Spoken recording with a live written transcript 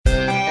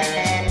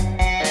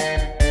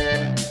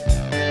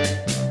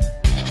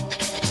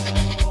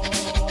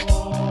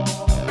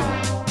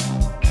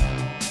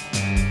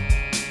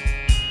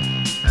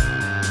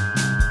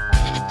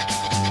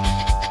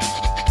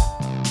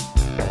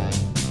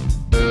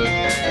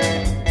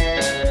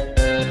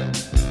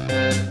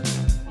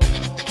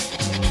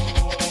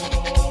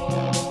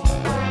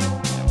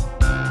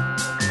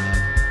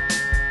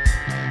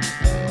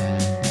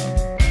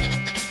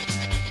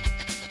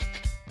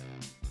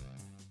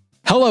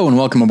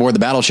welcome aboard the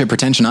Battleship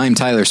Pretension. I'm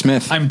Tyler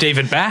Smith. I'm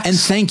David Bax. And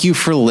thank you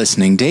for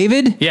listening.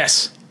 David?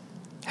 Yes.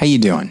 How you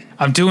doing?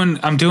 I'm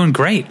doing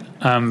great.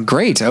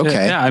 Great,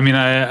 okay. Yeah, I mean,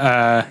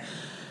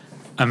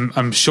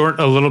 I'm short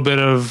a little bit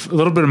of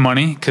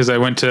money because I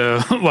went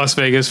to Las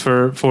Vegas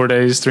for 4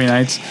 days, 3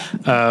 nights.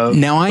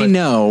 I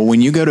know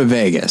when you go to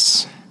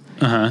Vegas,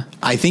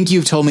 I think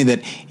you've told me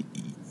that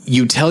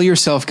you tell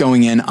yourself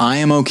going in, I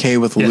am okay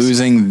with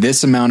losing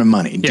this amount of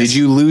money. Yes. Did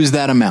you lose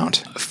that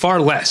amount? Far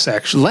less,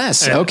 actually.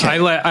 Less, okay.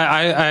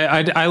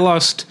 I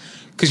lost,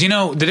 because you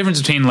know the difference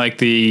between like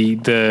the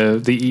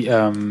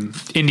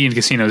Indian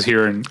casinos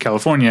here in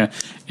California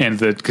and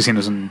the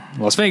casinos in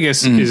Las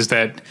Vegas is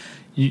that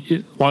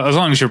as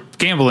long as you're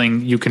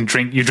gambling, you can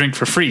drink. You drink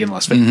for free in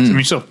Las Vegas. I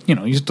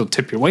mean, you still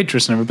tip your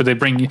waitress and everything,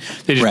 but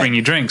they just bring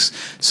you drinks.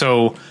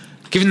 So,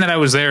 given that I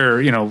was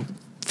there,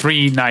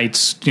 3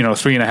 nights,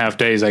 3.5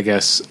 days, I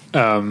guess,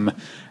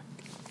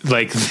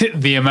 like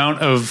the amount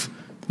of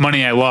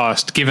money I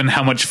lost, given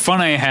how much fun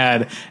I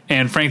had,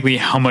 and frankly,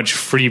 how much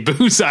free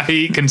booze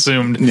I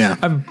consumed,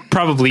 I'm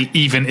probably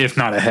even, if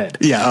not ahead.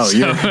 Yeah. Oh,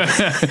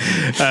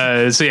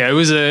 so yeah, it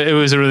was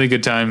a really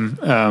good time.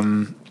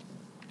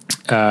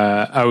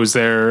 I was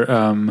there.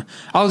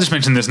 I'll just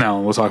mention this now,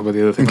 and we'll talk about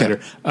the other thing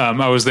later.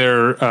 I was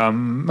there. I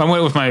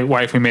went with my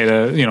wife. We made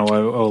a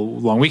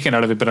long weekend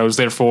out of it. But I was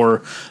there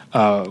for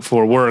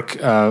work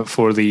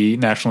for the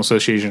National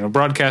Association of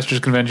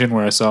Broadcasters convention,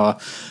 where I saw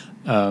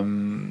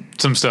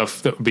some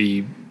stuff that would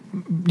be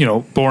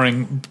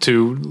boring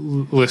to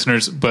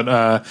listeners,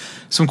 but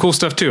some cool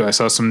stuff too. I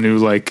saw some new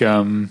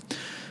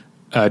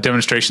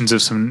demonstrations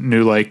of some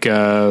new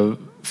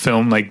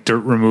film like dirt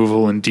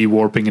removal and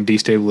dewarping and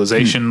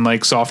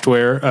destabilization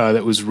software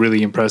that was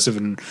really impressive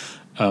and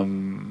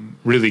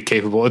really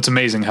capable. It's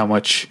amazing how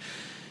much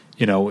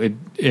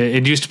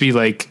it used to be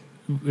like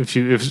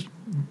if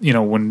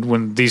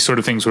when these sort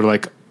of things were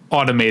like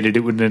automated,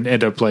 it would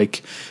end up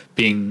like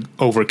being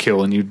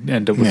overkill, and you'd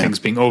end up with things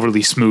being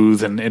overly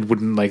smooth, and it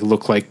wouldn't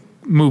look like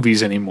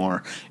movies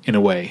anymore in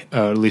a way,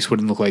 at least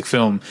wouldn't look like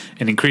film.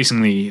 And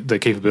increasingly the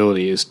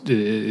capability is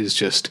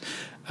just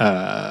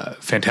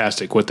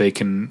fantastic. What they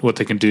can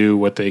do,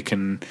 what they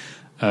can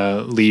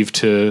leave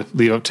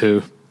up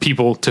to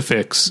people to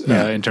fix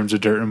in terms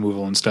of dirt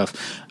removal and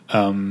stuff.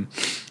 And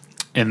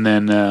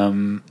then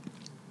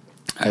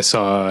I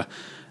saw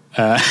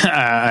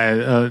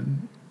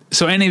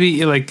so NAB,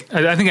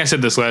 I think I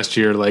said this last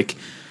year,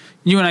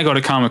 you and I go to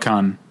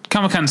Comic-Con.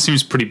 Comic-Con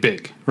seems pretty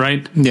big,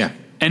 right? Yeah.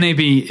 NAB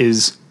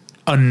is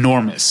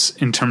enormous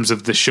in terms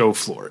of the show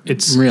floor.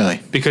 It's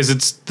really because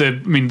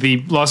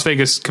the Las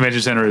Vegas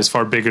Convention Center is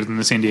far bigger than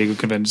the San Diego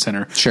Convention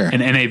Center. Sure. And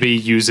NAB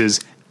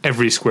uses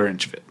every square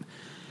inch of it,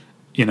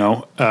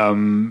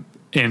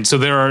 and so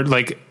there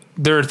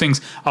are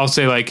things I'll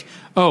say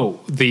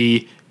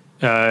the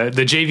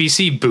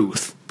JVC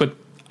booth, but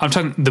I'm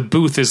talking the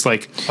booth is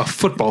like a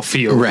football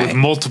field with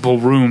multiple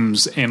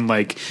rooms and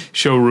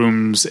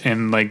showrooms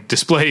and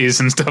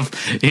displays and stuff.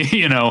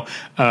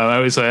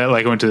 I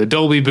went to the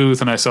Dolby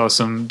booth and I saw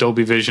some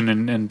Dolby Vision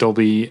and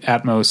Dolby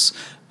Atmos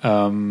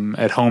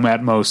at home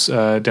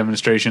Atmos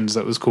demonstrations.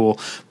 That was cool.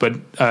 But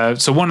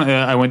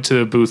I went to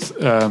the booth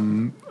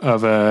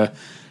of a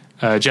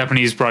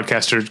Japanese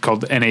broadcaster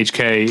called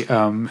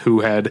NHK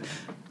who had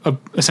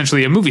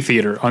essentially a movie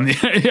theater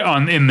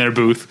in their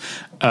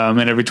booth, and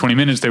every 20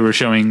 minutes they were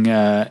showing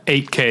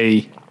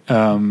 8K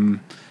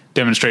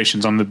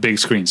demonstrations on the big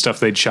screen, stuff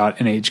they'd shot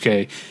in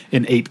 8K,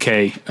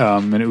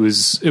 and it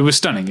was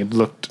stunning. It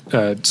looked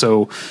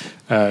so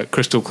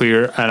crystal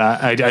clear. And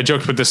I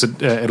joked with this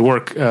at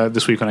work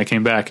this week when I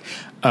came back.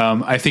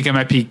 I think I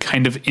might be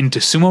kind of into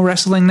sumo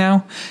wrestling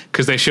now,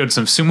 because they showed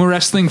some sumo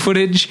wrestling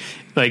footage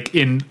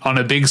on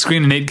a big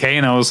screen in 8K,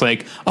 and I was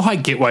like, oh, I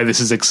get why this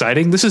is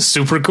exciting. This is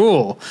super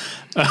cool.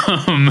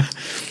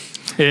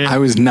 I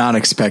was not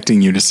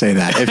expecting you to say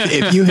that.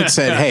 If you had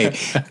said, hey,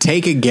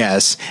 take a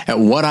guess at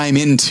what I'm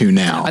into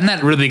now. I'm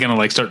not really going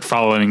to start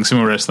following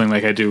sumo wrestling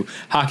like I do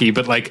hockey,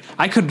 but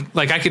I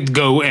could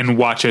go and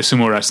watch a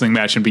sumo wrestling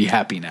match and be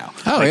happy now.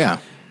 Oh, yeah.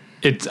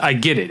 I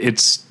get it.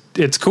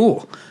 It's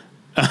cool.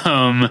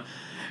 There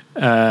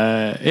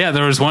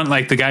was one,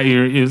 the guy,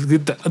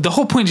 the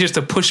whole point is just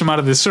to push him out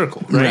of this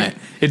circle, right?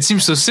 It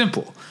seems so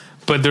simple,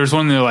 but there's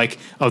one they're like,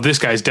 oh, this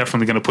guy's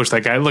definitely going to push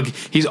that guy. Look,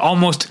 he's on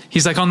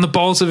the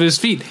balls of his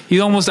feet.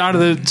 He's almost out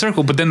of the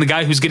circle, but then the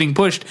guy who's getting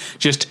pushed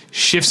just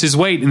shifts his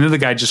weight, and the other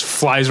guy just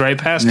flies right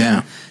past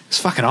him. It's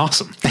fucking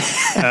awesome.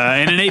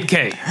 And an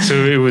 8K. So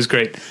it was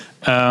great.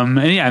 And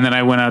then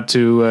I went out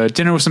to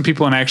dinner with some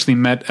people, and I actually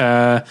met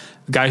the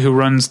guy who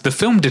runs The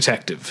Film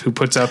Detective, who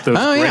puts out those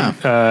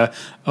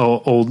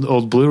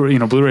old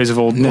Blu-rays of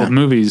old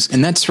movies.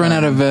 And that's run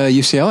out of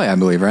UCLA, I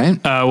believe,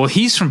 right? Well,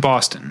 he's from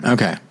Boston.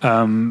 Okay.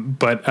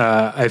 But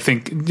I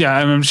think,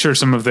 I'm sure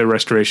some of their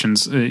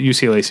restorations,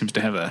 UCLA seems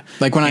to have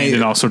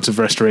in all sorts of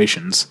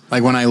restorations.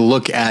 Like when I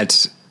look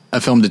at a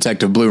Film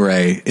Detective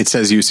Blu-ray, it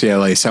says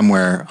UCLA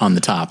somewhere on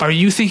the top. Are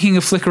you thinking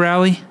of Flickr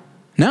Alley?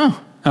 No.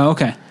 Oh,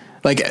 okay.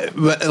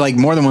 Like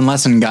More Than One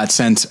Lesson got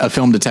sent a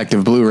Film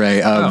Detective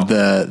Blu-ray of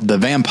the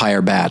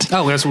vampire bat.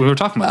 Oh, that's what we were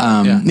talking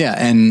about. Yeah,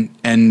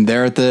 and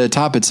there at the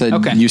top it said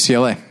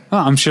UCLA. Oh,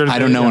 I'm sure. I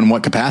don't know in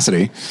what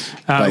capacity,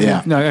 but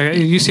yeah. No,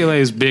 UCLA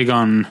is big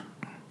on,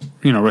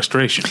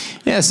 restoration.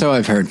 Yeah, so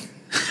I've heard.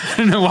 I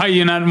don't know why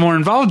you're not more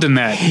involved in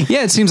that.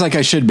 Yeah, it seems like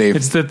I should be.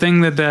 It's the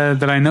thing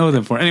that I know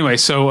them for. Anyway,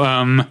 so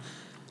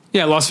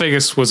Las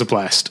Vegas was a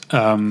blast.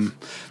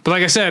 But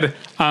like I said,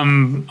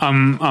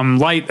 I'm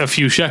light a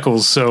few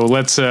shekels, so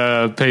let's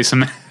pay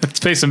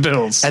some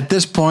bills. At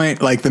this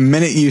point, like the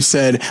minute you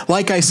said,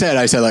 like I said,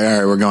 all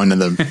right, we're going to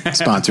the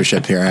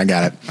sponsorship here. I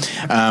got it.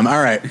 All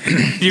right,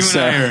 you and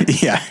I are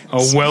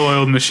a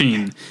well-oiled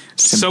machine,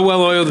 so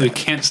well-oiled that we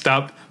can't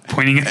stop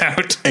pointing it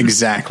out.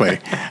 Exactly.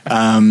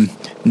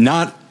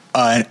 Not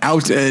an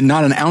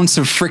ounce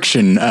of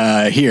friction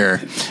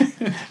here.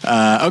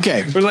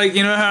 Okay. But like,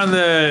 how on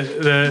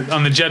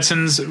the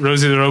Jetsons,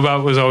 Rosie the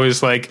robot was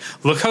always like,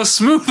 "Look how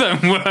smooth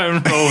I'm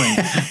rolling.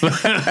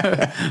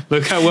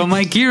 Look how well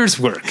my gears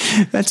work."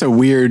 That's a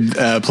weird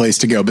place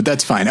to go, but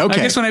that's fine. Okay.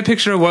 I guess when I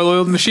picture a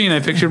well-oiled machine, I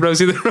picture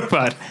Rosie the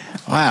robot.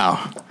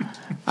 Wow.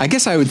 I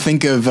guess I would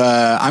think of,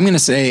 I'm going to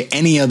say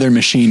any other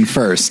machine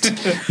first.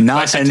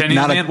 Why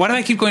do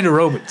I keep going to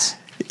robots?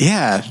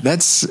 Yeah,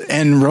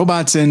 and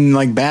robots in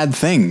like bad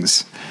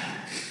things.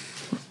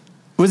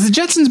 Was the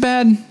Jetsons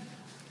bad?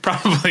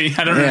 Probably.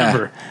 I don't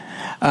remember.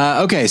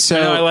 Okay, so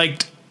I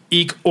liked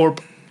Eek Ork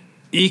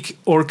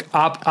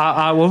Op.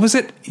 What was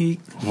it?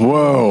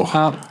 Whoa.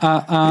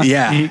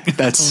 Yeah, Eek.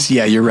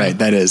 You're right.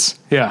 That is.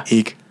 Yeah.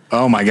 Eek.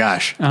 Oh my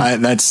gosh.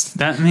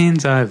 That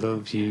means I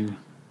love you.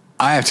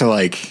 I have to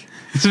like.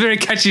 It's a very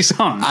catchy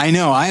song. I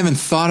know. I haven't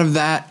thought of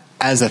that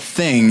as a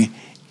thing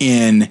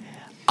in,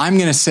 I'm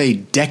going to say,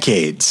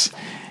 decades.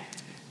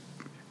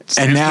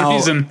 And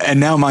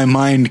now my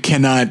mind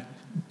cannot.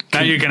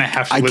 Now you're going to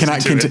have to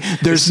listen to it.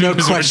 There's no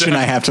question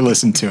I have to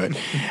listen to it.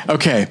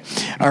 Okay.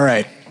 All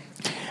right.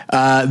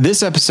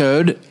 This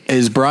episode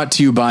is brought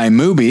to you by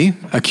Mubi,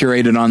 a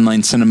curated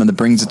online cinema that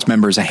brings its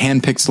members a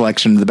hand-picked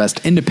selection of the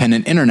best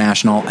independent,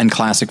 international, and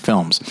classic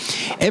films.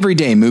 Every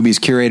day, Mubi's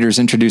curators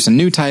introduce a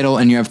new title,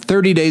 and you have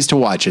 30 days to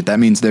watch it. That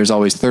means there's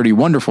always 30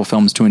 wonderful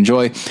films to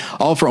enjoy,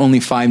 all for only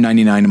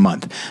 $5.99 a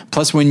month.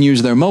 Plus, when you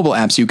use their mobile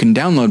apps, you can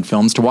download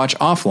films to watch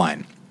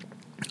offline.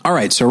 All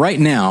right, so right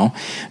now,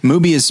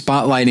 Mubi is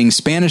spotlighting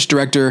Spanish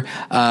director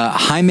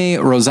Jaime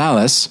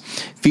Rosales,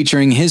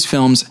 featuring his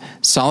films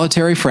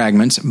Solitary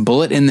Fragments,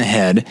 Bullet in the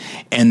Head,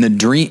 and The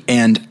Dream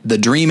and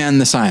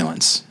the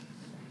Silence.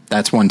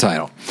 That's one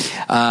title.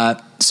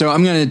 So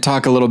I'm going to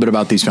talk a little bit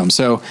about these films.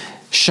 So,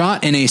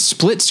 shot in a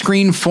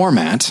split-screen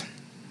format,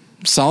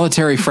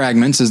 Solitary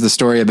Fragments is the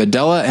story of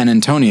Adela and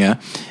Antonia,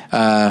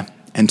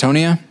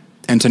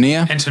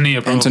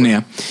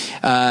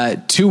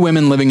 two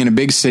women living in a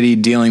big city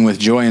dealing with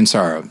joy and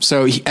sorrow.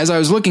 So as I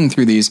was looking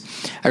through these,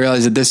 I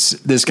realized that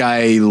this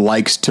guy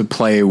likes to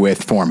play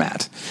with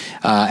format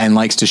and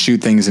likes to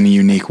shoot things in a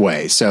unique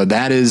way. So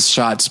that is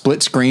shot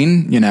split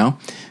screen,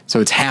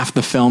 so it's half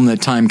the film that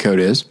Timecode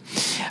is,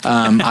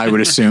 I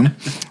would assume.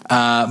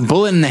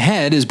 Bullet in the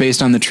Head is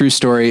based on the true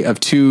story of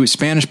two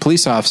Spanish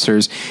police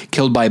officers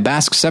killed by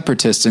Basque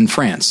separatists in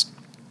France.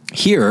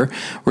 Here,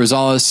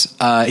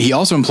 Rosales, he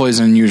also employs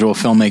an unusual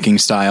filmmaking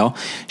style,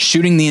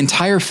 shooting the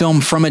entire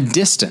film from a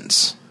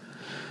distance.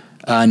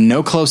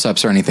 No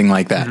close-ups or anything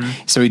like that.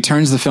 Mm-hmm. So he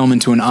turns the film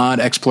into an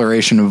odd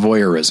exploration of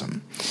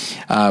voyeurism,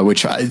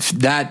 which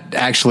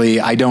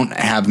I don't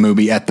have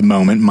Mubi at the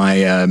moment.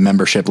 My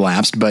membership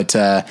lapsed, but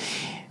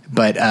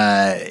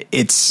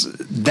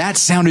that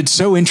sounded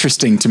so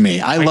interesting to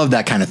me. I love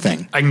that kind of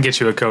thing. I can get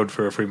you a code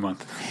for a free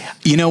month.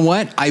 You know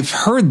what? I've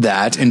heard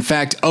that. In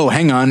fact,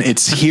 hang on.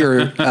 It's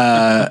here,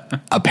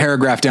 a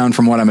paragraph down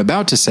from what I'm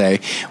about to say,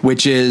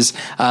 which is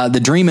The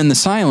Dream and the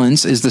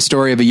Silence is the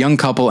story of a young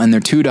couple and their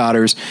two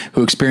daughters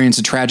who experience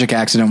a tragic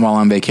accident while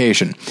on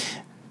vacation.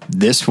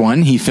 This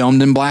one he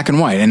filmed in black and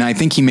white, and I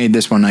think he made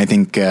this one,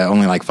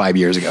 only like 5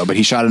 years ago, but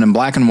he shot it in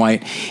black and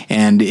white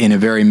and in a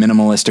very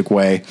minimalistic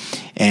way,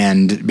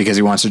 and because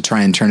he wants to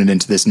try and turn it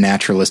into this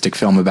naturalistic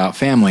film about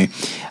family.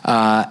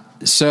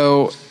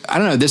 So I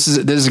don't know. This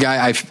is a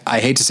guy I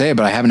hate to say it,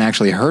 but I haven't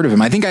actually heard of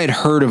him. I think I had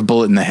heard of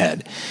Bullet in the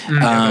Head.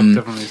 That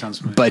definitely sounds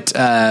familiar. But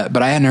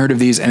I hadn't heard of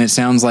these, and it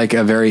sounds like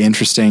a very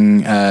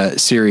interesting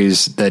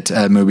series that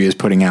Mubi is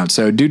putting out.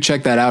 So do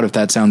check that out if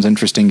that sounds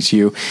interesting to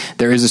you.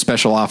 There is a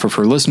special offer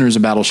for listeners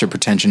of Battleship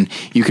Retention.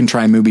 You can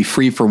try Mubi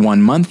free for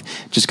 1 month.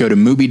 Just go to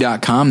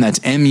Mubi.com. That's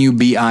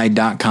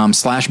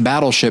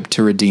MUBI.com/Battleship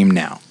to redeem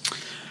now.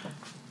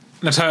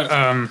 That's how,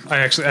 I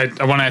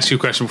want to ask you a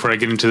question before I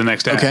get into the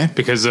next ad. Okay.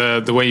 Because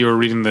the way you were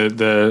reading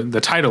the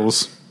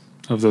titles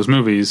of those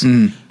movies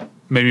made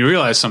me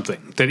realize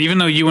something. That even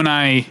though you and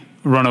I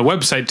run a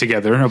website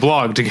together, a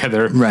blog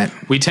together, right,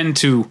 we tend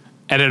to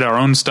edit our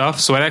own stuff.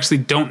 So I actually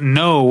don't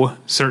know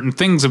certain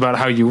things about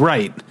how you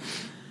write.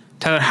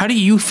 Tyler, how do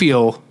you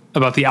feel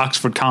about the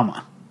Oxford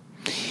comma?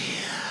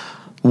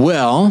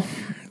 Well,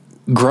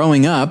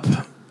 growing up,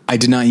 I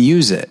did not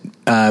use it.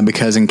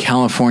 because in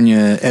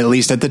California, at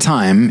least at the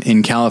time,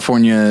 in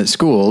California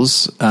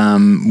schools,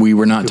 we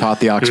were not taught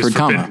the Oxford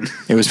comma.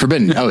 It was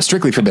forbidden. Oh,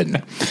 strictly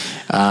forbidden.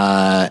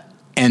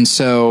 And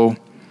so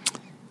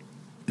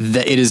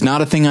it is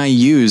not a thing I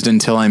used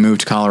until I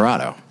moved to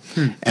Colorado.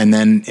 And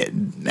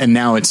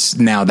now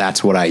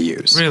that's what I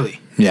use. Really?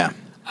 Yeah.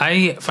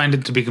 I find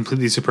it to be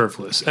completely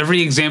superfluous.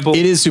 Every example...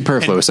 It is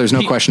superfluous. There's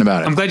no question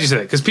about it. I'm glad you said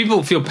that, because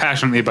people feel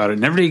passionately about it.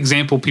 And every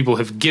example people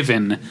have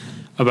given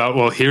about,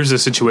 well, here's a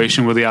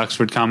situation where the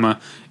Oxford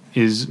comma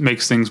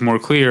makes things more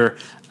clear.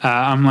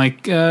 I'm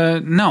like,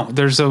 no,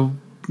 it's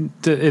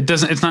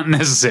not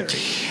necessary.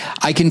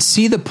 I can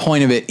see the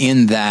point of it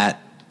in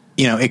that,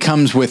 it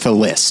comes with a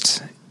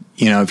list.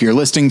 If you're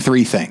listing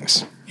 3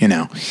 things,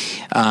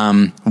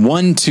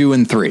 1, 2,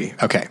 and 3.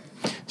 Okay.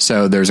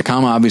 So there's a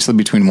comma obviously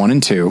between 1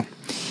 and 2.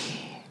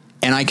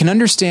 And I can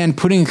understand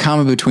putting a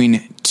comma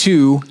between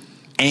 2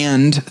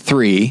 and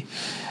 3.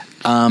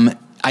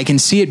 I can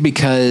see it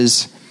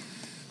because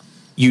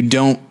you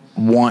don't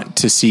want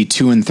to see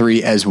 2 and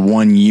 3 as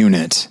one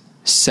unit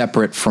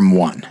separate from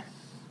 1.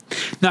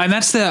 No, and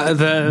that's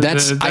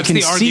the I can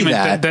the see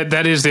argument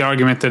that is the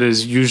argument that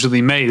is usually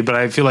made. But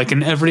I feel like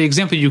in every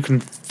example, you can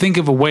think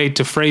of a way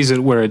to phrase it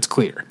where it's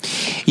clear.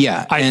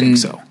 Yeah, I think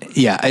so.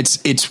 Yeah,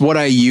 it's what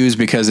I use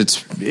because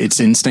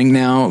it's instinct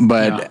now.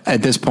 But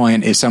at this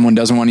point, if someone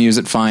doesn't want to use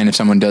it, fine. If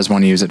someone does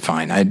want to use it,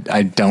 fine. I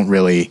don't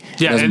really.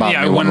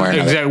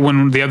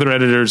 When the other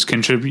editors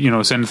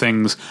contribute, send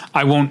things,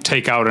 I won't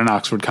take out an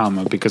Oxford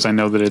comma because I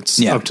know that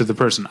it's up to the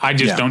person. I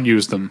just don't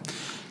use them.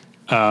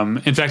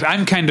 In fact,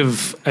 I'm kind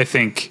of, I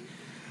think,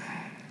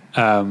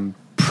 I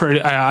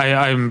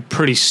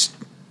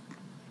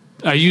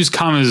use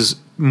commas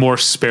more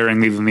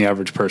sparingly than the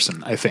average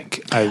person, I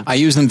think. I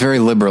use them very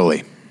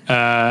liberally.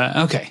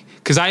 Okay.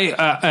 Because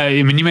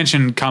I mean, you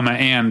mentioned comma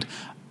and.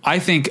 I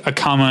think a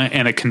comma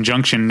and a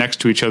conjunction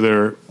next to each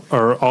other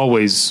are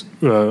always,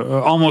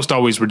 almost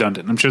always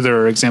redundant. I'm sure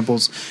there are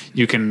examples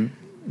you can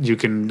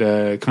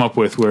come up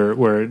with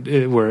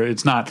where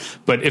it's not.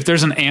 But if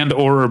there's an and,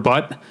 or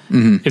but,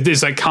 if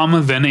there's like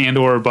comma, then and,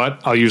 or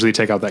but, I'll usually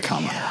take out that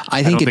comma.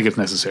 I don't think it's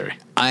necessary.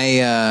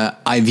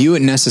 I view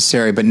it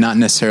necessary, but not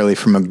necessarily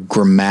from a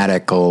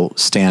grammatical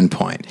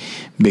standpoint,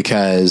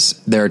 because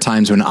there are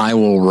times when I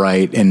will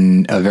write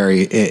in a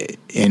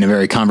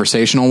very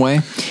conversational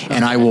way,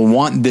 and I will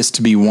want this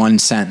to be one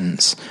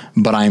sentence,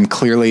 but I'm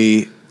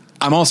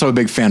also a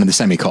big fan of the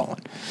semicolon.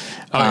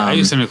 I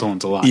use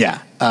semicolons a lot. Yeah.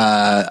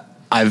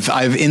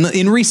 I've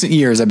in recent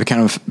years I've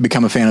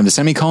become a fan of the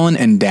semicolon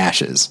and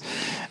dashes,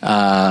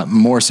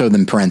 more so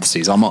than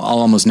parentheses. I'll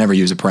almost never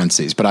use a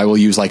parentheses, but I will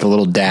use like a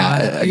little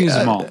dash. I use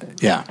them all.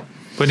 Yeah.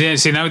 But then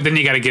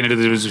you got to get into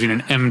the difference between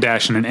an M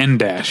dash and an N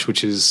dash,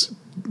 which is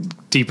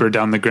deeper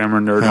down the grammar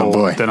nerd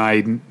hole than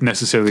I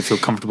necessarily feel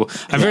comfortable.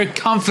 I'm very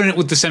confident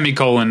with the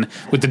semicolon.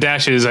 With the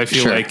dashes, I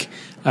feel like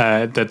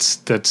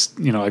that's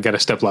I got to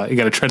step light. You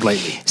got to tread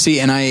lightly.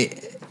 See, and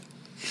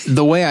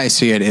the way I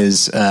see it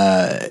is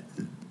the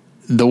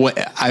way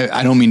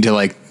I don't mean to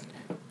like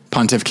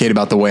pontificate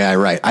about the way I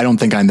write. I don't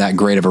think I'm that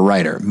great of a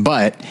writer,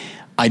 but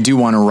I do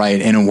want to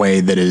write in a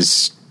way that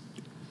is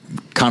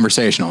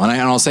conversational. And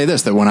I'll say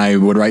this, that when I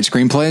would write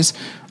screenplays,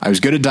 I was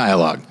good at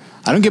dialogue.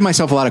 I don't give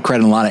myself a lot of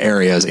credit in a lot of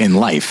areas in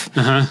life.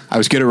 I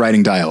was good at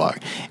writing dialogue.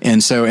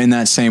 And so in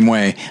that same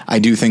way, I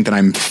do think that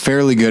I'm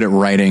fairly good at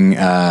writing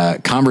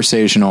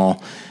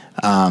conversational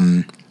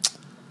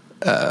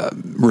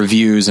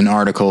reviews and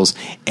articles.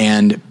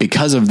 And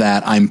because of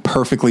that, I'm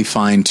perfectly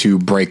fine to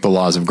break the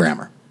laws of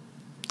grammar.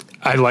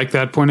 I like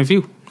that point of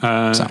view.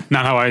 Not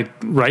how I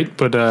write,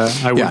 but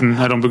I wouldn't.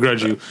 I don't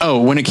begrudge you.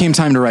 Oh, when it came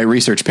time to write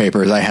research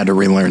papers, I had to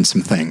relearn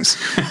some things.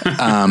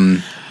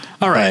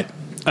 All right.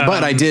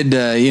 But I did,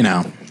 I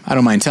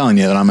don't mind telling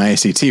you that on my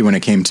ACT, when it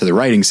came to the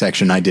writing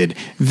section, I did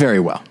very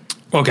well.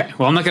 Okay.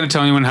 Well, I'm not going to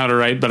tell anyone how to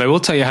write, but I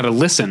will tell you how to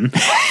listen.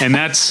 And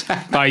that's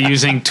by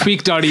using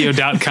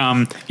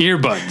tweakedaudio.com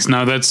earbuds.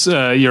 Now, that's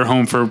your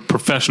home for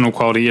professional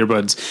quality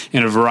earbuds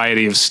in a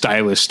variety of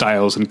stylish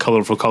styles and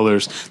colorful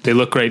colors. They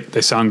look great.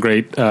 They sound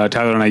great.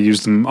 Tyler and I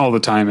use them all the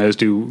time, as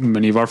do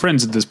many of our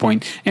friends at this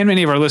point and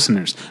many of our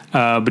listeners.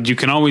 But you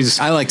can always...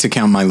 I like to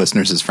count my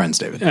listeners as friends,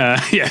 David.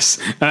 Yes.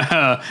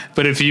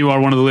 But if you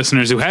are one of the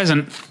listeners who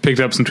hasn't picked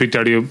up some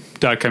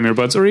tweakedaudio.com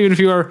earbuds, or even if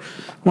you are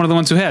one of the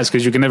ones who has,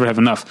 because you can never have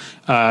enough,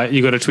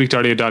 you go to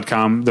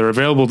tweakedaudio.com. They're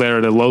available there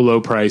at a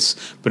low price.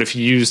 But if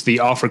you use the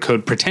offer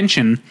code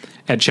pretension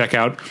at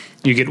checkout,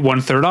 you get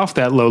 1/3 off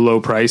that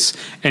low price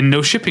and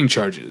no shipping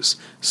charges.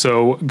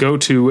 So go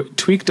to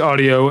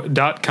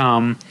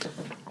tweakedaudio.com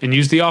and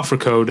use the offer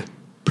code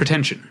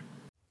pretension.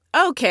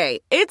 Okay,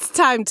 it's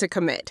time to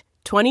commit.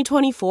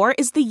 2024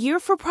 is the year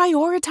for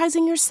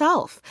prioritizing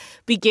yourself.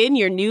 Begin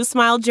your new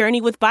smile journey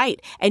with Byte,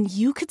 and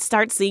you could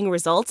start seeing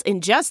results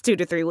in just 2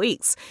 to 3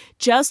 weeks.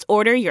 Just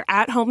order your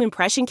at-home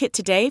impression kit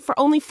today for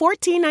only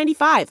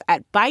 $14.95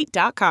 at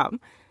Byte.com.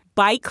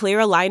 Byte Clear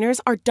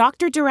aligners are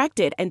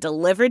doctor-directed and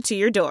delivered to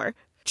your door.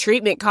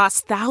 Treatment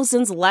costs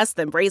thousands less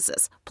than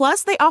braces.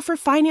 Plus, they offer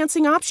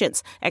financing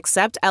options,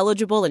 accept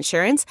eligible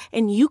insurance,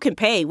 and you can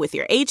pay with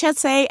your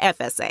HSA,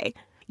 FSA.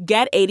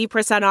 Get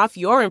 80% off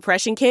your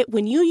impression kit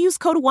when you use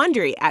code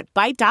WONDERY at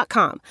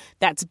Byte.com.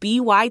 That's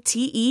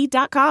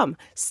BYTE.com.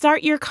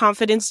 Start your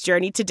confidence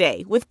journey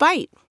today with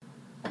Byte.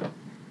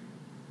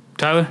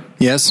 Tyler?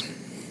 Yes?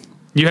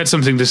 You had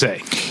something to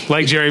say.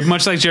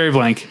 Much like Jerry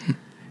Blank.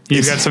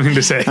 You've got something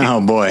to say.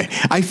 Oh, boy.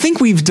 I think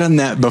we've done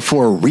that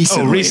before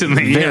recently. Oh,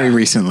 recently. Very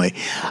recently.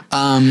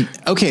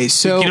 Okay,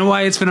 so... You know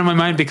why it's been on my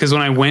mind? Because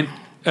when I went,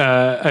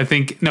 I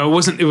think... No, it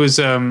wasn't. It was...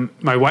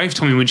 my wife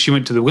told me when she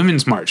went to the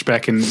Women's March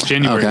back in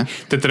January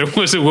that there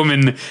was a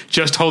woman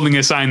just holding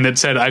a sign that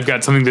said, I've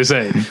got something to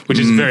say, which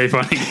is very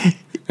funny.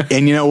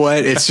 And you know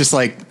what? It's just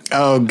like,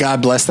 oh,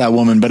 God bless that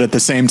woman. But at the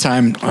same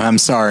time, I'm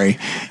sorry.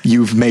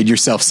 You've made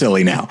yourself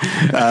silly now.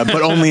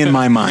 But only in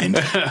my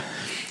mind.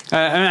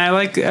 And I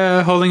like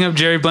holding up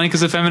Jerry Blank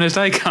as a feminist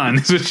icon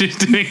is what she's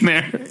doing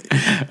there.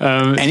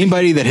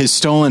 Anybody that has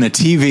stolen a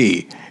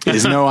TV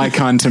is no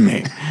icon to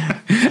me.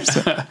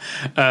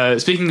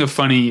 Speaking of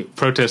funny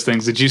protest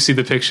things, did you see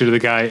the picture of the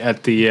guy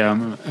at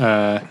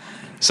the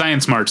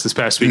Science March this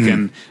past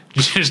weekend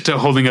just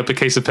holding up a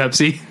case of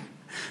Pepsi?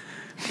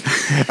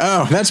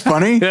 Oh, that's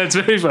funny. That's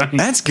very funny.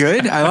 That's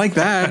good. I like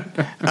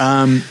that.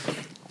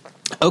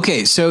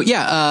 Okay, so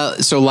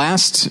so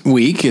last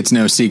week, it's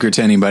no secret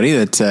to anybody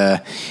that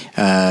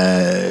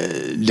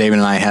David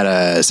and I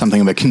had something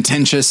of a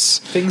contentious...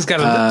 Things got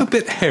a little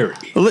bit hairy.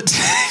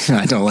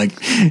 I don't like...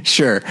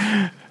 Sure.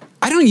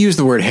 I don't use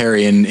the word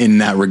hairy in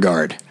that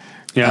regard.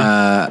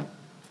 Yeah?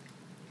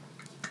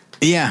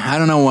 I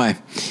don't know why.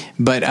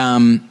 But,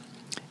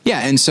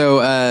 and so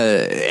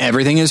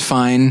everything is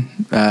fine.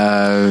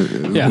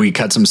 We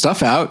cut some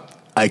stuff out.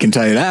 I can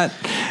tell you that.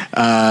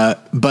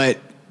 But...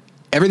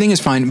 Everything is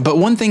fine, but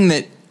one thing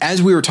that,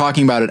 as we were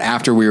talking about it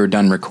after we were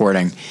done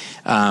recording,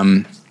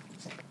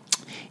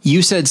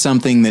 you said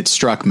something that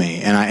struck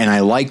me, and I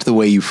liked the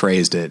way you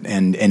phrased it,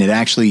 and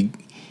it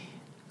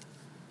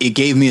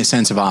gave me a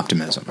sense of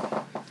optimism.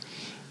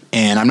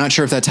 And I'm not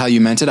sure if that's how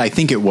you meant it. I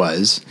think it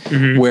was,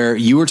 where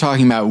you were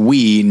talking about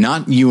we,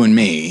 not you and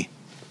me,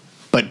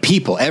 but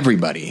people,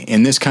 everybody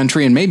in this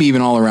country, and maybe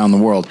even all around the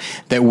world,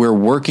 that we're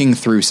working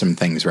through some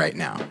things right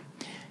now.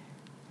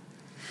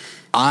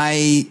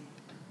 I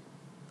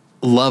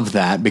love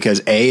that because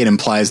it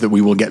implies that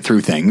we will get through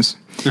things,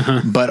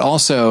 but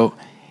also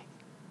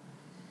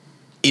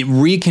it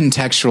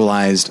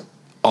recontextualized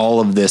all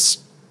of this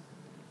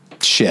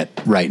shit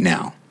right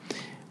now.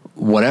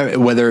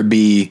 Whether it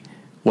be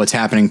what's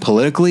happening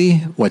politically,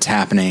 what's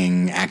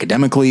happening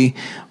academically,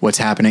 what's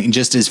happening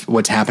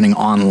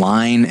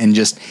online, and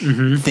just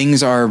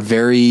things are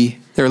they're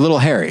a little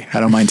hairy. I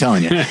don't mind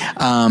telling you.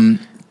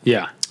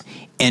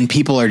 And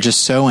people are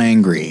just so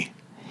angry.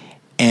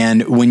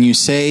 And when you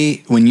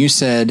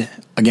said,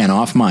 again,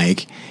 off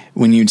mic,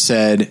 when you'd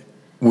said,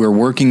 we're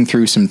working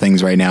through some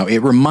things right now, it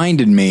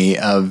reminded me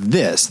of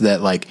this,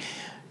 that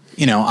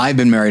I've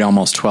been married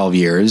almost 12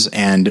 years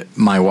and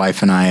my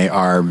wife and I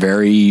are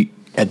very,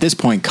 at this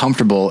point,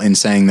 comfortable in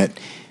saying that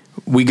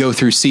we go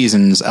through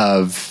seasons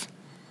of,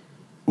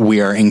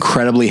 we are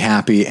incredibly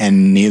happy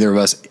and neither of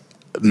us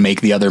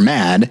make the other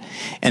mad.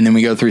 And then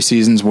we go through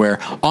seasons where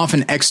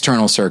often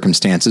external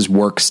circumstances,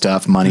 work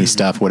stuff, money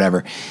stuff,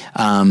 whatever,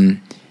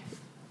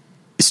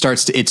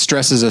 it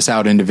stresses us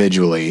out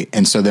individually.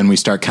 And so then we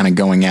start kind of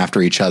going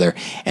after each other,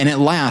 and it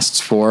lasts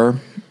for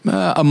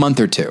a month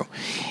or two.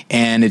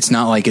 And it's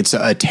not like it's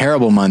a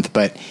terrible month,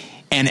 but,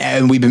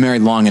 and we've been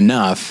married long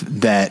enough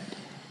that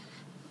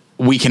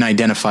we can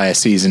identify a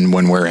season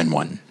when we're in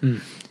one.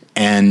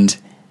 And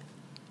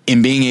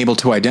in being able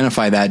to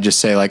identify that, just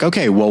say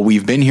okay, well,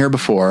 we've been here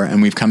before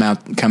and we've come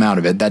out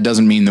of it. That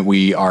doesn't mean that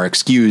we are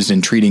excused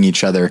in treating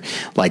each other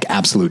like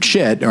absolute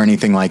shit or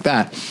anything like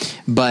that.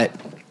 But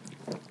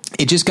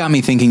it just got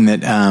me thinking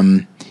that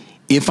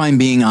if I'm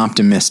being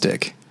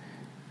optimistic,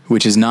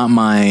 which is not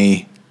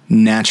my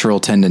natural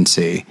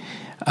tendency,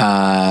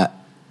 the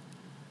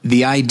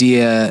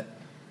idea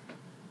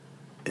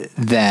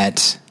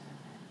that,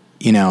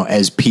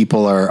 as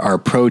people are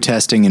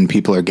protesting and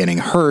people are getting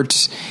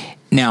hurt.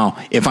 Now,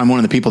 if I'm one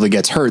of the people that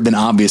gets hurt, then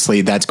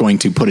obviously that's going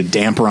to put a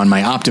damper on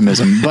my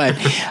optimism. But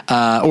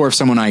or if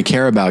someone I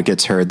care about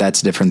gets hurt,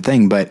 that's a different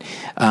thing. But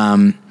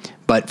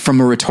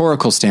from a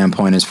rhetorical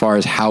standpoint, as far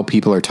as how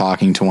people are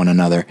talking to one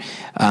another,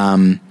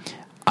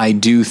 I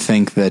do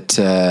think that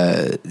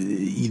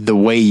the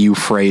way you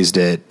phrased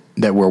it,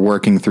 that we're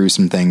working through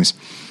some things,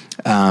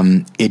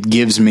 it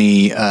gives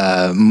me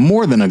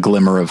more than a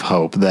glimmer of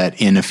hope that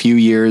in a few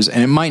years,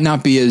 and it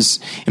might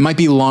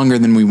be longer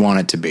than we want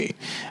it to be,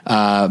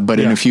 but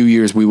in a few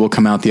years we will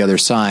come out the other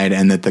side,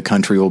 and that the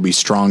country will be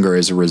stronger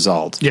as a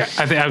result. Yeah,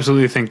 I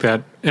absolutely think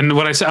that. And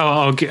what I say,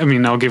 I'll give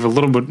a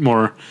little bit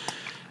more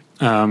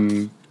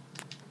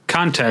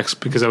context,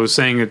 because I was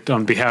saying it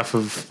on behalf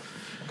of.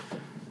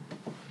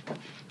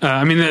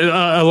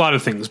 A lot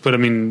of things, but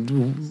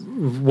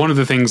one of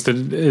the things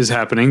that is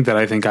happening that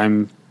I think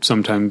I'm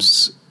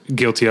sometimes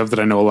guilty of, that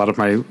I know a lot of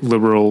my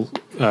liberal,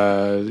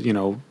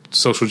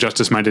 social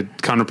justice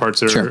minded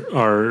counterparts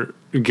are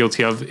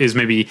guilty of, is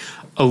maybe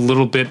a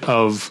little bit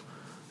of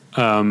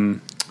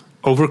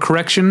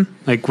overcorrection.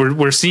 Like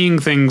we're seeing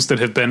things that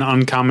have been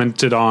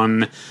uncommented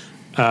on,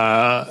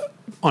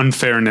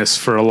 unfairness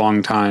for a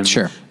long time.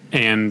 Sure.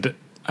 And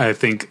I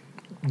think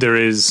there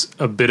is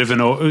a bit of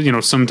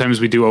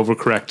sometimes we do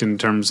overcorrect in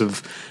terms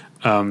of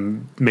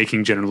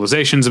making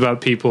generalizations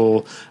about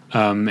people,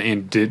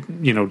 and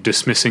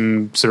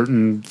dismissing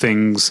certain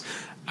things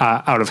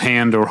out of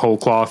hand or whole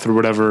cloth or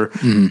whatever.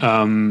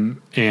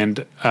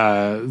 And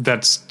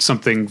that's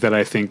something that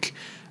I think,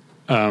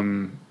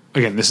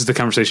 again, this is the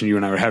conversation you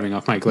and I were having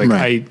off mic. Like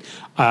right.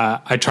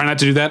 I try not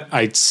to do that.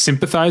 I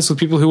sympathize with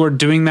people who are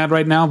doing that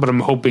right now, but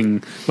I'm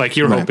hoping, like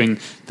you're right. hoping,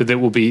 that it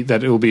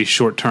will be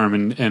short term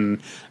and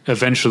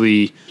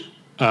eventually,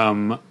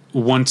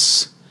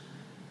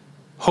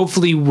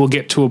 hopefully we'll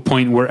get to a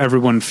point where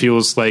everyone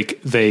feels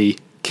like they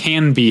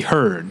can be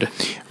heard.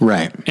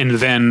 Right. And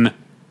then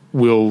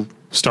we'll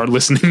start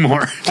listening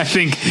more, I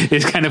think,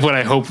 is kind of what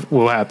I hope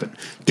will happen.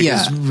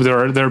 Because there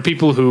are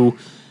people who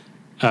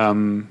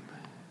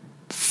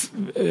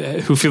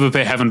feel that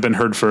they haven't been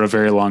heard for a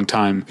very long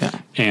time.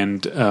 Yeah.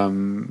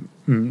 And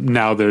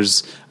now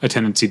there's a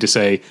tendency to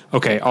say,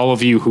 okay, all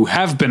of you who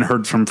have been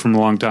heard from a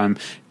long time,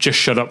 just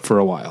shut up for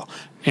a while.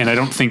 And I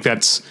don't think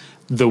that's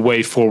the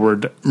way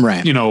forward,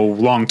 right.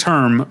 Long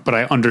term, but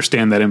I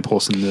understand that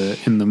impulse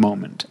in the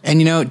moment.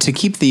 And to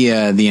keep the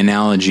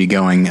analogy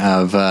going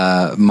of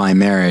my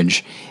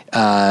marriage,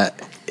 Jen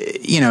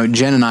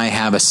and I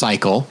have a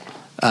cycle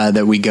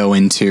that we go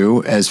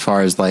into as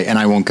far as and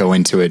I won't go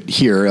into it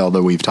here,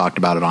 although we've talked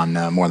about it on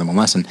More Than One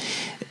Lesson.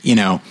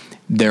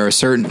 There are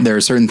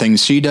certain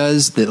things she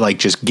does that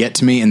just get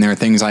to me, and there are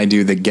things I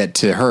do that get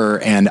to her,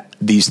 and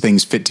these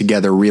things fit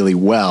together really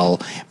well,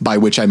 by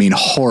which I mean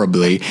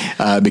horribly,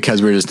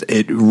 because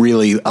it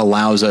really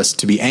allows us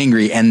to be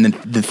angry. And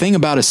the thing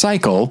about a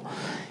cycle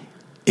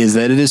is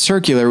that it is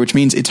circular, which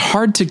means it's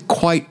hard to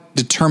quite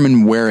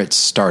determine where it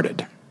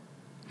started.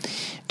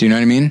 Do you know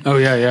what I mean? Oh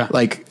yeah. Yeah.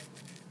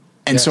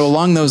 So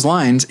along those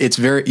lines, it's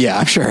very,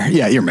 I'm sure.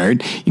 Yeah. You're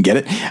married. You get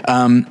it.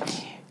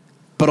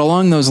 But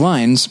along those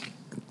lines,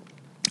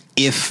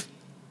 if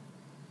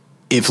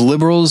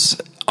liberals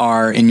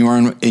are, in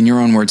your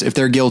own words, if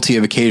they're guilty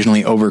of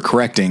occasionally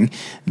overcorrecting,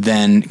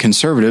 then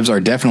conservatives are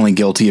definitely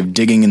guilty of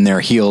digging in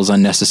their heels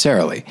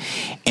unnecessarily.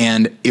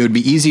 And it would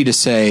be easy to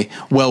say,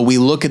 well, we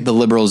look at the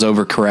liberals'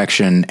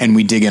 overcorrection and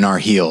we dig in our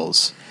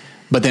heels.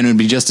 But then it would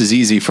be just as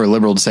easy for a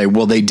liberal to say,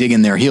 well, they dig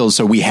in their heels,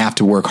 so we have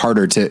to work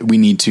harder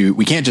we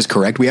can't just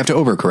correct, we have to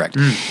overcorrect.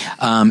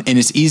 And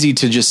it's easy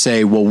to just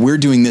say, well, we're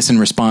doing this in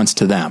response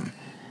to them.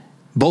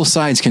 Both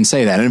sides can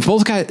say that. And if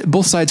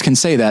both sides can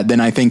say that, then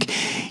I think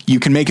you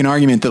can make an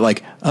argument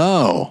that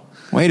oh,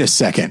 wait a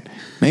second.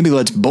 Maybe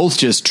let's both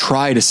just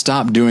try to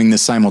stop doing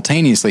this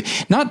simultaneously.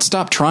 Not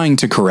stop trying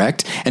to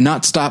correct and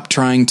not stop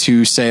trying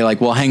to say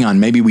well, hang on,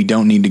 maybe we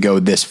don't need to go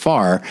this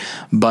far.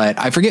 But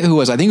I forget who it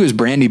was. I think it was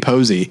Brandy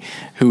Posey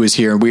who was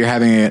here. We were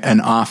having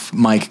an off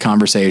mic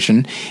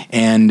conversation,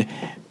 and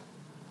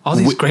all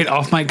these great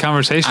off mic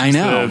conversations. I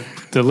know.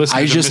 The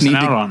listeners I just need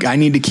to. I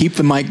need to keep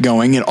the mic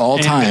going at all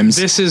times.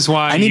 This is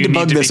why I need to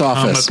bug this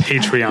office. A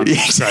Patreon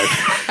subscriber.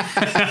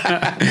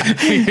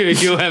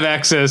 You'll have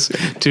access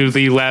to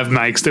the lav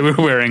mics that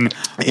we're wearing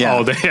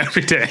all day,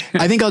 every day.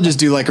 I think I'll just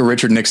do a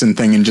Richard Nixon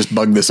thing and just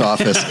bug this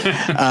office.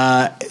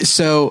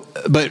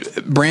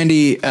 But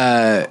Brandy,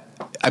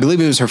 I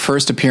believe it was her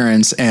first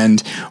appearance,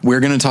 and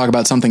we're going to talk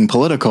about something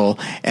political.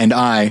 And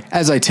I,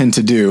 as I tend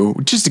to do,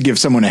 just to give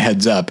someone a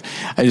heads up,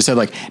 I just said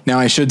now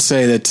I should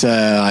say that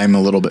I'm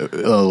a little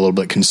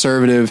bit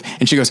conservative.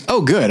 And she goes,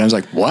 "Oh, good." I was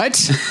like,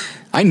 "What?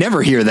 I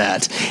never hear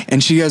that."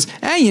 And she goes,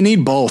 "You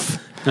need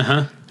both."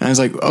 And I was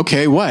like,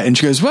 "Okay, what?" And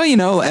she goes, "Well,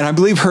 and I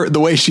believe the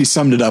way she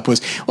summed it up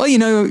was, well, you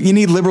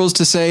need liberals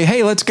to say,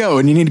 'Hey, let's go.'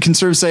 And you need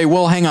conservatives to say,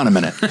 'Well, hang on a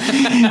minute.'"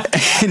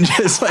 And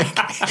just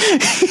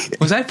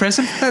was I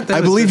present for that?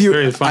 I believe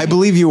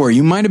you were.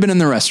 You might have been in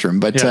the restroom,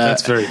 but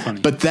that's very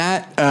funny. But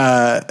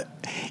that,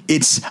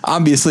 it's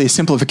obviously a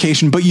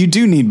simplification, but you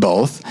do need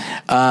both.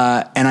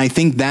 And I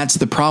think that's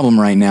the problem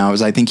right now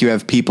is I think you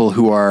have people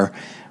who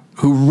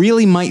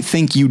really might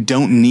think you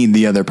don't need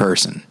the other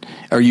person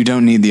or you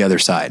don't need the other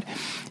side.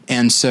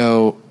 And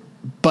so,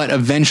 but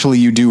eventually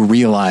you do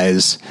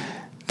realize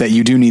that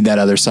you do need that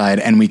other side,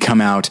 and we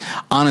come out.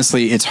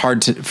 Honestly, it's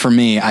hard for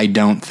me. I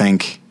don't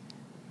think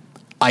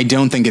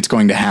it's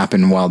going to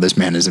happen while this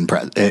man is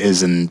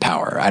in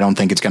power. I don't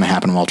think it's going to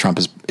happen while Trump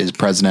is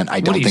president. I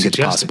don't think it's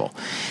possible.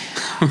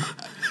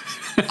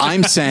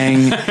 I'm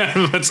saying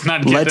let's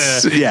not get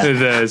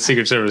the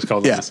Secret Service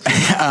called this.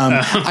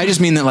 I just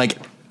mean that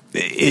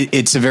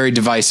it's a very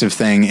divisive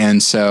thing,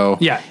 and so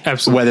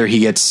absolutely. Whether he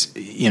gets,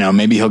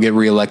 maybe he'll get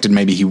reelected,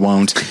 maybe he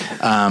won't.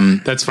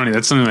 That's funny.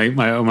 That's something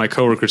my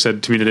coworker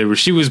said to me today, where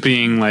she was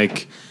being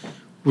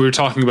we were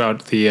talking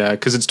about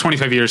because it's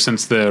 25 years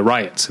since the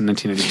riots in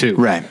 1992,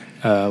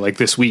 right?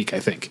 This week, I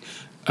think,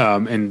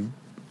 and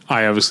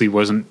I obviously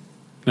wasn't.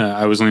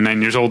 I was only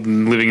 9 years old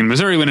and living in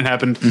Missouri when it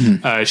happened.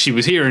 Mm-hmm. She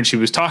was here and she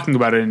was talking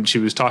about it, and she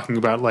was talking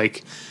about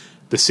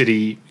the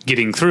city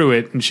getting through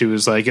it. And she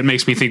was like, it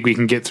makes me think we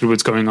can get through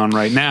what's going on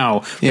right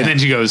now. Yeah. And then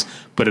she goes,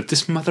 but if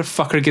this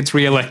motherfucker gets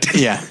reelected.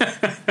 Yeah.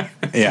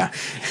 Yeah.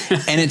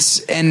 And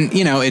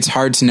it's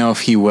hard to know if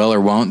he will or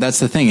won't. That's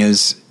the thing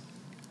is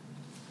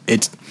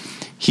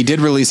he did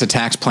release a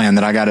tax plan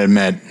that I got to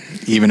admit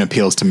even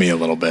appeals to me a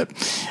little bit.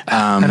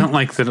 I don't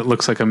like that it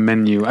looks like a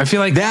menu. I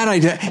feel like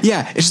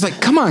it's just like,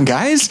 come on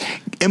guys,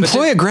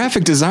 employ a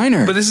graphic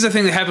designer. But this is the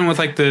thing that happened with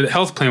like the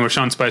health plan where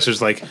Sean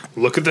Spicer's like,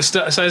 look at the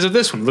size of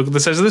this one, look at the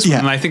size of this one.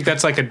 And I think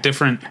that's like a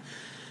different,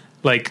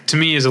 like to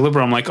me as a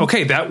liberal, I'm like,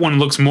 okay, that one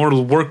looks more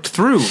worked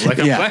through. Like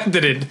I'm glad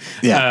that it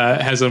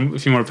has a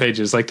few more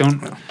pages. Like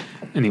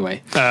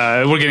anyway,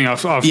 we're getting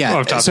off topic.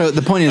 So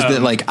the point is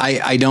that like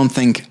I don't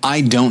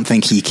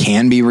think he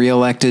can be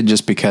reelected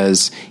just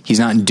because he's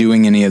not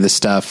doing any of the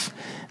stuff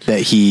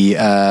that he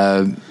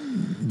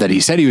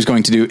said he was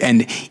going to do.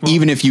 And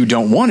even if you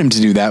don't want him to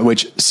do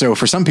that, so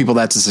for some people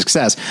that's a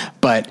success,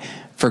 but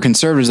for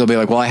conservatives they'll be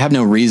like, well, I have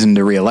no reason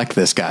to reelect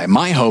this guy.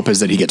 My hope is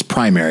that he gets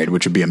primaried,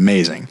 which would be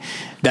amazing.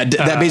 That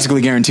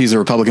basically guarantees the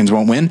Republicans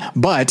won't win,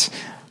 but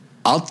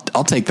I'll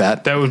take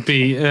that. That would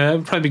be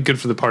probably be good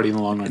for the party in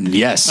the long run.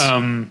 Yes.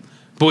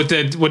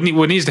 But what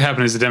needs to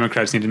happen is the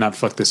Democrats need to not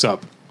fuck this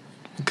up,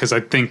 because I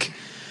think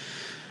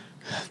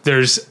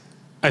there's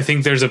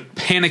a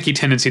panicky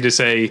tendency to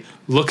say,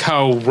 look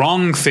how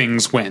wrong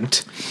things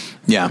went.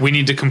 Yeah. We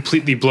need to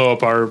completely blow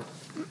up our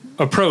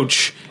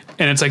approach.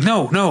 And it's like,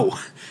 no.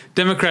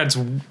 Democrats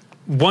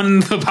won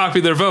the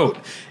popular vote.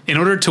 In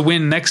order to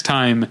win next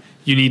time,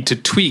 you need to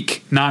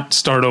tweak, not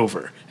start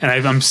over. And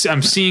I'm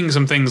seeing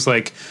some things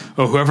like,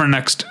 whoever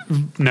next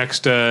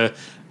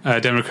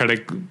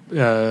Democratic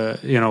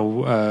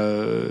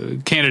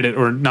candidate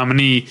or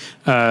nominee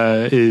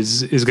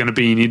is going to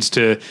be needs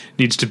to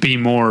be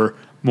more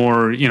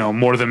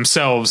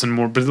themselves and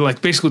more, but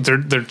like basically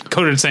they're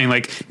coded saying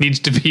like needs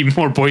to be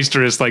more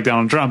boisterous like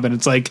Donald Trump, and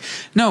it's like,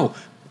 no,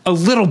 a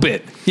little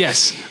bit,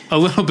 yes, a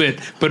little bit,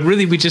 but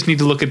really we just need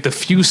to look at the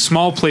few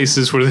small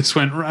places where this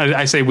went.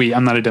 I say we.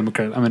 I'm not a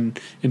Democrat. I'm an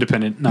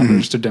independent, not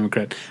registered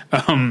Democrat.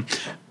 But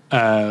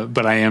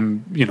I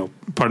am,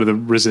 part of the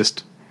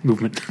resist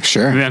movement.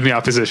 Sure. And the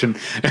opposition.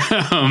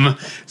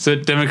 So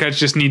Democrats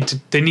just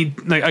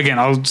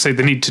I'll say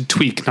they need to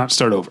tweak, not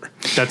start over.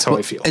 That's how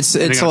I feel. It's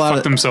a lot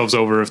fuck themselves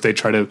over if they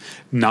try to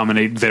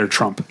nominate their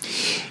Trump.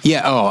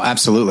 Yeah. Oh,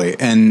 absolutely.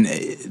 And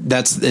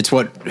that's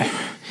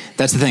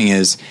the thing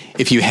is,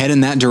 if you head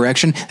in that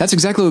direction, that's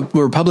exactly what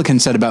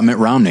Republicans said about Mitt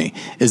Romney,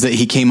 is that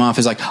he came off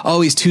as like,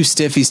 oh, he's too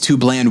stiff, he's too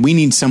bland. We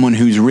need someone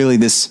who's really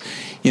this,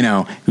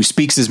 who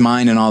speaks his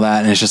mind and all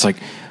that. And it's just like,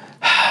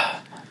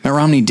 Mitt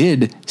Romney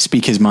did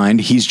speak his mind.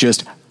 He's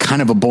just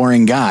kind of a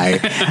boring guy.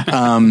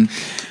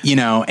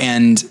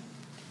 And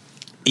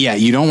yeah,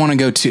 you don't want to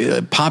go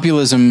to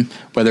populism,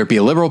 whether it be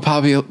a liberal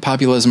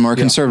populism or a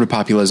conservative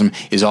populism,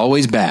 is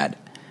always bad.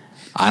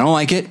 I don't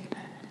like it.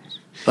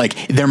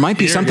 Like there might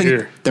be something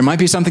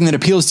that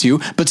appeals to you,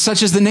 but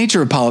such is the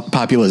nature of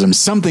populism.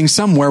 Something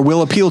somewhere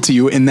will appeal to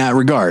you in that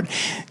regard.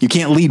 You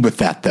can't lead with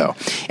that though.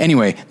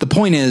 Anyway, the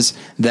point is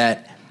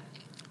that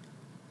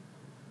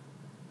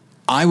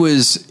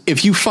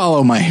if you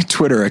follow my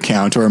Twitter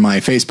account or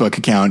my Facebook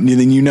account,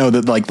 then you know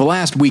that like the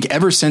last week,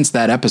 ever since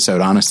that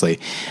episode,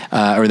 honestly,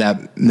 or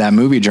that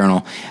movie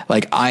journal,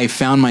 like I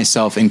found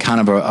myself in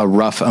kind of a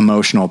rough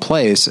emotional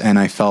place, and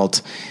I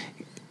felt,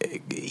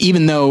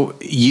 even though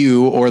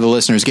you or the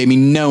listeners gave me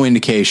no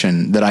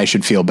indication that I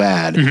should feel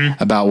bad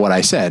about what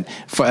I said,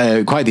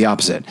 quite the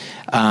opposite.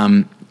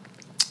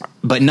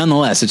 But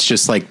nonetheless, it's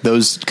just like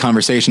those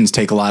conversations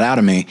take a lot out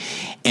of me.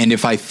 And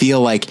if I feel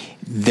like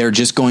they're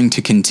just going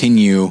to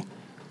continue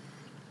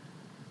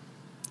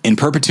in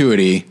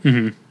perpetuity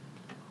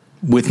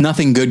with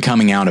nothing good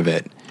coming out of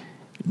it,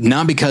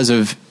 not because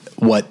of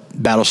what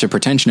Battleship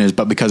Retention is,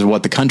 but because of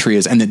what the country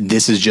is, and that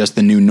this is just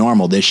the new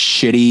normal, this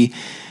shitty,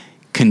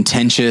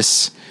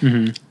 contentious,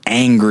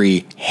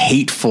 angry,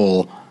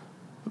 hateful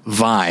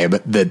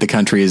vibe that the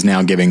country is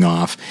now giving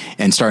off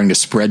and starting to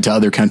spread to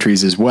other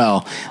countries as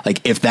well.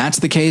 Like if that's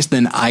the case,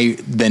 then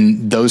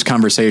those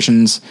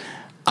conversations,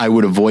 I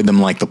would avoid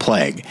them like the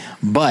plague.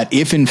 But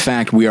if in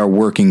fact we are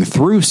working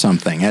through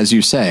something, as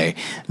you say,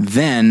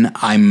 then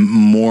I'm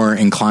more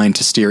inclined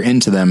to steer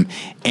into them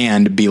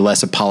and be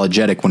less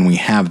apologetic when we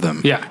have them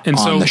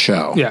on the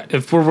show. Yeah.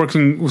 If we're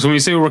working, so when we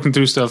say we're working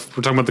through stuff,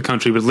 we're talking about the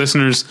country, but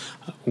listeners,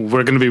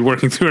 we're going to be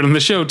working through it on the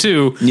show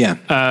too.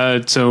 Yeah.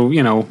 So,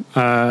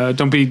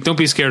 don't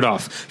be scared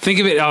off.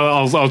 Think of it.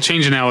 I'll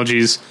change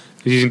analogies,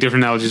 using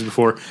different analogies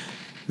before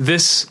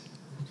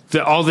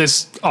all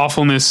this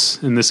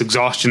awfulness and this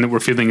exhaustion that we're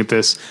feeling at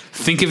this,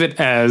 think of it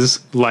as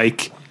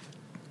like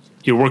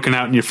you're working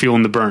out and you're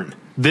feeling the burn.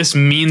 This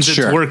means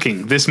it's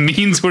working. This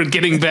means we're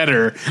getting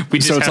better.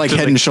 So it's like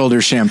Head and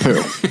Shoulders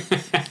shampoo.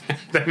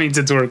 That means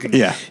it's working.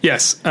 Yeah.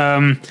 Yes.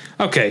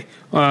 Okay.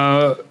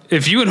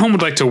 if you at home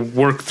would like to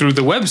work through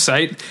the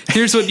website,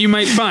 here's what you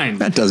might find.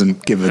 That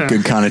doesn't give a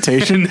good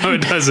connotation. No,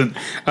 it doesn't.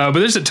 But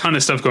there's a ton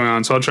of stuff going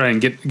on, so I'll try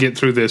and get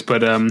through this. But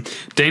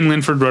Dane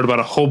Linford wrote about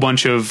a whole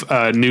bunch of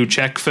new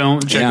Czech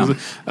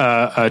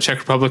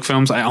Republic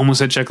films. I almost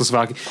said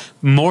Czechoslovakia.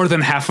 More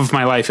than half of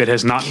my life, it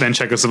has not been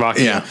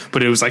Czechoslovakia,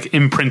 but it was like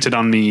imprinted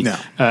on me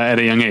at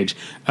a young age.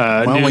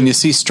 Well, when you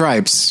see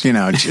stripes,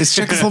 it's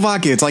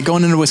Czechoslovakia. It's like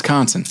going into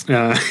Wisconsin.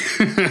 So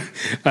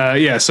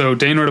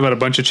Dane wrote about a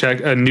bunch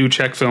of new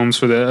Czech films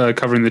for the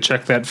covering the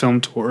Czech That Film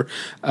Tour.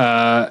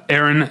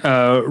 Aaron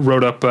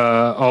wrote up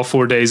all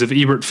 4 days of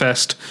Ebert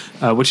Fest,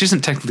 which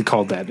isn't technically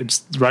called that.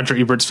 It's Roger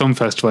Ebert's Film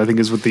Festival, I think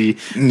is what the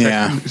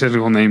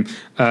technical name.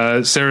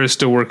 Sarah's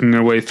still working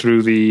her way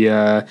through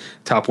the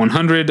top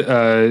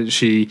 100.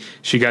 She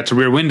got to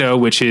Rear Window,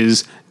 which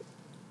is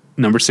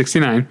number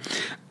 69.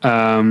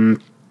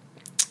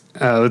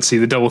 Let's see,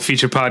 the Double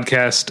Feature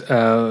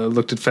podcast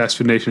looked at Fast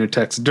Food Nation and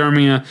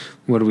Taxidermia.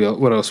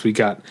 What else we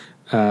got?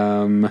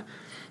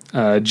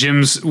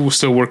 Jim's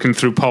still working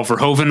through Paul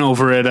Verhoeven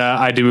over at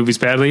I Do Movies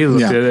Badly.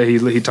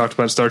 He talked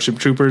about Starship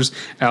Troopers.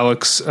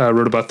 Alex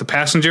wrote about The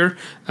Passenger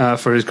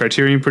for his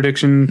Criterion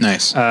prediction.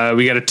 Nice.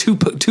 We got a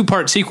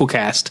two-part sequel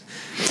cast.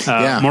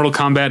 Mortal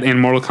Kombat and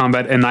Mortal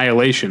Kombat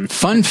Annihilation.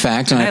 Fun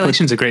fact.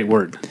 Annihilation's a great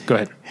word. Go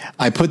ahead.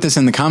 I put this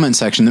in the comment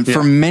section that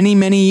for many,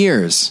 many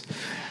years,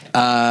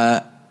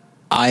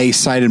 I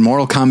cited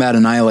Mortal Kombat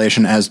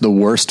Annihilation as the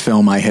worst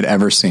film I had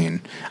ever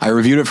seen. I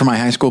reviewed it for my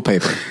high school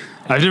paper.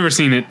 I've never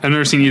seen it. I've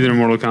never seen either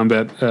Mortal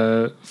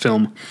Kombat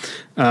film.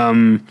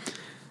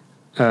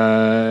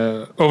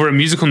 Over at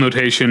Musical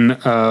Notation,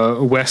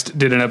 West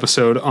did an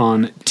episode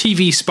on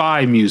TV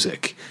spy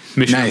music,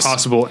 Mission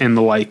Impossible and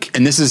the like.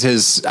 And this is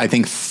his, I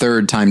think,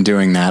 third time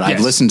doing that. Yes.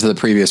 I've listened to the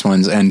previous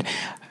ones, and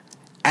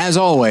as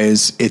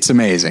always, it's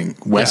amazing.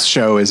 West's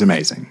show is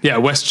amazing. Yeah,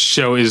 West's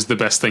show is the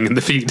best thing in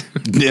the feed.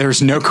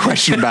 There's no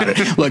question about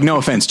it. Look, no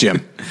offense,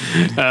 Jim.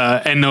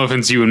 And no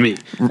offense, you and me.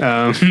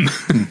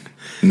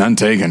 None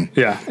taken.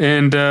 Yeah.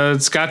 And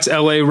Scott's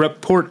LA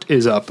report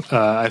is up.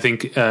 I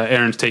think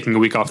Aaron's taking a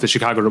week off the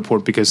Chicago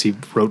report because he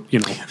wrote,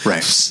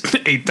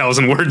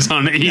 8,000 words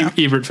on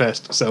Ebert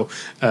Fest. So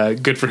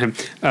good for him.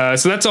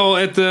 So that's all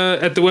at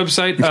the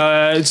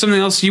website. Something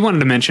else you wanted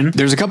to mention?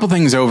 There's a couple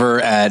things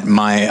over at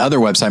my other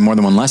website, More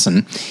Than One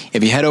Lesson.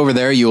 If you head over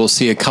there, you will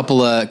see a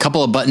couple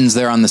of buttons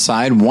there on the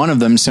side. One of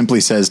them simply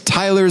says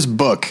Tyler's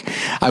Book.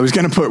 I was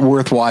going to put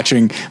Worth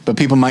Watching, but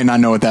people might not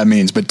know what that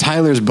means. But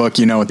Tyler's Book,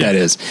 you know what that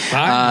is.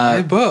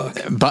 My book.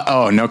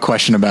 But no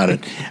question about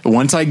it.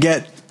 Once I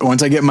get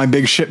my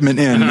big shipment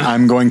in,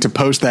 I'm going to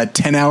post that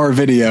 10-hour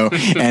video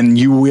and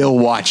you will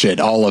watch it,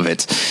 all of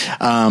it.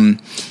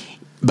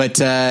 But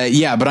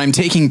I'm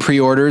taking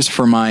pre-orders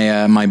for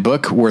my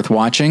book, Worth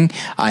Watching.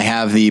 I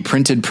have the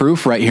printed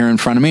proof right here in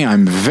front of me.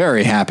 I'm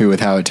very happy with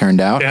how it turned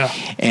out. Yeah.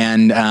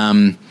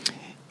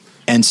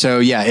 And so,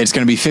 it's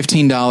going to be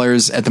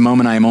 $15. At the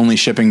moment, I am only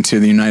shipping to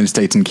the United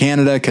States and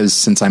Canada because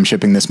since I'm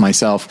shipping this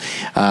myself,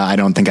 I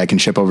don't think I can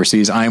ship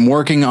overseas. I am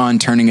working on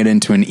turning it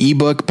into an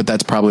ebook, but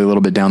that's probably a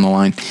little bit down the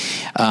line.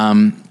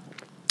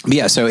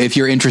 So if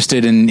you're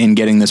interested in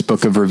getting this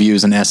book of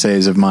reviews and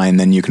essays of mine,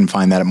 then you can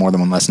find that at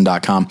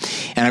morethanonelesson.com.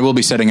 And I will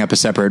be setting up a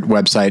separate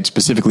website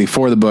specifically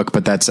for the book,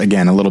 but that's,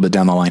 again, a little bit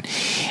down the line.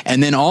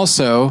 And then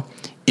also,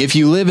 if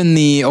you live in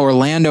the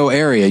Orlando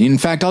area, in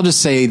fact, I'll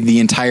just say the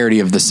entirety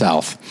of the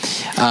South.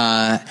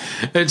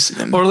 It's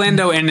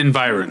Orlando and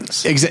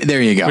environs.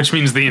 There you go. Which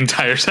means the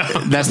entire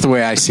South. That's the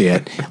way I see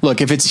it. Look,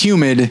 if it's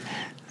humid,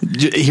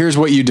 here's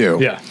what you do.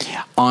 Yeah.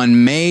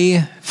 On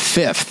May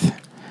 5th,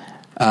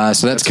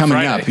 so that's coming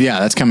up.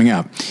 Yeah, that's coming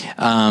up.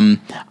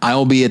 I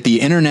will be at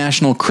the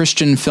International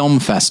Christian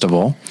Film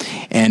Festival,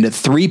 and at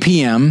 3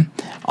 p.m.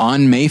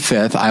 on May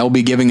 5th, I will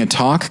be giving a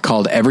talk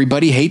called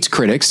Everybody Hates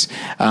Critics.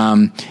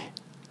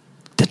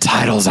 The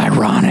title's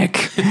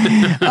ironic.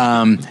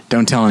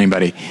 Don't tell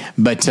anybody.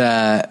 But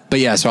so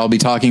I'll be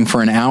talking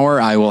for an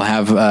hour. I will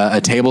have a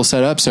table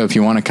set up. So if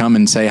you want to come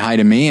and say hi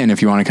to me, and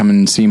if you want to come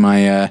and see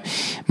my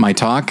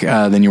talk,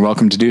 then you're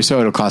welcome to do so.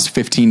 It'll cost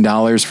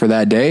 $15 for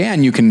that day,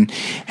 and you can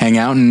hang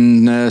out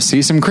and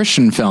see some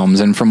Christian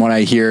films. And from what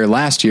I hear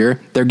last year,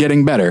 they're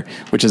getting better,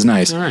 which is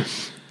nice. All right.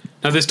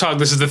 Now, this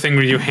is the thing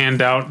where you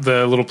hand out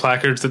the little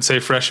placards that say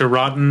fresh or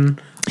rotten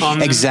on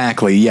them?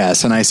 Exactly,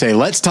 yes. And I say,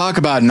 let's talk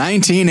about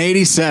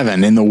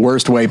 1987 in the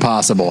worst way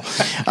possible.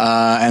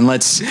 And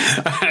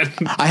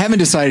I haven't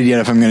decided yet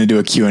if I'm going to do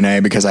a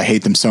Q&A because I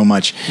hate them so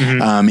much,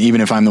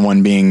 even if I'm the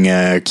one being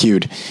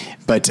cued.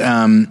 But...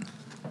 and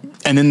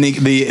then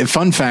the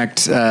fun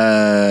fact,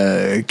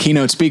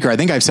 keynote speaker, I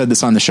think I've said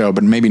this on the show,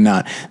 but maybe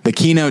not. The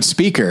keynote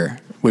speaker,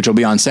 which will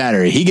be on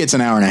Saturday, he gets an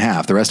hour and a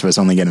half. The rest of us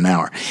only get an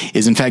hour.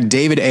 Is in fact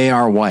David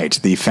A.R. White,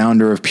 the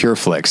founder of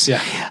PureFlix,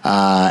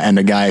 and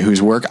a guy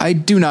whose work I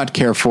do not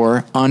care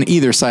for on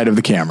either side of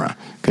the camera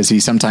because he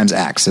sometimes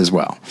acts as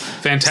well.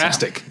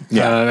 Fantastic. So,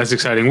 that's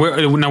exciting.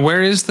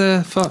 Where is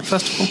the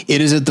festival?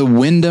 It is at the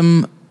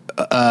Wyndham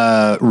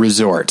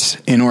Resort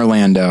in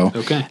Orlando.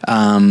 Okay.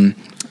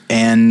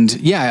 And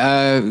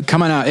yeah,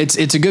 come on out.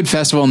 It's a good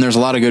festival, and there's a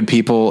lot of good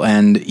people.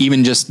 And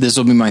even just this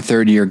will be my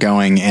third year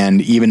going, and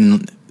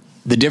even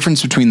the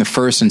difference between the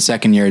first and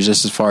second year is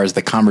just as far as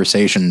the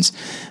conversations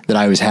that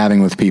I was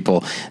having with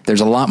people.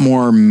 There's a lot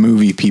more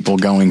movie people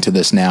going to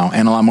this now,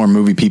 and a lot more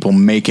movie people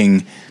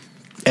making,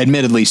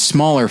 admittedly,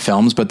 smaller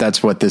films, but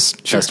that's what this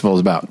festival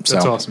is about.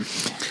 That's awesome.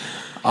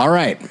 All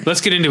right.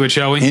 Let's get into it,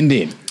 shall we?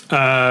 Indeed.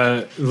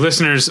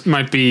 Listeners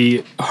might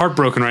be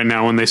heartbroken right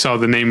now when they saw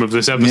the name of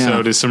this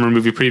episode is Summer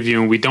Movie Preview,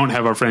 and we don't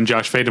have our friend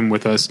Josh Fadem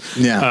with us.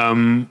 Yeah.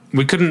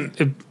 We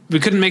couldn't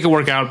make it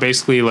work out.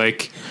 Basically,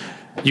 like,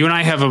 you and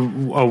I have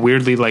a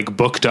weirdly like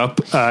booked up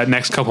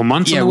next couple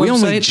months. Yeah, on the we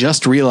website. only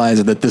just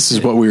realized that this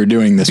is what we were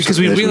doing because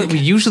we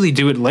usually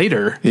do it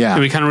later. Yeah,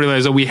 and we kind of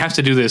realized we have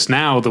to do this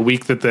now, the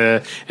week that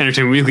the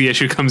Entertainment Weekly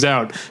issue comes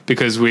out,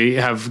 because we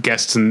have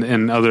guests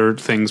and other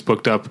things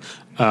booked up.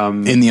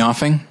 In the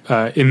offing?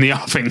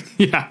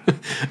 Yeah.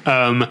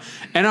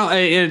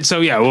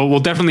 We'll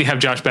definitely have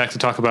Josh back to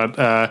talk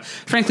about,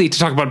 frankly,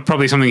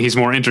 probably something he's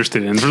more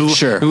interested in.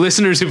 Sure.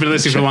 Listeners who've been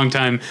listening for a long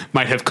time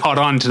might have caught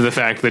on to the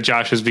fact that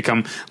Josh has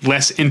become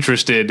less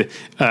interested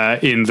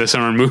in the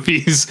summer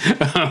movies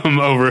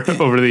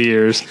over the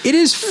years. It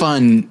is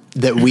fun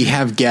that we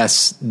have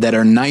guests that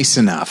are nice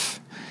enough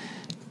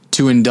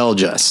to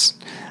indulge us.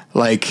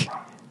 Like,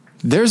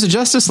 there's a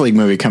Justice League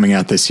movie coming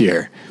out this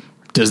year.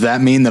 Does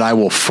that mean that I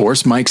will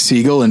force Mike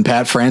Siegel and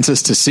Pat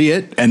Francis to see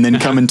it and then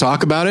come and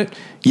talk about it?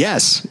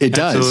 Yes, it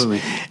does.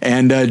 Absolutely.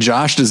 And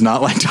Josh does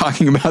not like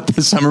talking about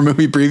the summer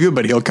movie preview,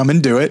 but he'll come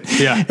and do it.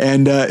 Yeah.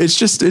 And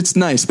it's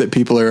nice that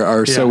people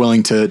are so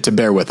willing to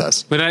bear with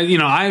us. But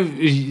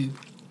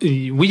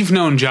we've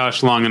known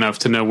Josh long enough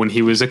to know when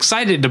he was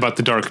excited about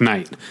The Dark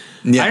Knight.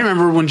 Yeah. I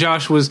remember when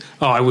Josh was,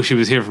 I wish he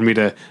was here for me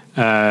to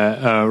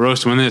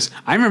roast him on this.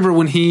 I remember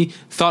when he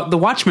thought the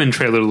Watchmen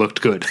trailer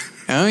looked good.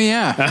 Oh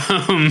yeah.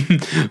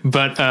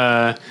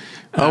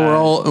 We're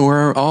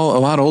all a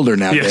lot older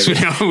now. Yes,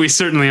 David. we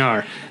certainly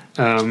are.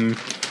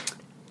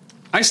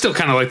 I still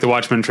kind of like the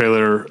Watchmen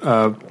trailer.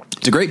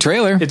 It's a great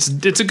trailer. It's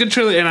a good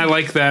trailer, and I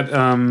like that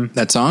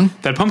that song,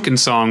 that pumpkin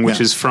song, which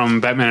is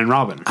from Batman and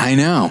Robin. I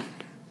know.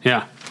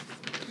 Yeah.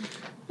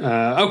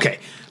 Okay,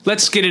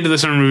 let's get into the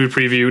summer movie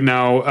preview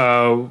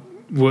now.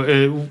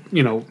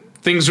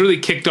 Things really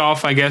kicked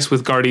off, I guess,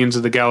 with Guardians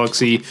of the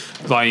Galaxy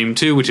Volume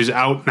 2, which is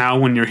out now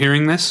when you're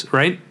hearing this,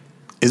 right?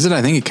 Is it?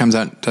 I think it comes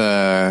out.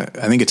 I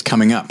think it's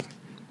coming up.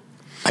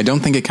 I don't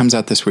think it comes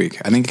out this week.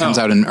 I think it comes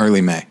out in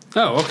early May.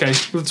 Oh, okay.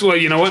 Well,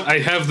 you know what? I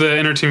have the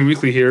Entertainment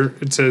Weekly here.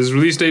 It says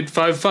release date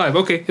 5/5.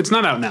 Okay, it's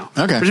not out now.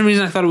 Okay. For some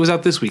reason, I thought it was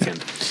out this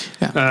weekend.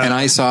 Yeah. And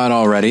I saw it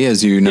already,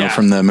 as you know,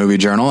 from the Movie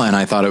Journal, and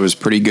I thought it was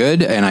pretty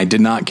good. And I did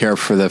not care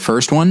for the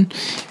first one,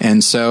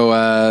 and so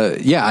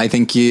I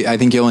think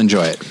you'll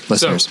enjoy it,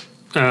 listeners.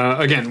 So,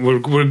 again,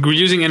 we're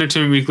using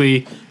Entertainment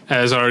Weekly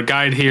as our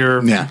guide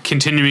here. Yeah.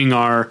 Continuing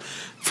our,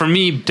 for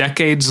me,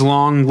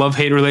 decades-long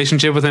love-hate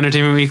relationship with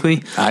Entertainment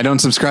Weekly. I don't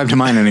subscribe to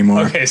mine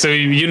anymore. Okay, so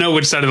you know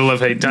which side of the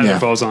love-hate Tyler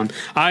falls on.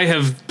 I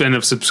have been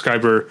a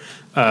subscriber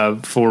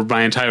for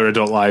my entire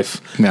adult life.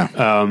 Yeah.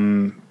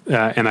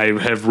 And I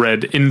have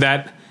read, in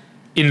that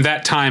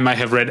time, I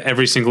have read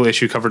every single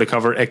issue cover to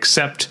cover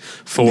except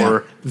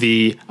for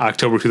the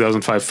October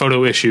 2005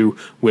 photo issue,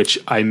 which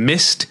I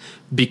missed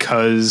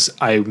because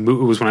it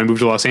was when I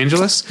moved to Los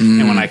Angeles.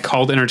 And when I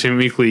called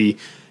Entertainment Weekly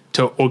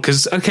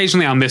because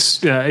occasionally I'll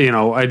miss,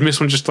 I'd miss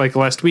one just like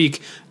last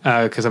week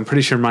because I'm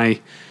pretty sure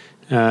my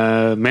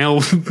mail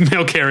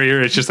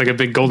carrier is just like a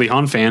big Goldie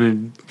Hawn fan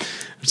and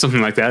something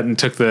like that, and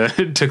took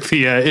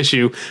the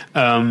issue.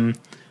 So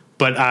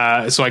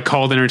I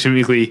called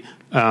Entertainment Weekly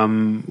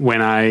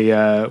when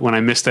I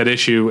missed that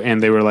issue, and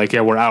they were like,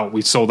 "Yeah, we're out.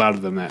 We sold out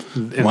of them."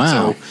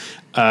 Wow.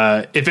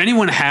 So, if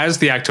anyone has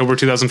the October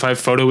 2005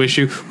 photo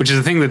issue, which is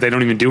a thing that they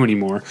don't even do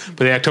anymore,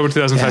 but the October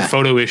 2005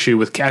 photo issue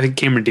with I think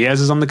Cameron Diaz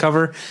is on the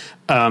cover,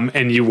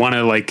 and you want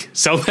to like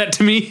sell that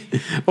to me,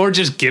 or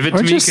just give it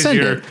to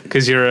me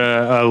because you're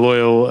a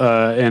loyal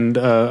and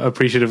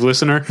appreciative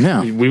listener.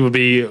 Yeah. We would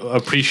be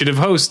appreciative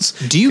hosts.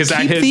 Do you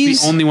keep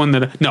these? The only one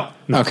that no.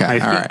 Okay,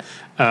 all right.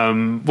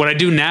 What I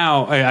do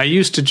now, I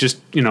used to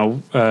just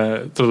throw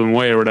them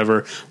away or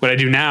whatever. What I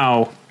do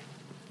now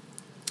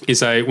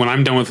is when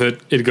I'm done with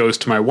it, it goes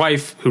to my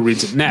wife, who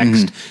reads it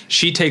next. Mm-hmm.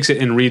 She takes it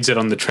and reads it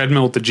on the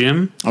treadmill at the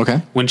gym.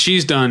 Okay. When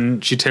she's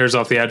done, she tears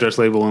off the address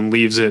label and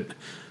leaves it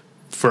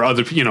for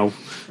other,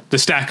 the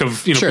stack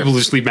of, people who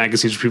just leave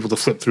magazines for people to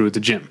flip through at the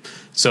gym.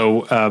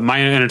 So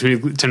my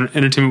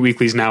Entertainment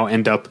Weeklies now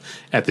end up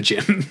at the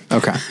gym.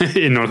 Okay.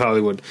 In North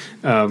Hollywood.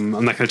 I'm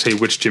not going to tell you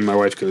which gym my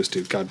wife goes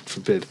to, God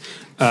forbid.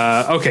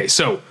 Okay,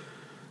 so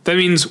that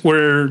means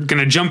we're going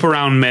to jump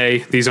around May.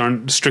 These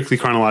aren't strictly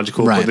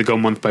chronological, but they go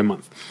month by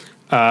month.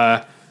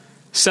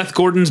 Seth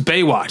Gordon's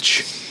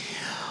Baywatch.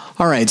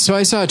 All right, so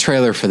I saw a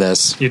trailer for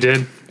this. You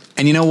did?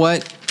 And you know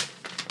what?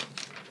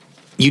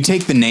 You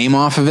take the name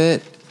off of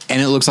it,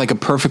 and it looks like a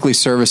perfectly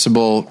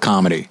serviceable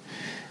comedy.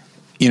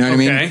 You know what I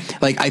mean?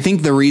 Like, I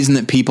think the reason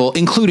that people,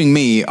 including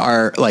me,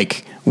 are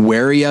like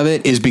wary of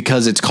it is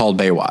because it's called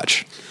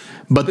Baywatch.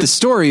 But the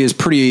story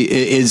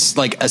is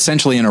like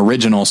essentially an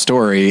original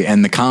story,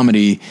 and the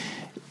comedy,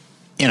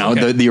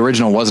 the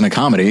original wasn't a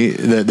comedy.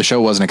 The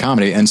show wasn't a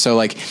comedy. And so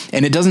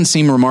and it doesn't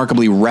seem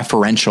remarkably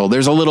referential.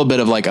 There's a little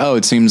bit of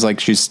it seems like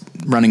she's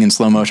running in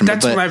slow motion.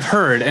 That's what I've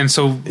heard. And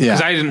so,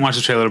 because I didn't watch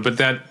the trailer, but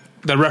that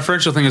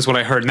referential thing is what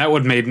I heard. And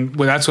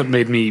that's what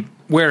made me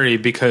wary,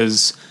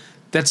 because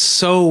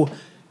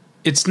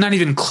it's not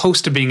even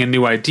close to being a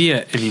new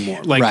idea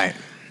anymore. Right.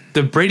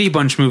 The Brady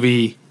Bunch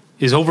movie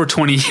is over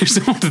 20 years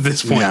old at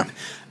this point. Yeah.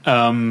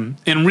 And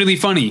really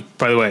funny,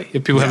 by the way,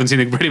 if people haven't seen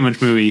the Brady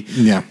Bunch movie.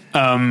 Yeah.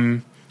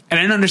 And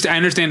I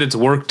understand it's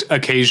worked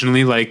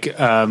occasionally,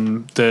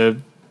 the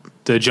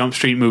Jump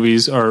Street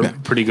movies are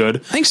pretty good. I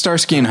think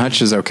Starsky and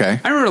Hutch is okay.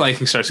 I remember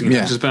liking Starsky and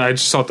Hutch, but I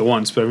just saw it the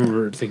once, but I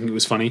remember thinking it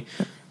was funny.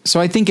 So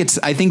I think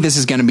this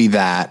is going to be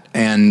that,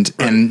 and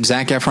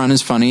Zac Efron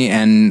is funny,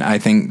 and I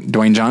think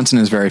Dwayne Johnson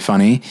is very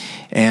funny,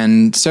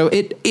 and so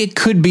it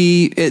could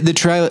be the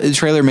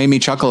trailer made me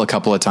chuckle a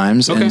couple of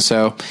times, and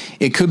so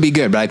it could be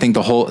good. But I think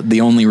the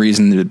only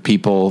reason that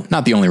people,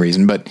 not the only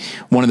reason, but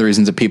one of the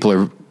reasons that people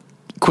are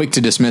quick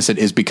to dismiss it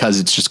is because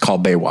it's just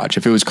called Baywatch.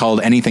 If it was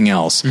called anything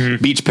else,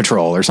 Beach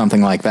Patrol or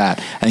something like that,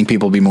 I think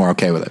people would be more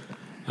okay with it.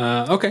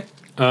 Okay.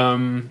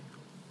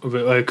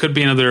 It could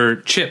be another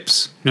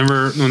Chips.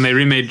 Remember when they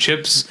remade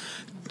Chips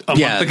a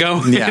month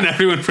ago and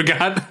everyone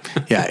forgot?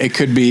 Yeah, it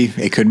could be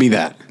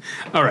that.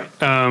 All right.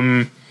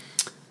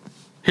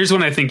 Here's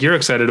one I think you're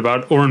excited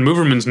about. Oren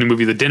Moverman's new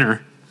movie, The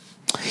Dinner.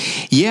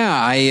 Yeah,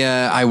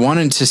 I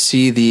wanted to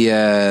see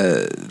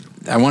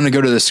I wanted to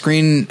go to the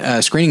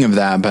screening of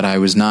that, but I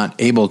was not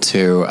able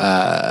to.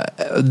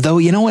 Though,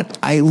 you know what?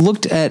 I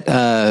looked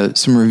at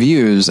some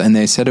reviews, and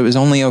they said it was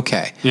only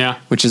okay. Yeah,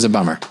 which is a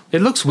bummer.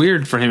 It looks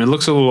weird for him. It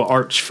looks a little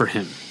arch for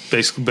him,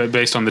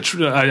 based on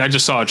I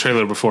just saw a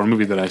trailer before a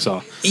movie that I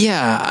saw.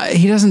 Yeah,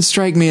 he doesn't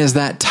strike me as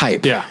that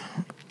type. Yeah,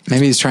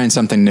 maybe he's trying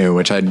something new,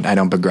 which I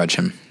don't begrudge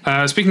him.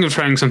 Speaking of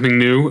trying something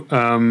new,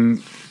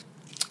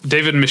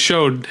 David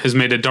Michôd has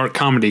made a dark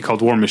comedy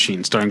called War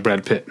Machine, starring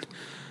Brad Pitt.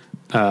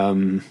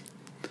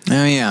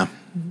 Oh yeah,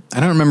 I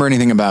don't remember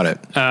anything about it.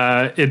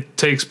 It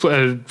takes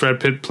Brad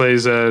Pitt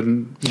plays a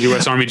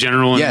U.S. Army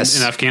general in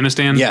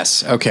Afghanistan.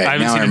 Yes, okay. I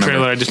haven't seen the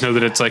trailer. I just know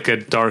that it's like a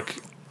dark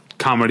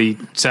comedy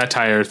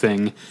satire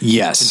thing.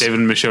 Yes, David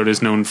Michôd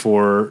is known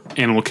for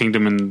Animal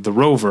Kingdom and The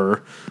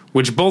Rover,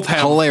 which both have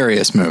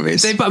hilarious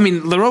movies.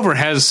 The Rover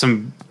has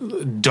some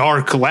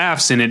dark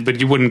laughs in it, but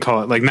you wouldn't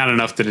call it not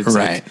enough that it's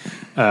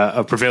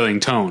a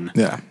prevailing tone.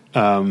 Yeah.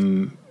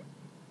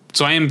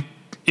 So I am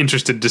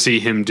interested to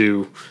see him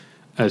to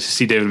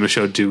see David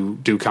Michôd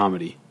do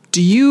comedy.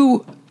 Do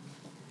you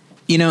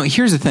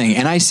here's the thing,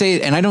 and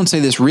I don't say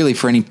this really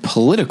for any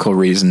political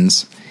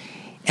reasons,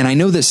 and I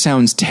know this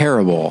sounds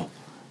terrible.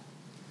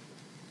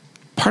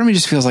 Part of me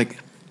just feels like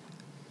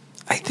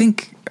I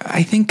think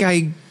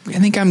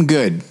I'm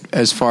good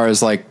as far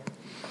as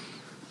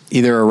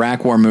either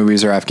Iraq war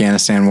movies or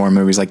Afghanistan war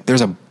movies. There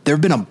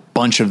have been a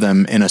bunch of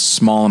them in a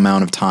small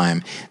amount of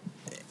time.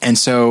 And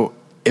so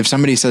if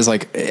somebody says I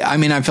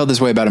felt this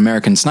way about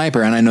American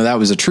Sniper, and I know that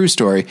was a true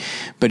story,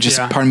 but just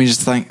part of me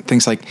just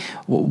thinks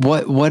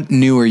what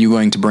new are you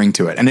going to bring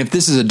to it? And if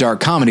this is a dark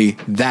comedy,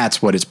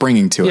 that's what it's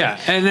bringing to it. Yeah.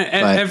 And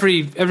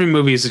every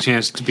movie is a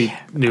chance to be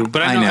new,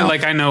 but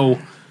I know,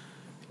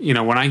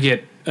 when I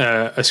get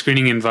a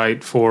screening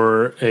invite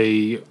for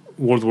a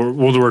World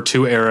War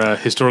II era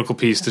historical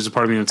piece, there's a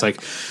part of me that's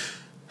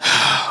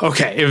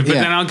okay, but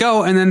then I'll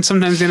go, and then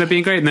sometimes they end up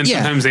being great, and then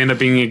sometimes they end up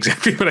being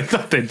exactly what I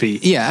thought they'd be.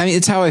 Yeah,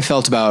 it's how I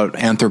felt about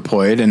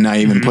Anthropoid, and I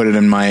even put it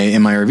in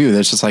my review.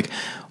 That's just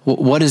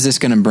what is this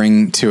going to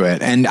bring to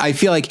it? And I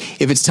feel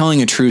like if it's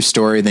telling a true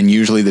story, then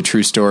usually the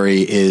true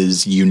story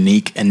is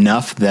unique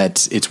enough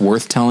that it's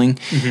worth telling.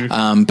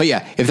 Mm-hmm. But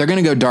yeah, if they're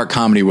going to go dark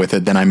comedy with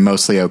it, then I'm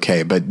mostly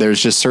okay. But there's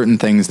just certain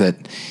things that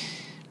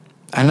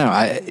I don't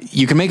know.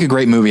 You can make a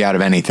great movie out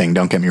of anything.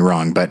 Don't get me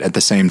wrong, but at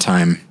the same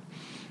time,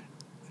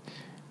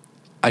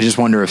 I just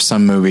wonder if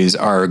some movies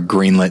are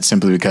greenlit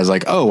simply because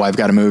I've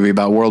got a movie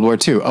about World War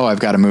II. Oh, I've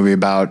got a movie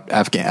about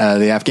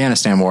the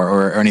Afghanistan war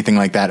or anything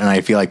like that. And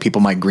I feel like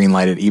people might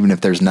greenlight it even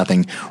if there's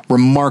nothing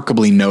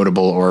remarkably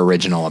notable or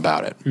original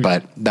about it. Mm.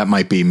 But that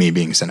might be me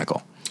being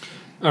cynical.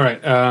 All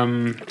right.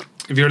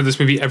 Have you heard of this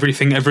movie,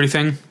 Everything,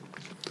 Everything?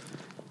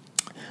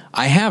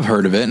 I have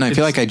heard of it, and I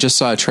feel like I just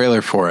saw a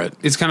trailer for it.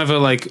 It's kind of a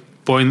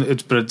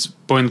it's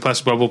boy in the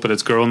plastic bubble, but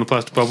it's girl in the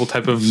plastic bubble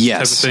type of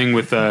thing.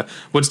 With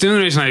what's the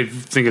only reason I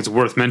think it's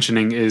worth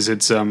mentioning is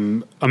it's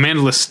Amanda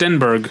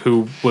Stenberg,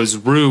 who was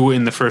Rue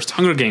in the first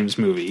Hunger Games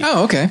movie.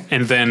 Oh, okay.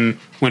 And then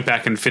went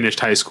back and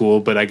finished high school,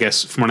 but I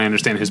guess from what I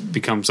understand has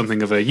become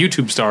something of a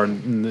YouTube star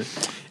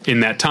in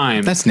that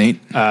time. That's neat.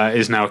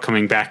 Is now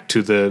coming back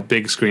to the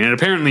big screen, and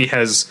apparently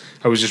has.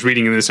 I was just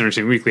reading in this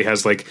Entertainment Weekly,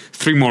 has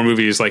 3 more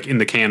movies in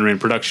the can or in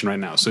production right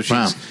now. So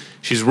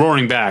she's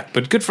roaring back.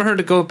 But good for her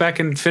to go back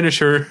and finish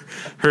her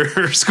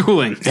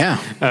schooling. Yeah.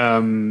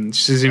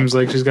 She seems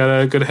like she's got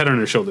a good head on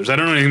her shoulders. I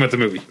don't know anything about the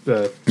movie.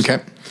 Okay.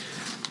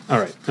 All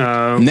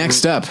right.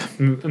 Next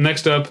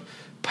up,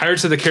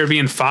 Pirates of the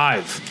Caribbean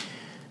 5.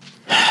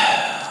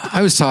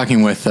 I was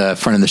talking with a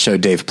friend of the show,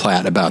 Dave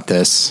Platt, about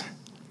this.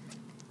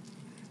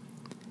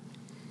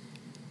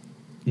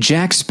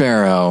 Jack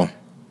Sparrow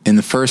in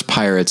the first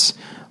Pirates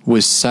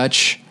was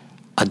such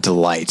a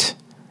delight.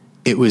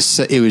 It was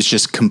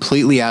just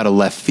completely out of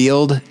left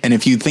field. And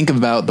if you think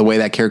about the way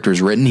that character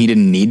is written, he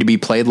didn't need to be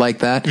played like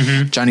that.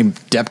 Mm-hmm. Johnny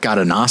Depp got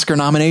an Oscar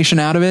nomination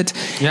out of it.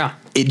 Yeah.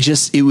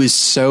 It was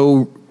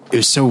so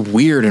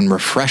weird and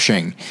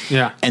refreshing.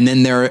 Yeah. And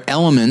then there are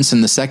elements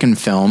in the second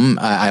film.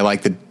 I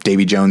like the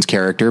Davy Jones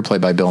character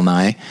played by Bill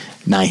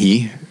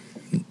Nighy.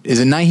 Is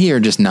it Nighy or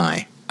just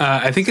Nye?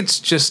 I think it's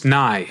just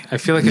Nye. I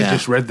feel like I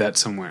just read that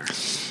somewhere.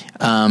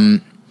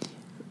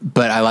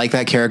 But I like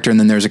that character. And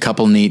then there's a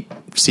couple neat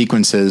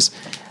sequences,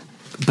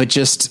 but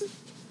just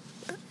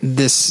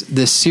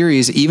this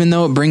series, even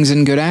though it brings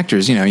in good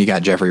actors, you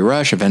got Jeffrey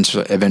Rush,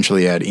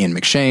 eventually you had Ian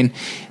McShane.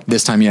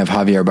 This time you have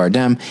Javier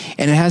Bardem,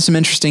 and it has some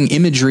interesting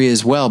imagery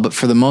as well. But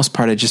for the most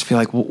part, I just feel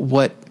like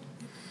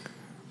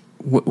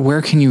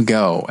where can you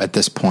go at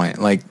this point?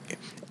 Like,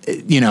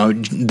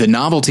 the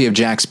novelty of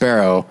Jack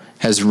Sparrow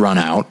has run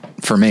out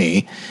for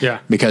me. Yeah.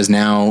 Because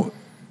now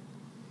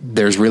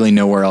there's really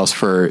nowhere else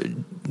for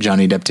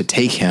Johnny Depp to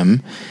take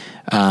him.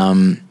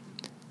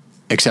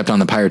 Except on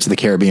the Pirates of the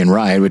Caribbean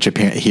ride, which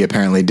he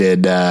apparently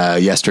did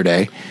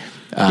yesterday.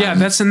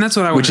 That's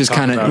what I want to talk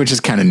about. Which is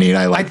kind of neat.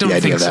 I like the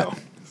idea of that.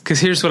 Because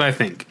here's what I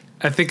think.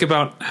 I think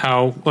about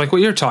how, like what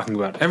you're talking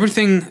about,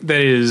 everything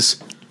that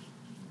is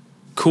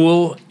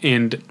cool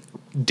and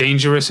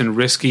dangerous and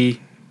risky,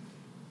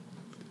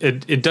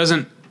 it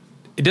doesn't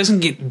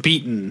get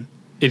beaten.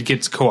 It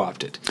gets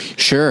co-opted.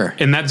 Sure.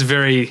 And that's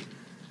very,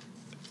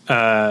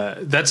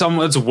 that's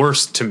almost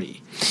worse to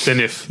me than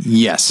if,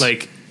 yes,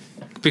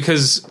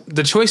 because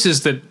the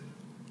choices that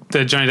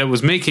Johnny Depp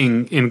was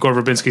making in Gore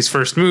Verbinski's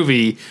first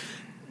movie,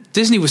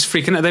 Disney was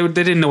freaking out. They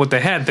didn't know what they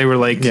had. They were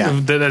like, or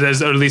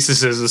at least this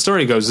is as the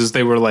story goes, is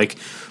they were like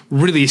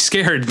really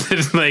scared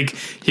that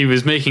he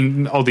was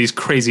making all these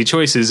crazy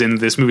choices in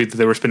this movie that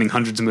they were spending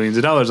hundreds of millions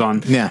of dollars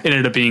on. Yeah. It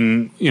ended up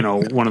being,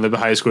 one of the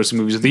highest grossing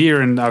movies of the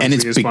year. And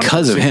it's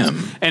because of him.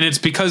 And it's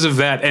because of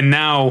that. And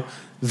now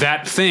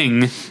that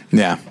thing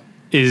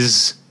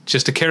is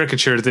just a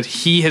caricature that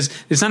he has.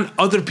 It's not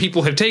other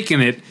people have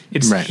taken it.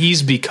 It's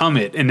he's become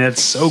it, and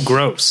that's so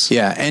gross.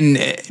 Yeah, and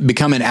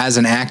become it as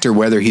an actor,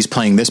 whether he's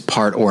playing this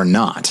part or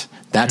not.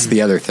 That's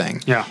the other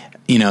thing. Yeah,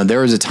 there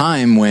was a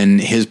time when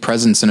his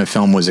presence in a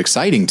film was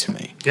exciting to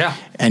me. Yeah,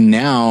 and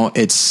now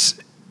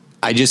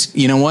I just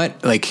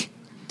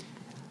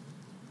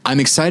I'm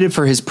excited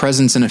for his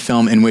presence in a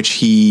film in which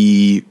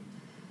he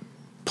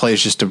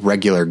plays just a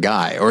regular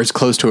guy, or as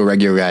close to a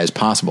regular guy as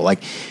possible.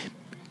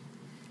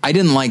 I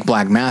didn't like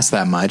Black Mass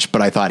that much,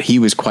 but I thought he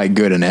was quite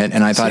good in it,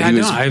 and I thought he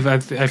was.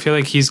 I feel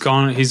like he's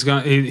gone.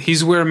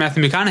 He's where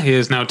Matthew McConaughey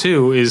is now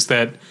too. Is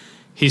that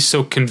he's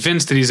so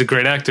convinced that he's a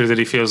great actor that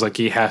he feels like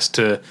he has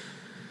to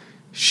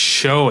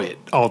show it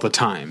all the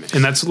time,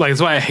 and that's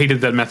why I hated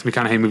that Matthew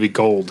McConaughey movie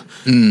Gold,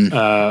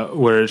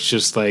 where it's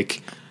just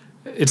like.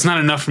 It's not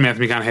enough for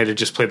Matthew McConaughey to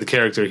just play the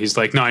character. He's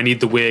like, no, I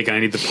need the wig, and I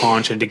need the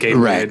paunch, and to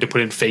gateway, I had to put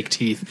in fake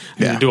teeth,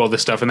 and to do all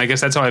this stuff. And I guess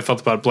that's how I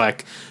felt about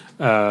Black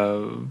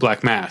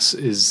Mass.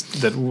 Is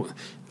that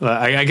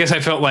I guess I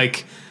felt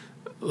like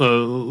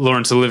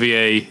Laurence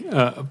Olivier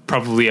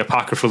probably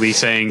apocryphally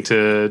saying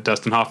to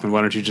Dustin Hoffman,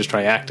 "Why don't you just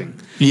try acting?"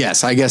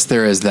 Yes, I guess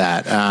there is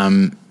that.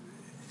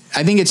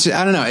 I think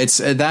I don't know. It's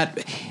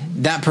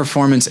that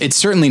performance. It's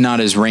certainly not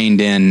as reined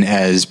in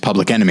as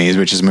Public Enemies,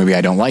 which is a movie I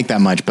don't like that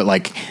much. But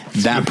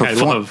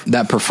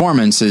that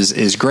performance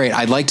is great.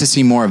 I'd like to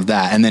see more of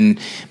that. And then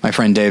my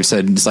friend Dave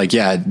said, "It's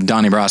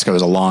Donnie Brasco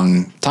was a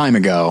long time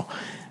ago."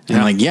 And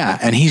I'm like, yeah,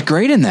 and he's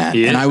great in that.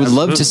 And I would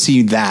love to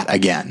see that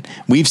again.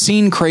 We've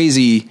seen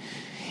crazy.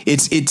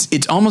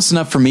 It's almost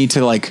enough for me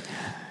to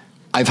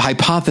I've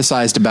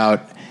hypothesized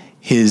about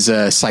his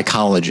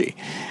psychology,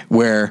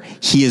 where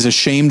he is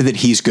ashamed that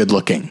he's good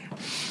looking.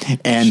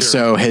 And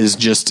so has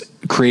just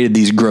created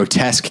these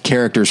grotesque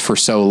characters for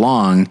so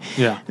long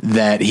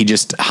that he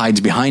just hides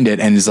behind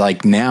it and is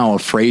now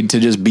afraid to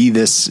just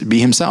be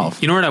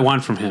himself. You know what I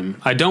want from him?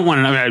 I don't want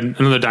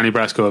another Donnie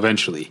Brasco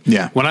eventually.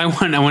 Yeah. What I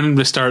want him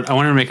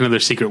to make another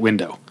Secret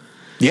Window.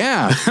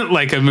 Yeah.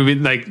 Like a movie,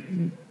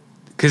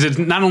 because it's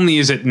not only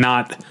is it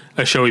not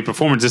a showy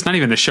performance, it's not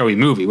even a showy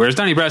movie. Whereas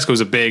Donnie Brasco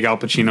is a big Al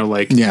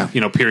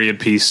Pacino, period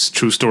piece,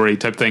 true story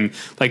type thing.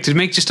 To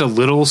make just a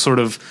little sort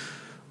of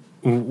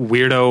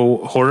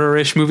weirdo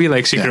horror-ish movie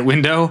like Secret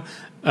Window,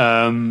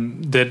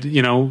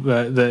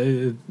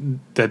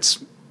 that's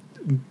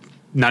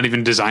not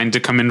even designed to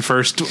come in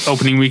first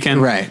opening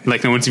weekend. Right.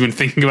 No one's even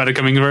thinking about it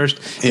coming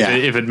first. Yeah.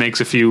 If it makes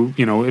if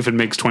it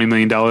makes $20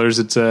 million,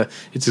 it's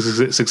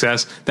a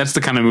success. That's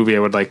the kind of movie I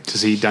would like to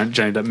see Johnny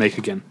Depp make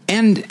again.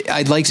 And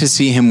I'd like to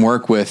see him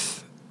work with,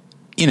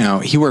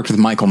 he worked with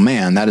Michael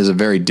Mann. That is a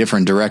very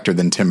different director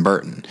than Tim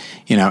Burton.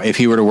 If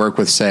he were to work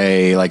with,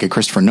 say, a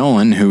Christopher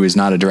Nolan, who is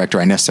not a director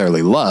I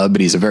necessarily love,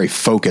 but he's a very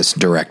focused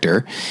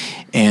director.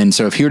 And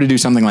so if he were to do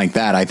something like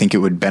that, I think it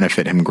would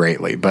benefit him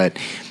greatly. But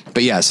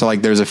yeah, so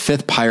there's a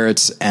fifth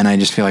Pirates, and I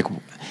just feel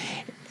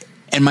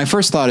And my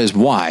first thought is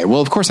why?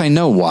 Well, of course I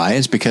know why.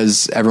 It's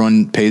because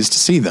everyone pays to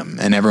see them,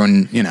 and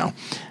everyone,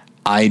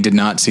 I did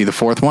not see the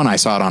fourth one. I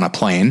saw it on a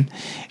plane,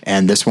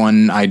 and this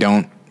one I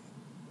don't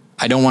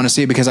want to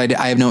see it because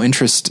I have no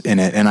interest in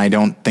it, and I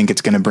don't think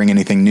it's going to bring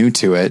anything new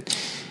to it.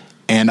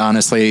 And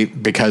honestly,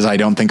 because I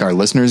don't think our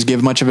listeners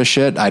give much of a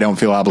shit, I don't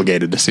feel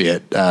obligated to see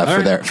it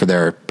for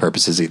their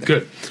purposes either.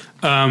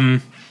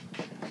 Good.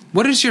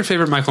 What is your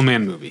favorite Michael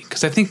Mann movie?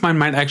 Because I think mine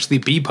might actually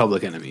be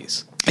Public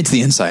Enemies. It's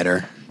The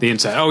Insider. The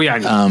Insider. Oh yeah, I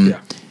know.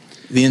 Yeah.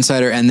 The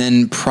Insider, and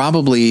then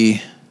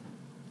probably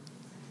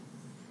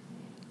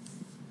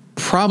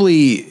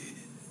The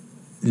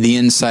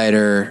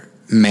Insider,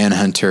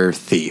 Manhunter,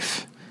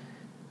 Thief.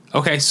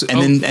 Okay, so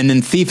and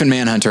then Thief and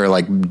Manhunter are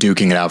like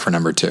duking it out for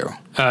number 2.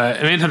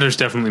 Manhunter is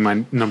definitely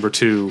my number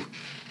 2,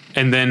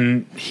 and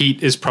then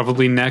Heat is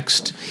probably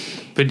next.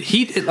 But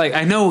Heat,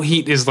 I know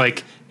Heat is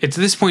at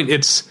this point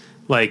it's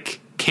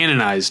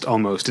canonized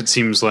almost. It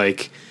seems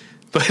like,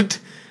 but I don't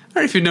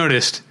know if you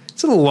noticed,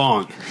 it's a little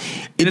long.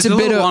 It's a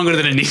bit longer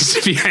than it needs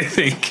to be. I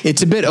think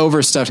it's a bit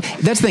overstuffed.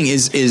 That's the thing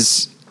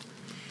is.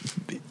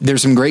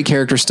 There's some great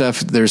character stuff.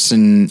 There's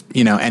some,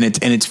 and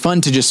it's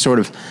fun to just sort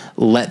of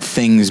let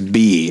things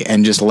be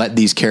and just let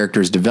these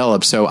characters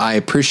develop. So I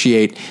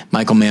appreciate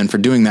Michael Mann for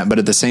doing that. But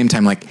at the same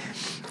time,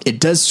 it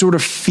does sort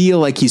of feel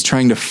like he's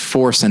trying to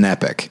force an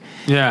epic.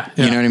 Yeah.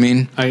 You know what I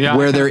mean?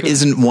 Where there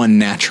isn't one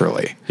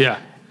naturally. Yeah.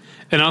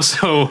 And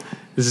also,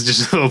 this is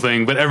just a little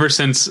thing, but ever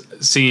since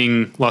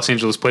seeing Los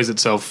Angeles Plays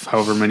Itself,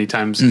 however many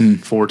times,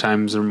 4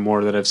 times or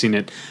more that I've seen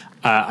it,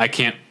 I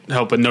can't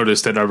help but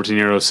notice that Robert De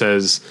Niro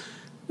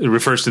it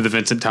refers to the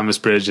Vincent Thomas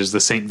Bridge as the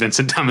St.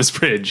 Vincent Thomas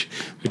Bridge,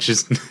 which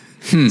is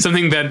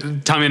something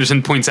that Tom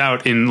Anderson points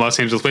out in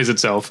Los Angeles Plays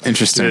Itself.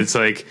 Interesting. It's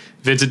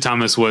Vincent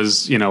Thomas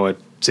was, a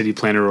city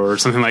planner or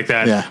something like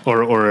that, yeah.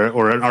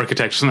 or an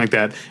architect or something like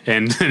that,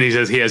 and he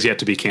says he has yet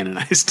to be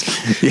canonized.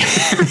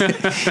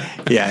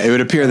 Yeah, it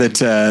would appear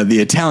that the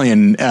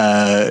Italian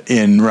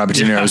in Robert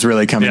De Niro is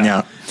really coming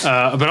out.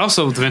 But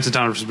also, the Vincent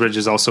Thomas Bridge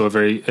is also a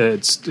very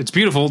it's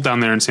beautiful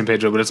down there in San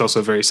Pedro, but it's also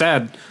a very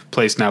sad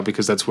place now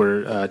because that's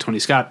where Tony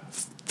Scott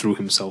threw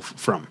himself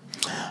from.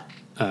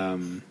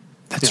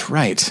 That's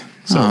right.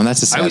 So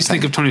that's a sad I always thing.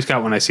 think of Tony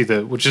Scott when I see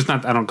which is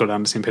not, I don't go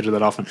down to San Pedro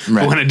that often,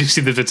 Right. but when I do see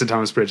the Vincent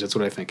Thomas Bridge, that's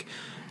what I think.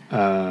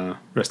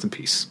 Rest in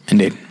peace.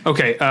 Indeed.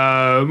 Okay,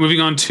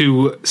 moving on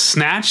to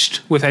Snatched,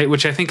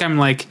 which I think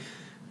I'm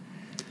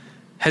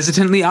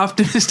hesitantly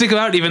optimistic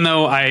about, even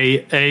though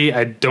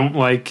I don't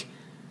like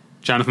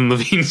Jonathan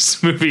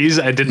Levine's movies.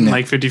 I didn't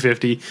like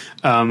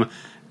 50-50.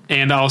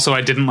 And also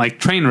I didn't like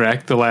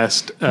Trainwreck, the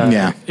last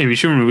Amy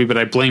Schumer movie, but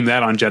I blame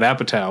that on Judd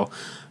Apatow.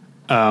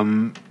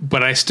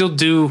 But I still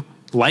do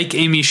like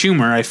Amy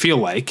Schumer, I feel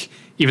like,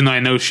 even though I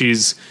know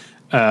she's,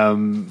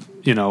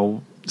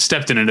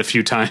 stepped in it a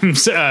few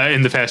times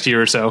in the past year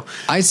or so.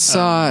 I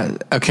saw,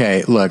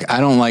 okay, look,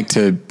 I don't like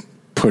to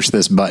push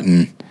this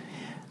button.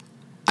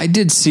 I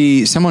did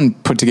see someone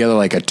put together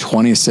a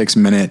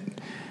 26-minute,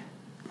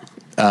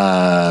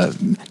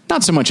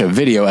 not so much a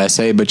video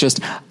essay, but just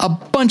a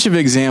bunch of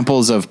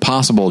examples of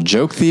possible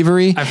joke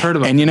thievery. I've heard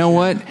about and you know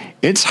what?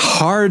 It's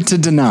hard to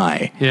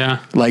deny. Yeah.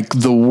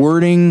 The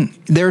wording,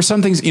 there are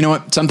some things,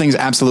 some things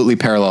absolutely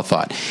parallel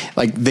thought.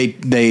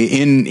 They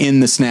in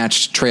the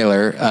Snatched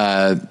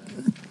trailer,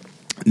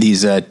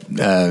 these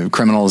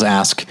criminals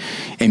ask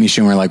Amy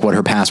Schumer what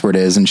her password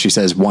is, and she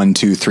says 1,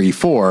 2, 3,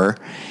 4,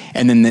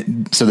 and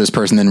then so this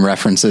person then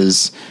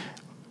references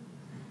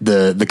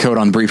the code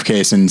on the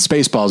briefcase and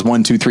Spaceballs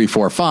 1, 2, 3,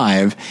 4,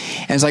 5,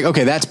 and it's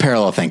okay, that's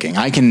parallel thinking.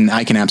 I can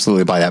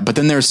absolutely buy that. But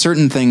then there are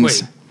certain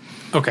things. Wait.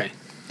 Okay.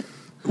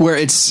 Where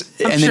it's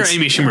I'm sure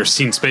Amy Schumer's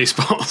seen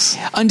Spaceballs.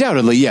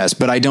 Undoubtedly, yes,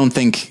 but I don't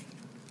think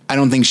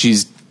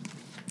she's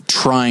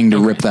trying to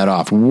rip that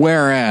off.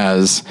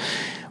 Whereas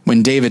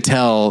when Dave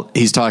Attell,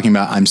 he's talking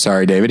about, I'm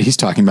sorry, David, he's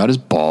talking about his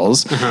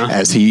balls,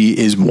 as he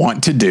is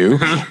wont to do.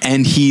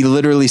 And he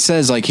literally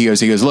says, he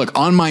goes, look,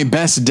 on my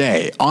best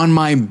day,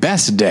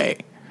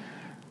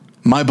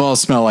 my balls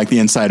smell like the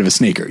inside of a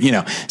sneaker,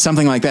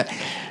 something like that.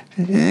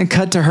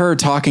 Cut to her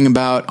talking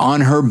about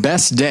on her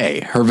best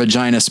day, her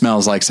vagina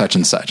smells like such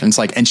and such. And it's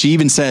and she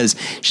even says,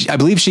 I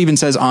believe she even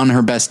says on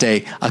her best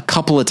day a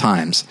couple of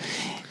times.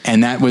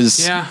 And that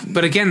was... Yeah,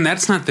 but again,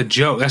 that's not the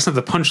joke. That's not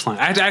the punchline.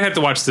 I'd have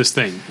to watch this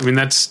thing. I mean,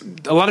 that's...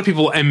 A lot of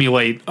people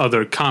emulate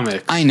other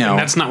comics. I know. And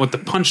that's not what the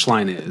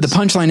punchline is. The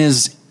punchline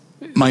is...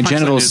 My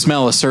genitals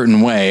smell a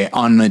certain way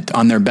on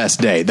their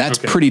best day. That's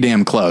pretty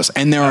damn close.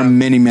 And there are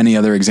many, many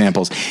other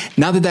examples.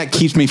 Not that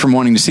keeps me from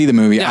wanting to see the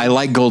movie. I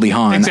like Goldie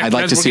Hawn. Exactly. I'd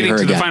like to see her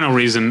again. The final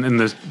reason and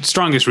the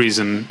strongest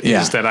reason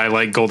is that I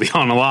like Goldie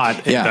Hawn a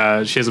lot.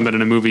 And she hasn't been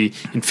in a movie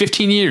in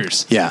 15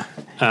 years. Yeah.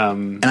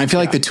 And I feel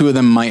like the two of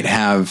them might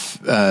have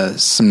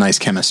some nice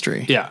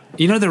chemistry. Yeah.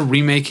 They're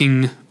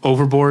remaking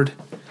Overboard.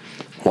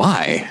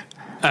 Why?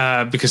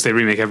 Because they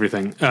remake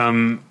everything.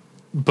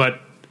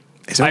 But...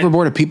 Is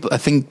Overboard a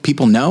thing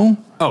people know?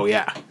 Oh,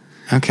 yeah.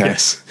 Okay.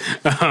 Yes.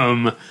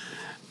 But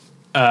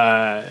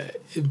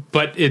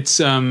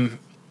it's, I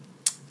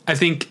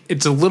think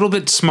it's a little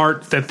bit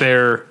smart that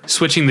they're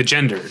switching the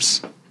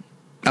genders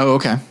Oh,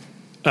 okay.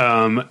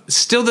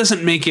 Still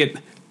doesn't make it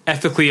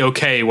ethically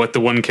okay what the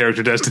one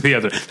character does to the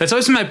other. That's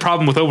always been my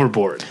problem with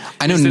Overboard.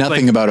 I know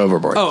nothing about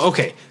Overboard. Oh,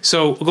 okay.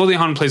 So Goldie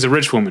Hawn plays a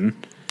rich woman.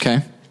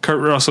 Okay. Kurt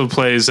Russell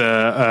plays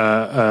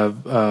a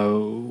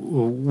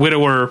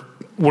widower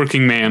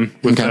working man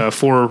with Okay.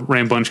 4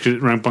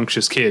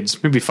 rambunctious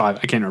kids, maybe 5. I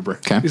can't remember.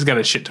 Okay. He's got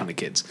a shit ton of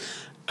kids.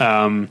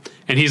 And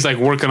he's like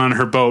working on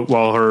her boat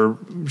while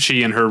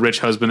she and her rich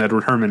husband,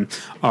 Edward Herman,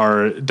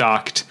 are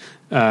docked,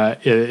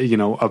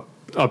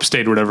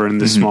 upstate or whatever in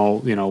this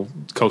small,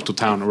 coastal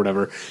town or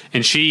whatever.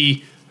 And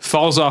she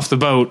falls off the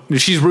boat.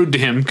 She's rude to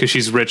him because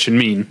she's rich and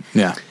mean.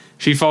 Yeah.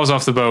 She falls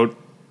off the boat,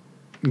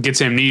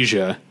 gets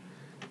amnesia.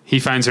 He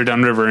finds her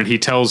downriver and he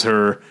tells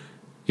her,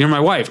 "You're my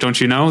wife,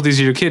 don't you know? These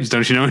are your kids,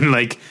 don't you know?" And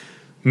like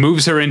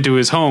moves her into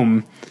his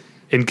home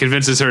and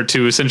convinces her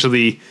to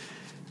essentially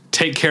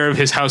take care of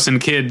his house and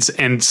kids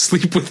and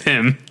sleep with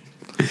him.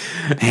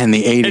 And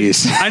the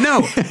 80s. I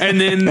know.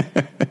 And then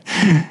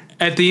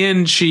at the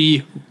end,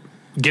 she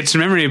gets her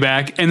memory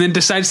back and then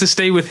decides to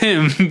stay with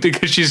him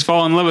because she's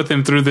fallen in love with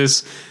him through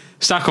this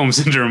Stockholm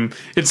syndrome.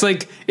 It's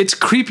like, it's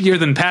creepier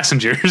than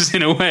Passengers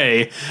in a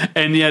way.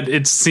 And yet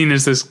it's seen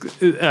as this,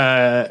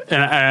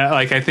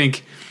 I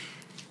think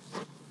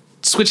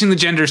switching the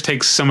genders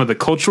takes some of the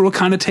cultural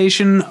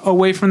connotation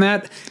away from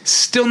that.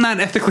 Still not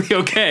ethically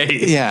okay.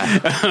 Yeah.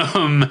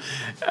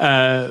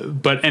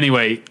 But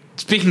anyway,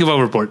 speaking of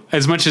Overboard,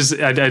 as much as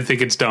I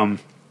think it's dumb,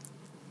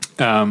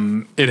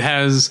 it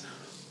has.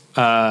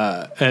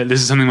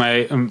 This is something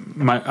I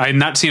had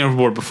not seen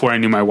Overboard before I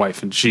knew my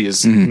wife, and she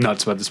is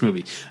nuts about this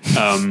movie.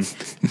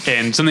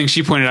 And something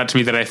she pointed out to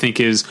me that I think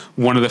is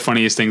one of the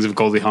funniest things of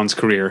Goldie Hawn's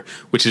career,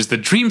 which is the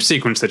dream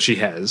sequence that she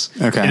has.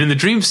 Okay. And in the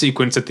dream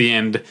sequence at the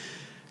end,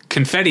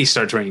 confetti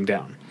starts raining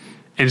down.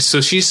 And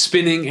so she's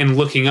spinning and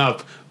looking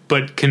up,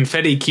 but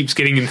confetti keeps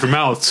getting in her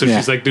mouth. So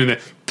she's like doing the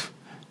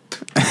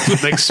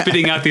like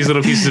spitting out these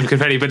little pieces of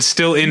confetti, but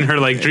still in her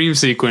like dream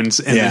sequence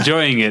and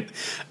enjoying it.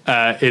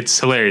 It's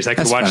hilarious. I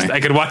could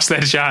watch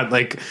that shot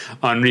like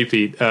on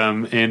repeat.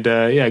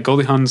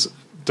 Goldie Hawn's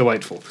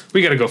delightful.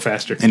 We got to go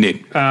faster.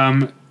 Indeed.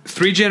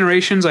 3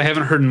 Generations I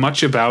haven't heard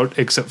much about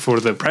except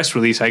for the press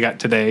release I got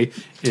today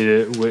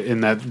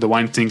in that the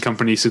Weinstein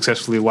Company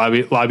successfully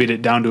lobbied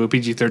it down to a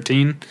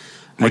PG-13.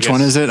 Which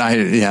one is it? I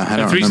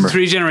don't remember.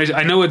 3 Generations.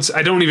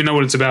 I don't even know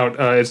what it's about.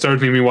 It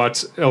starred Naomi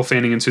Watts, Elle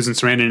Fanning, and Susan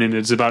Sarandon, and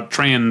it's about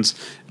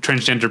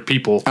transgender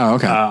people. Oh,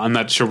 okay. I'm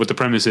not sure what the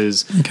premise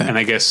is, Okay. and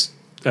I guess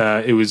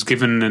it was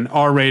given an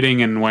R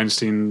rating, and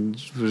Weinstein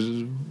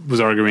was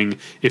arguing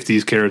if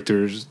these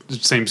characters,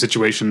 same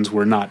situations,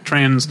 were not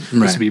trans,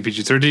 this would be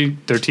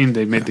PG-13.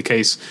 They made the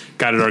case,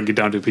 got it argued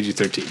down to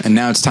PG-13. And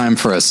now it's time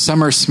for a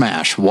summer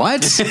smash.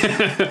 What?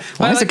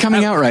 Why is it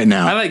coming out right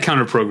now? I like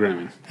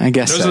counter-programming. I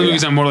guess those are the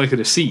movies I'm more likely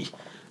to see.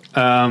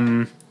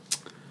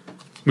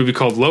 Movie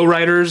called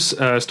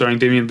Lowriders, starring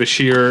Damian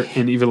Bashir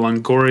and Eva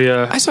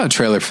Longoria. I saw a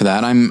trailer for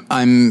that.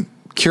 I'm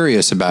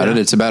curious about it.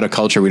 It's about a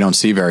culture we don't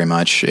see very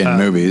much in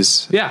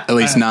movies. Yeah. At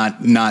least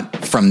not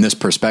from this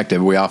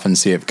perspective. We often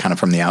see it kind of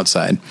from the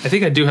outside. I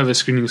think I do have a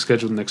screening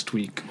scheduled next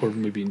week or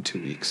maybe in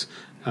 2 weeks.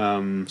 So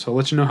I'll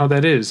let you know how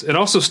that is. It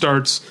also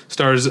stars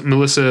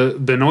Melissa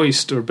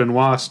Benoist or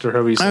Benoist or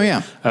however you say. Oh,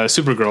 yeah.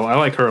 Supergirl. I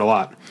like her a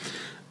lot.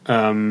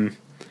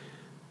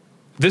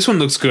 This one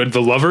looks good.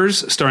 The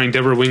Lovers, starring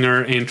Deborah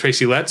Winger and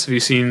Tracy Letts. Have you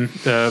seen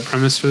the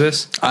premise for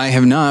this? I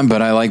have not,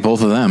 but I like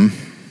both of them.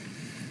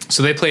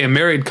 So they play a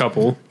married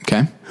couple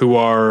who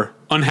are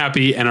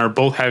unhappy and are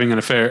both having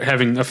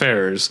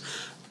affairs.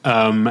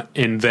 And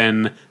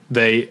then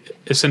they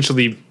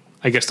essentially,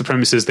 I guess the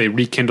premise is they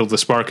rekindle the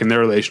spark in their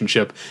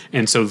relationship.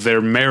 And so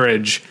their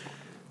marriage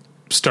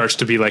starts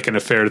to be like an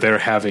affair they're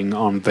having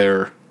on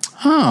their...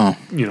 Oh.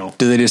 Do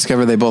they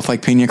discover they both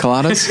like pina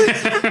coladas?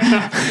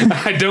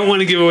 I don't want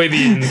to give away the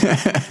end.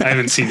 I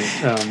haven't seen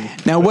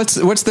it. Now,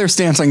 what's their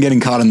stance on getting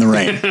caught in the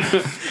rain?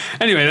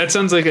 Anyway, that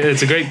sounds like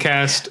it's a great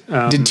cast.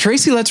 Did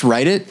Tracy Letts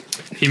write it?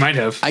 He might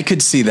have. I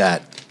could see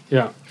that.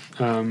 Yeah.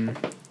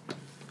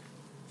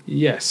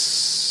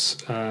 Yes.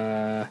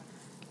 Oh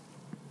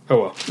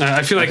well.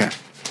 I feel like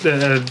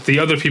the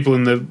other people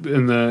in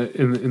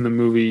the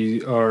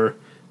movie are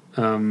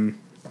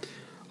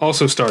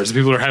also stars. The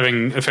people are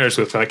having affairs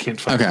with. I can't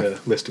find the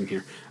listing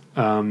here.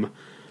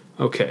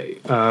 Okay.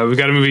 We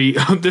got a movie.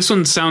 This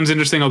one sounds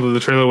interesting, although the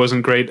trailer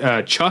wasn't great.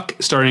 Chuck,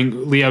 starring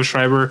Liev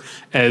Schreiber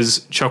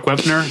as Chuck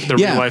Wepner, the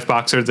real life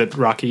boxer that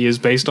Rocky is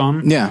based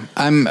on. Yeah.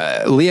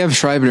 Liev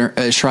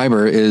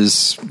Schreiber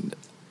is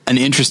an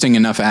interesting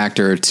enough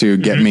actor to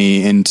get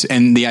me into,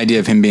 and the idea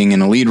of him being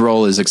in a lead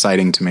role is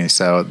exciting to me.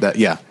 So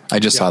I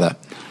just saw that.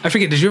 I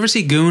forget. Did you ever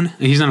see Goon?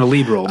 He's not a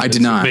lead role. I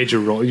did not. A major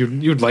role.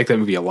 You would like that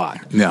movie a lot.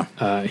 Yeah,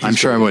 I'm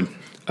sure I would.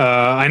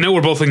 I know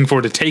we're both looking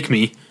forward to Take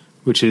Me,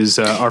 which is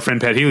our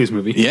friend Pat Healy's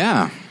movie.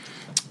 Yeah.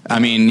 I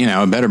mean,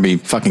 it better be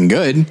fucking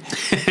good,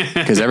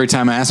 because every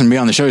time I ask him to be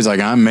on the show, he's like,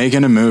 "I'm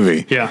making a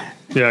movie." Yeah,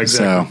 exactly.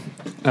 So,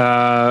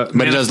 but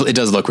it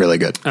does look really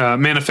good.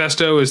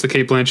 Manifesto is the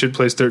Cate Blanchett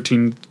plays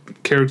 13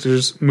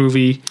 characters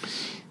movie.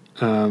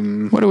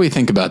 What do we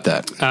think about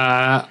that?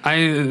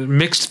 I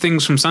mixed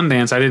things from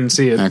Sundance. I didn't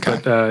see it, Okay.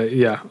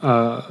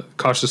 but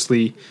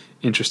cautiously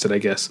interested, I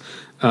guess.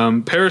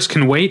 Paris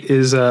Can Wait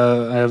is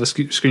I have a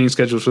screening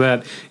scheduled for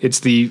that. It's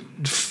the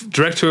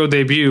directorial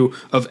debut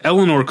of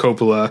Eleanor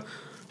Coppola,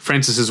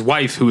 Francis's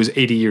wife, who is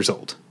 80 years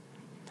old.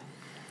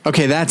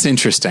 Okay, that's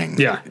interesting.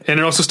 Yeah, and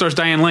it also stars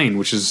Diane Lane,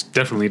 which is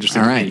definitely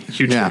interesting. All to right. me.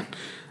 Huge Yeah.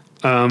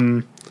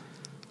 fan.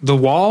 The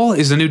Wall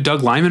is the new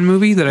Doug Liman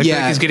movie that I feel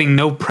Yeah. like is getting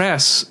no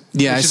press.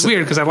 Yeah, which is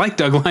weird because I like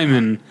Doug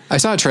Liman. I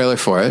saw a trailer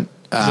for it.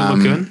 Does it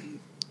look good?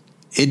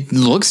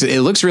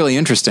 It looks really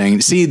interesting.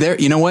 See there,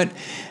 you know what?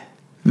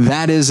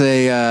 That is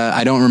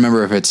I don't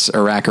remember if it's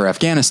Iraq or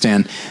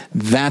Afghanistan.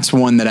 That's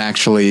one that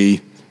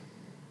actually,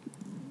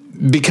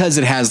 because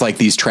it has like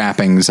these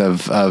trappings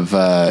of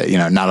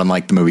not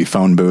unlike the movie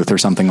Phone Booth or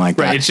something like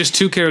Right, that. it's just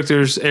two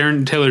characters,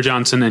 Aaron Taylor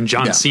Johnson and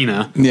John Yeah.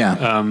 Cena.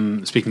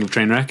 Yeah. Speaking of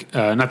Trainwreck,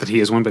 not that he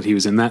is one, but he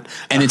was in that.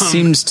 And it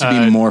seems to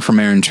be more from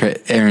Aaron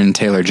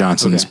Taylor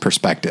Johnson's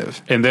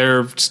perspective. And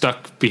they're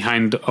stuck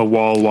behind a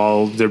wall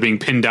while they're being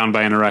pinned down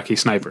by an Iraqi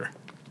sniper.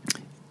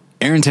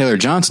 Aaron Taylor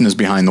Johnson is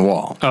behind the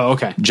wall. Oh,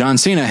 okay. John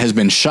Cena has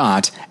been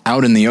shot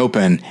out in the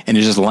open and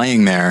is just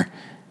laying there,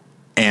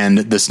 and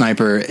the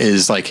sniper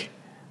is like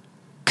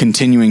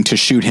continuing to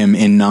shoot him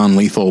in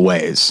non-lethal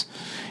ways.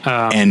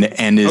 And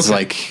is okay.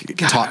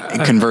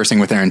 like conversing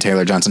with Aaron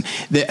Taylor Johnson.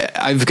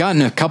 I've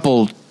gotten a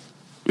couple.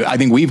 I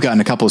think we've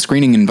gotten a couple of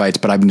screening invites,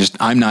 but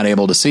I'm not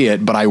able to see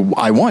it. But I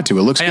want to.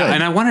 It looks good.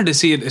 And I wanted to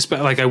see it.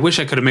 Like, I wish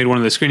I could have made one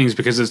of the screenings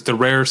because it's the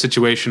rare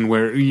situation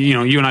where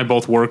you and I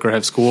both work or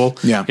have school.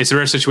 Yeah, it's a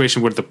rare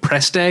situation where the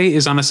press day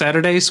is on a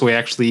Saturday. So we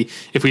actually,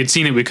 if we had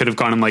seen it, we could have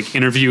gone and like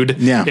interviewed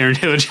Aaron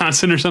Taylor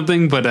Johnson or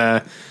something.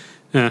 But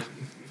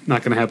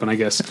not going to happen, I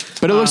guess.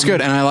 But it looks good,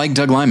 and I like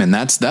Doug Liman.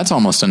 That's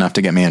almost enough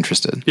to get me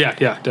interested. Yeah,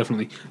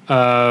 definitely.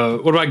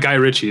 What about Guy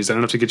Ritchie? Is that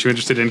enough to get you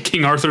interested in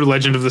King Arthur: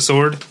 Legend of the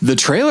Sword? The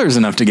trailer's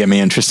enough to get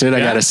me interested. I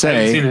gotta say, I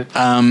haven't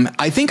seen it.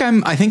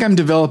 I think I'm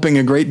developing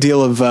a great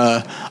deal of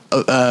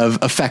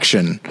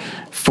affection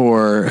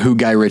for who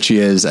Guy Ritchie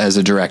is as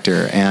a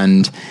director,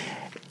 and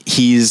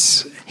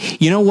he's.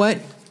 You know what?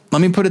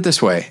 Let me put it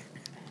this way.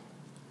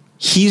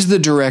 He's the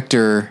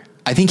director.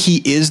 I think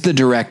he is the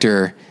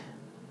director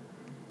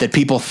that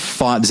people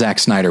thought Zack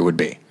Snyder would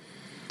be.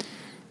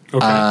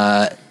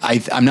 Okay.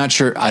 I'm not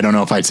sure. I don't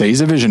know if I'd say he's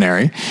a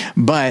visionary,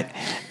 but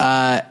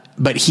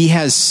he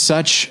has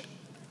such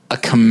a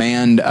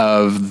command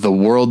of the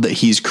world that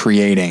he's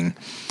creating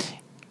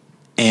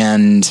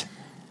and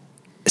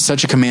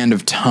such a command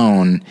of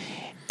tone.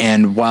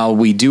 And while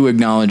we do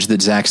acknowledge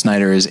that Zack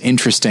Snyder is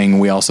interesting,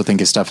 we also think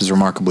his stuff is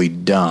remarkably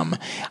dumb.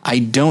 I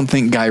don't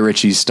think Guy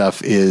Ritchie's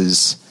stuff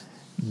is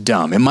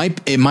dumb. It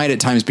might at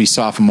times be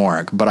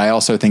sophomoric, but I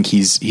also think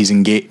he's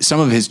engaged.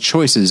 Some of his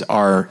choices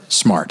are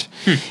smart.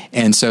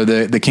 And so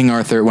the King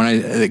Arthur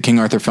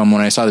film,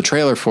 when I saw the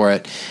trailer for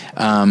it,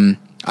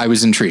 I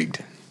was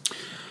intrigued.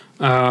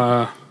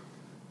 What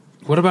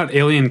about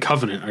Alien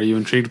Covenant? Are you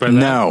intrigued by that?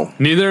 No.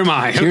 Neither am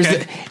I.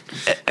 Okay.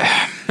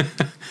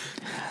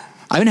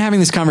 I've been having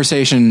this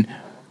conversation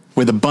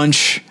with a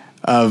bunch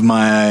of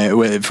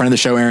with a friend of the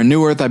show, Aaron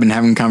Neuwirth. I've been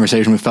having a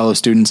conversation with fellow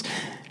students.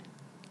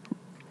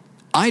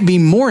 I'd be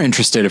more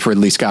interested if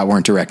Ridley Scott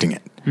weren't directing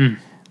it.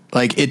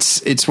 Like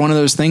it's one of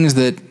those things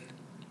that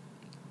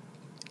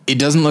it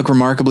doesn't look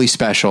remarkably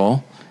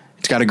special.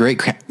 It's got a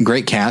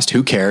great cast.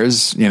 Who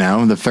cares?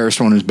 The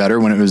first one was better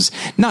when it was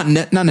not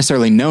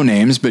necessarily no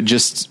names, but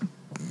just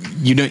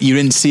you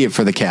didn't see it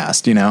for the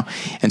cast,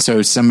 And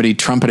so somebody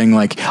trumpeting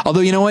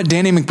although you know what,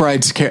 Danny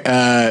McBride's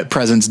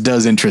presence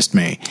does interest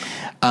me.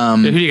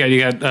 Who you got? You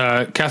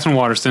got Catherine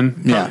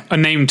Waterston. Yeah. A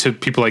name to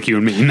people like you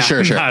and me.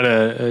 Sure. Not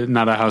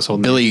a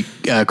household Billy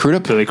name.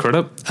 Crudup. Billy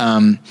Crudup.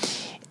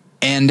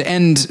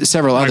 And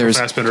several Michael others.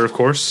 Fassbender, of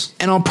course.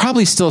 And I'll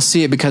probably still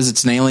see it because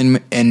it's an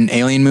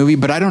alien movie,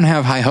 but I don't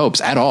have high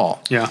hopes at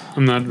all. Yeah,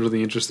 I'm not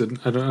really interested.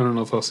 I don't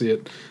know if I'll see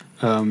it.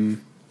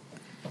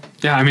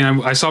 Yeah, I mean,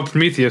 I saw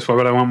Prometheus,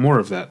 but I want more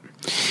of that.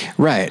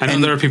 Right. I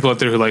know there are people out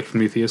there who like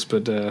Prometheus,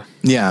 but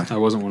yeah, I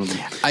wasn't one of them.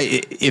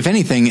 If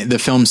anything, the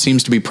film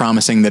seems to be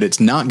promising that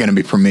it's not going to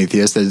be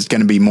Prometheus, that it's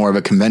going to be more of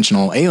a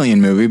conventional alien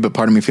movie, but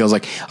part of me feels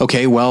like,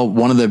 okay, well,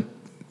 one of the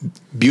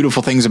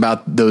beautiful things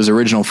about those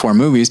original 4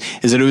 movies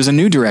is that it was a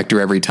new director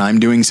every time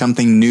doing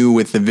something new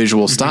with the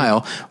visual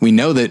style. We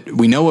know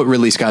what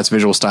Ridley Scott's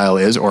visual style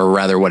is, or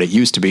rather what it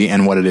used to be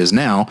and what it is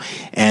now.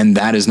 And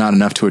that is not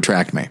enough to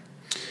attract me.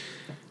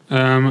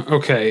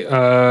 Okay.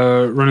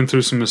 Running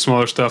through some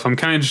smaller stuff. I'm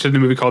kind of interested in a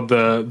movie called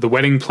The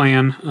Wedding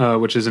Plan,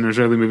 which is an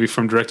Israeli movie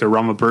from director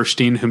Rama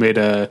Burstein, who made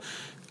a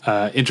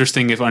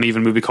interesting, if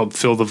uneven, movie called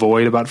Fill the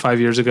Void about 5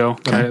 years ago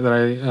that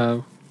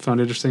I found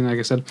interesting, like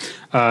I said.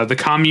 The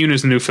Commune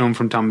is a new film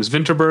from Thomas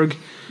Vinterberg.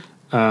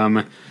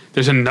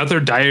 There's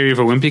another Diary of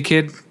a Wimpy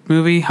Kid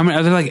movie. How many?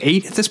 Are there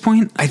 8 at this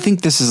point? I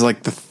think this is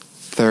like the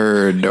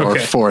 3rd or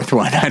 4th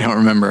one. I don't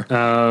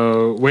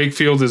remember.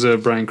 Wakefield is a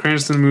Bryan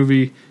Cranston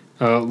movie.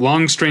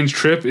 Long Strange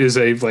Trip is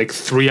a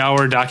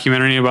 3-hour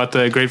documentary about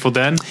the Grateful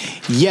Dead.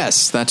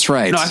 Yes, that's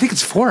right. No, I think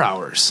it's 4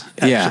 hours.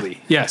 Actually, Yeah.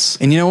 yes.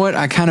 And you know what?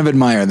 I kind of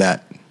admire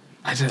that.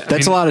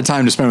 That's a lot of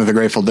time to spend with the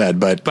Grateful Dead,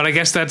 but I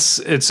guess it's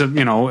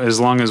as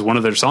long as one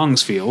of their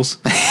songs feels.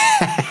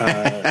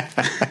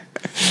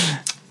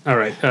 All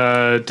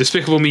right,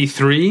 Despicable Me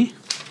 3.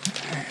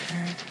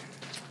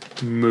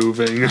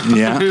 Moving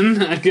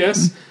on, I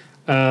guess.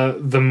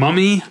 The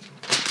Mummy.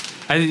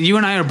 You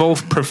and I are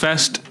both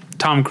professed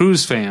Tom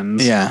Cruise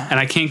fans. Yeah. And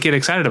I can't get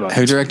excited about it.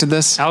 Who directed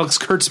this? Alex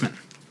Kurtzman.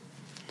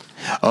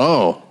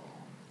 Oh.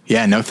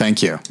 Yeah, no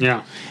thank you.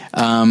 Yeah.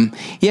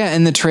 Yeah,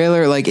 and the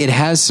trailer, it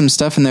has some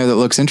stuff in there that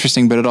looks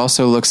interesting, but it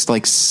also looks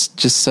like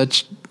just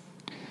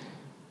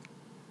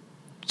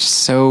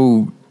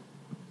so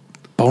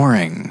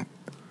boring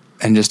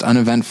and just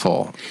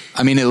uneventful.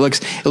 I mean, it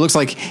looks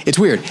like it's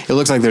weird. It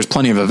looks like there's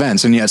plenty of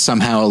events, and yet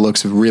somehow it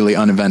looks really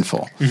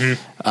uneventful.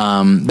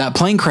 Mm-hmm. That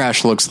plane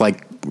crash looks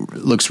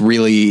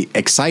really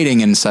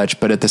exciting and such,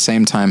 but at the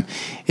same time,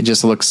 it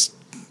just looks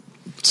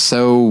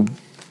so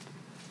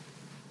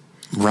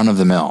run of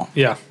the mill.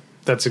 Yeah,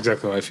 that's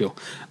exactly how I feel.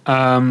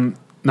 Now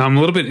I'm a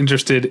little bit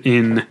interested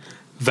in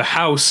The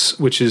House,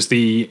 which is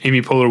the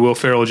Amy Poehler, Will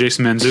Ferrell,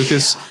 Jason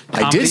Mantzoukas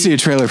comedy. I did see a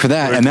trailer for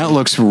that, and that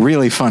looks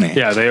really funny.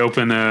 Yeah, they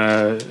open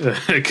a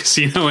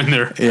casino in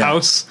their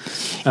house.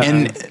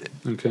 And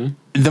okay.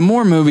 the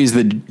more movies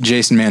that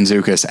Jason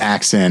Mantzoukas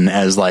acts in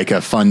as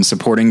a fun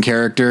supporting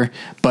character,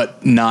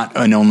 but not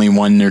in only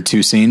 1 or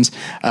 2 scenes,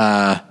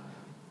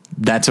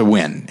 that's a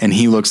win. And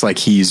he looks like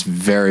he's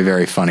very,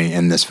 very funny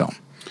in this film.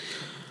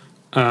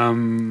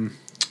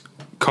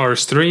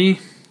 Cars 3.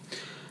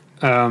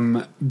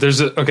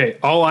 There's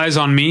All Eyes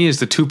on Me is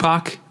the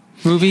Tupac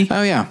movie.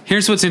 Oh, yeah.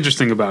 Here's what's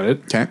interesting about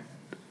it. Okay.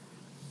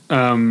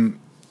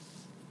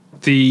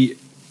 The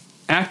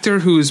actor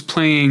who is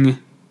playing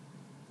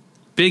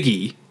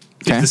Biggie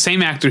is the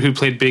same actor who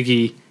played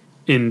Biggie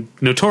in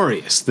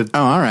Notorious, the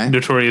all right.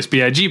 Notorious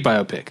B.I.G.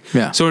 biopic.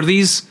 Yeah. So are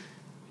these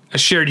a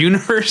shared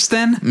universe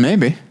then?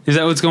 Maybe. Is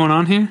that what's going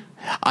on here?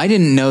 I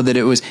didn't know that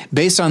it was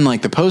based on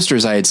the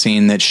posters I had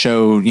seen that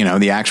show,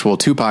 the actual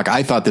Tupac.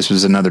 I thought this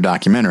was another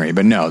documentary,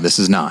 but no, this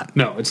is not.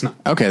 No, it's not.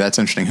 Okay, that's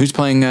interesting. Who's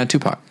playing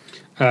Tupac?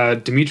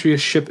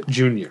 Demetrius Shipp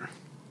Jr.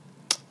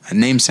 A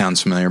name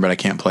sounds familiar, but I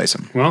can't place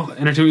him. Well,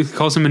 Entertainment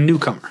calls him a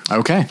newcomer.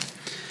 Okay.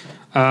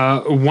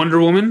 Wonder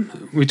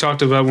Woman. We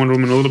talked about Wonder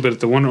Woman a little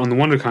bit on the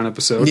WonderCon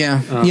episode.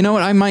 Yeah. You know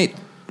what? I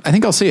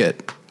think I'll see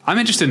it. I'm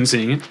interested in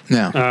seeing it.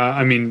 Yeah.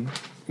 I mean,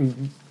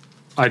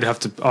 I'll have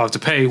to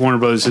pay. Warner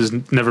Brothers has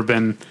never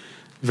been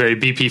very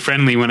BP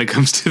friendly when it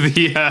comes to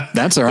the.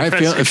 That's all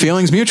right.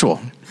 Feelings mutual.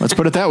 Let's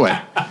put it that way.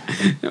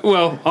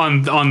 Well,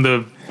 on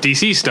the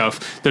DC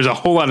stuff, there's a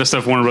whole lot of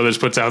stuff Warner Brothers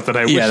puts out that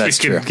I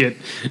wish we could get.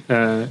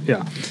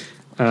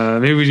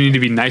 Maybe we need to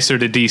be nicer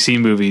to DC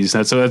movies.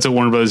 That's what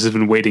Warner Brothers has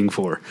been waiting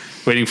for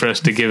us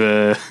to give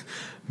a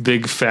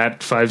big fat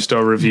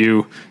 5-star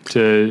review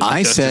to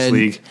Justice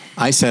League.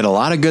 I said a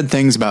lot of good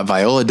things about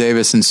Viola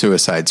Davis and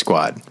Suicide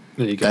Squad.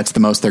 There you go. That's the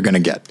most they're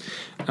going to get.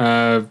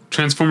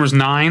 Transformers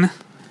 9.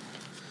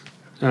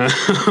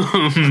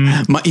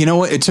 You know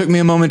what? It took me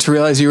a moment to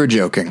realize you were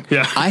joking.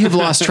 Yeah. I have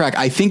lost track.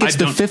 I think it's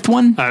the 5th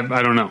one.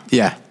 I don't know.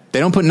 Yeah. They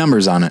don't put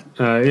numbers on it.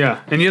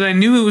 Yeah. And yet I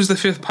knew it was the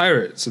 5th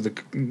Pirates of the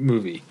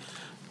movie.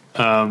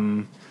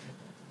 Although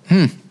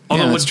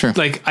that's true.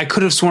 I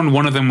could have sworn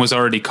one of them was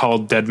already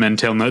called Dead Men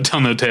Tell No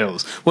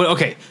Tales. Well,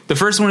 okay. The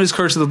first one is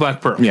Curse of the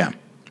Black Pearl. Yeah.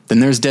 Then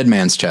there's Dead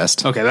Man's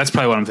Chest. Okay, that's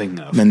probably what I'm thinking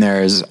of. Then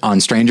there's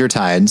On Stranger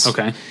Tides.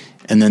 Okay.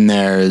 And then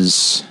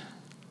there's...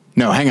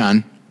 No, hang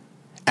on.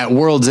 At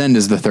World's End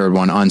is the 3rd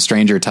one. On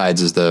Stranger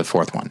Tides is the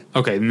 4th one.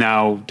 Okay,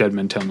 now Dead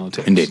Men Tell No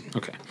Tales. Indeed.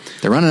 Okay.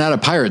 They're running out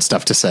of pirate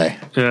stuff to say.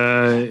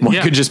 One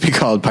could just be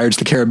called Pirates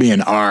of the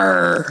Caribbean.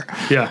 Arr.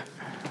 Yeah.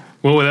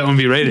 What would that one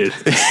be rated?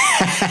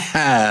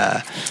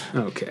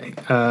 Okay.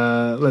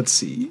 Let's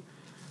see.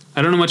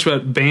 I don't know much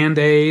about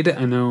Band-Aid.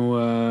 I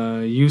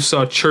know you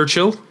saw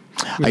Churchill.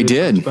 I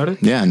did. About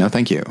it? Yeah, no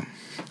thank you.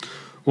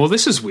 Well,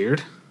 this is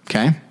weird.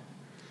 Okay.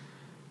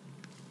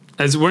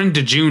 As we're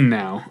into June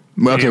now.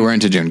 Well, okay, we're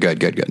into June.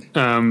 Good.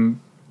 Entertainment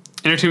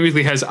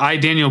Weekly has I,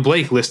 Daniel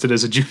Blake listed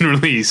as a June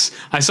release.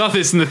 I saw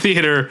this in the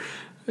theater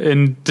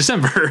in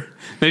December.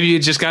 Maybe it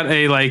just got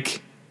a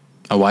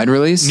wide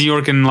release? New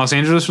York and Los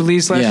Angeles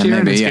release last year, maybe,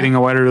 and it's getting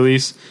a wider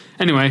release.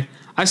 Anyway,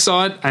 I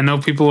saw it. I know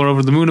people are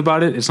over the moon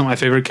about it. It's not my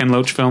favorite Ken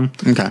Loach film.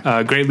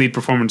 Okay. Great lead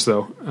performance,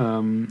 though.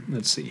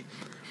 Let's see.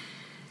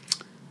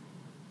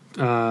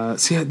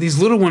 See, these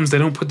little ones, they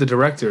don't put the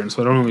director in,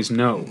 so I don't always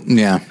know.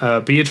 Yeah.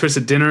 Beatrice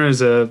at Dinner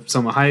is a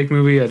Selma Hayek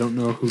movie. I don't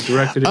know who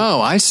directed it.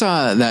 Oh, I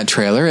saw that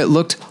trailer. It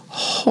looked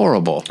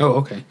horrible. Oh,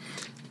 okay.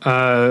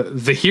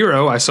 The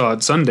Hero I saw at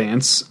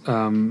Sundance.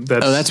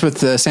 That's with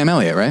Sam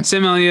Elliott, right?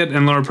 Sam Elliott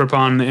and Laura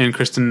Prepon and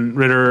Kristen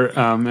Ritter,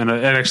 and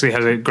it actually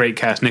has a great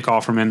cast. Nick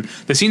Offerman.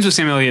 The scenes with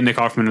Sam Elliott and Nick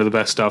Offerman are the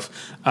best stuff.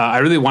 I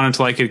really wanted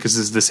to like it because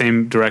it's the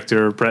same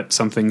director, Brett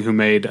something, who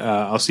made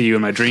I'll See You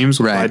in My Dreams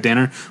with Clyde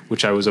Danner,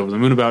 which I was over the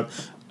moon about.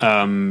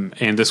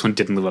 And this one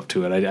didn't live up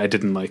to it. I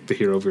didn't like The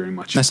Hero very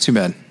much. That's too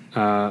bad.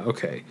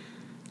 Okay.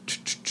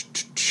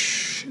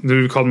 The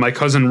movie called My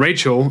Cousin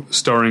Rachel,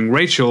 starring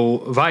Rachel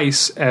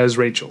Weisz as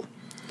Rachel.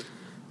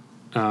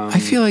 I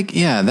feel like,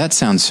 that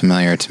sounds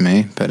familiar to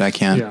me, but I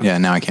can't. Yeah.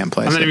 Now I can't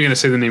place I'm not it. even going to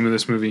say the name of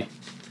this movie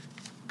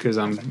because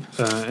I'm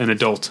an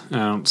adult and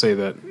I don't say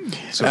that.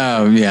 So,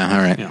 Oh, yeah,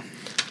 all right. yeah.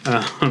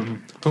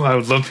 I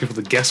would love people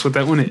to guess what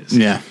that one is.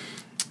 Yeah.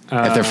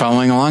 If they're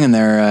following along in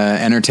their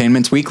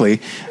Entertainment's Weekly,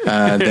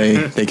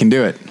 they can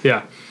do it.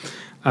 Yeah.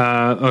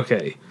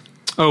 Okay.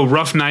 Oh,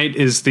 Rough Night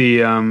is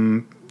the,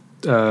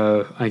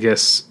 I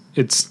guess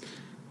it's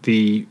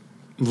the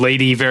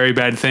Lady Very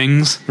Bad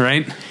Things,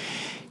 right?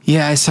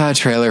 Yeah, I saw a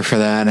trailer for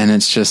that, and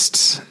it's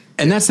just,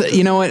 and that's,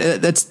 you know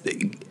what, that's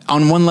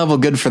on one level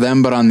good for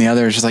them, but on the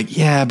other, it's just like,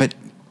 yeah, but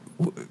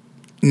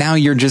now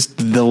you're just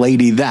the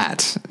lady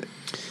that.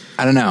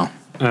 I don't know.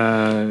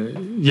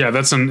 Yeah,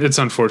 it's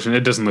unfortunate.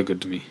 It doesn't look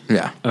good to me.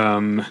 Yeah.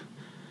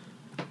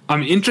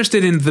 I'm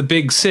interested in The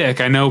Big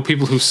Sick. I know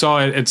people who saw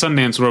it at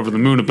Sundance were over the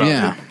moon about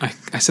Yeah. it.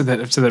 I've said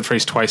that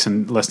phrase twice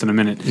in less than a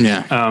minute.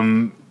 Yeah.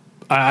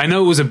 I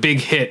know it was a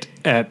big hit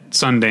at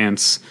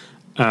Sundance.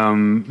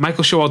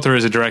 Michael Showalter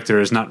as a director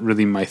is not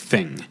really my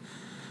thing.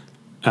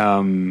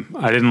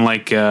 I didn't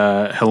like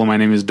Hello, My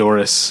Name is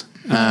Doris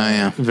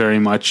very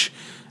much.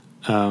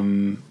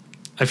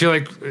 I feel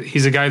like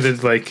he's a guy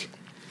that, like,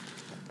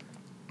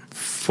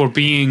 for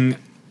being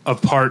a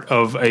part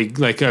of a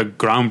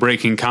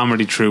groundbreaking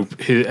comedy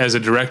troupe, as a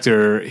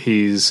director,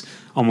 he's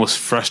almost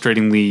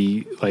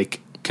frustratingly,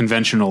 like,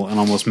 conventional and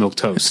almost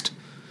milquetoast.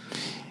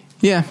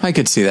 Yeah, I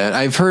could see that.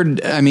 I've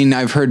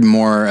heard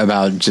more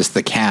about just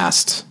the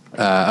cast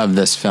of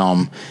this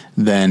film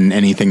than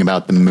anything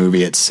about the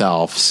movie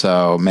itself.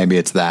 So maybe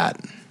it's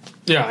that.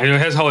 Yeah, I know it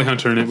has Holly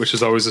Hunter in it, which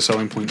is always a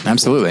selling point.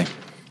 Absolutely.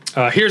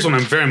 Here's one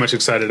I'm very much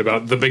excited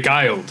about: The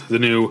Beguiled, the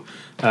new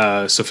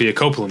Sofia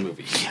Coppola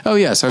movie, Oh,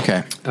 yes.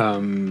 Okay.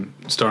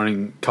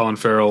 starring Colin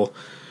Farrell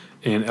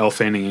and Elle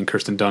Fanning and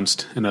Kirsten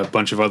Dunst and a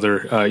bunch of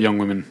other young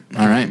women.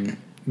 All right.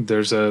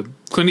 There's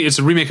it's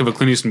a remake of a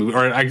Clint Eastwood movie,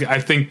 or I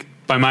think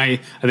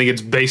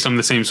it's based on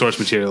the same source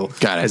material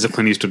as a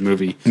Clint Eastwood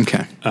movie.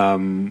 Okay.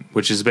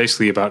 Which is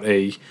basically about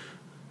is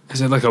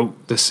it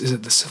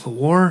the Civil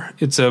War?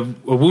 It's a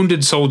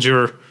wounded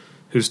soldier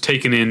who's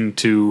taken in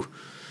to,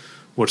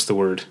 what's the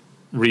word?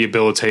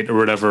 Rehabilitate or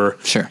whatever.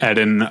 Sure. At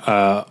an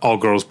all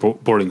girls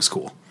boarding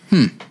school.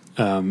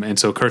 And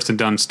so Kirsten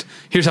Dunst,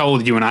 here's how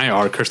old you and I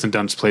are. Kirsten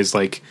Dunst plays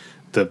like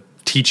the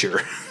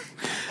teacher.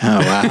 Oh,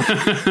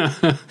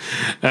 wow.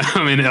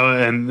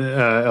 And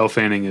Elle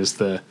Fanning is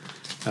the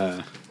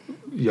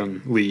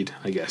young lead,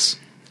 I guess.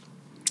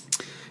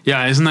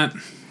 Yeah, isn't that?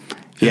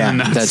 Yeah,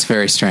 nuts? that's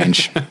very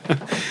strange.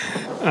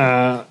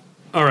 All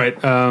right.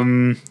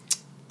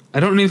 I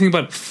don't know anything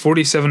about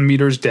 47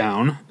 Meters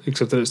Down,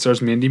 except that it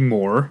stars Mandy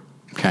Moore.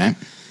 Okay.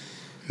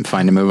 I'm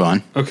fine to move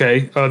on.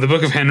 Okay. The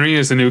Book of Henry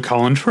is the new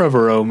Colin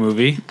Trevorrow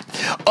movie.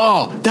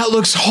 Oh, that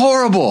looks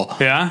horrible.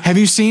 Yeah? Have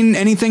you seen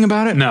anything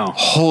about it? No.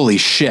 Holy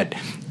shit.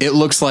 It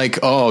looks like,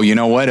 you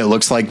know what? It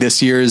looks like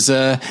this year's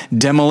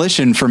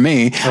Demolition for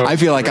me. Oh, I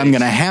feel like I'm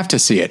going to have to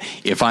see it.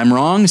 If I'm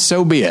wrong,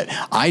 so be it.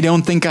 I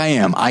don't think I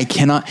am. I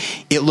cannot.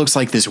 It looks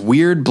like this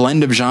weird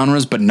blend of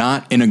genres, but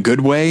not in a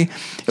good way.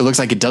 It looks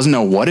like it doesn't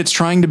know what it's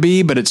trying to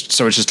be, but it's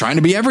just trying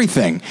to be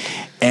everything.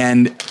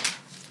 And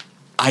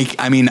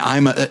I mean,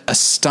 I'm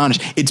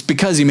astonished. It's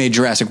because he made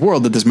Jurassic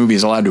World that this movie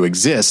is allowed to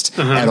exist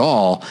at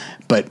all.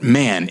 But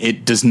man,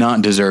 it does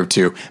not deserve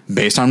to.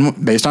 Based on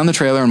the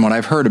trailer and what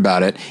I've heard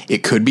about it,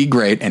 it could be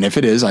great. And if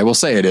it is, I will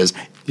say it is.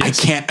 Yes.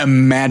 I can't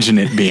imagine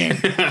it being.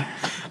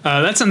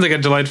 That sounds like a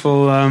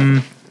delightful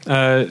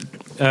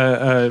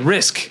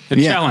risk,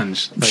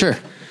 challenge. Like, sure.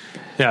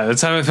 Yeah,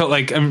 that's how I felt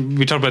like.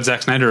 We talked about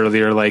Zack Snyder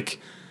earlier.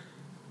 Like,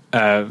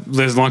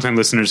 long-time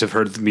listeners have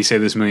heard me say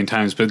this a million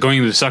times, but going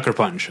into Sucker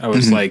Punch, I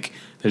was like,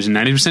 there's a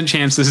 90%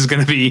 chance this is going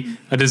to be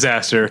a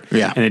disaster,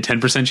 and a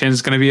 10% chance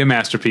it's going to be a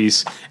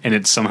masterpiece, and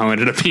it somehow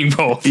ended up being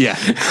both. Yeah.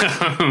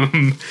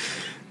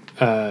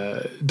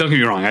 Don't get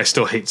me wrong, I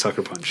still hate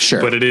Sucker Punch. Sure.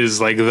 But it is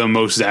like the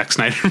most Zack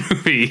Snyder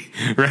movie,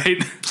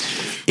 right?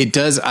 It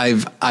does.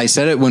 I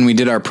said it when we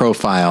did our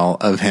profile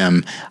of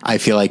him. I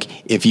feel like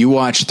if you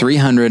watch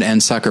 300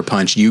 and Sucker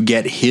Punch, you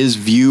get his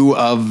view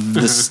of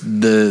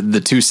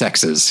the two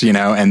sexes, you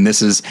know, and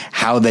this is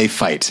how they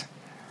fight.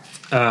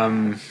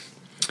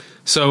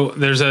 So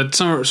there's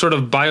some sort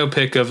of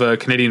biopic of a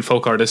Canadian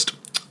folk artist.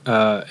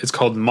 It's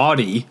called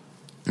Maudie,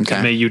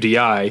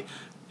 Maudi,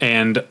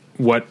 and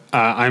what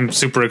I'm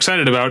super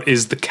excited about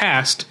is the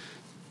cast,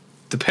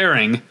 the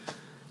pairing,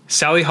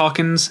 Sally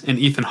Hawkins and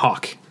Ethan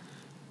Hawke.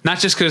 Not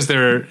just because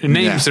their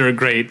names are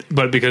great,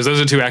 but because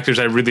those are two actors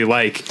I really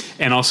like.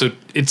 And also,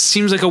 it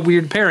seems like a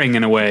weird pairing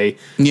in a way.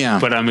 Yeah.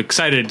 But I'm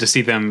excited to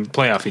see them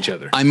play off each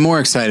other. I'm more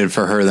excited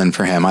for her than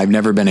for him. I've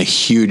never been a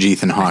huge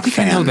Ethan Hawke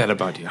fan. I know that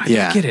about you. I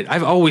get it.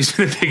 I've always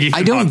been a big Ethan Hawke.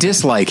 I don't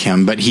dislike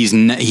him, but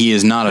he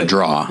is not a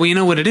draw. Well, you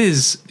know what it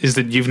is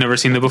that you've never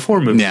seen the Before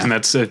movies. Yeah. And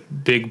that's a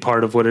big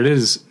part of what it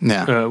is.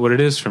 Yeah. What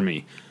it is for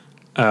me.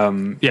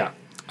 Yeah.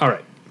 All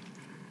right.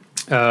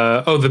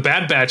 The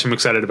Bad Batch I'm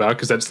excited about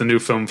because that's the new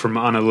film from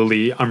Anna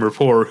Lily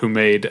Amirpour, who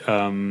made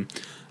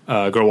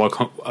A Girl Walks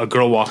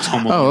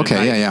Home Alone. Oh,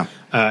 okay, at yeah,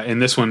 Night.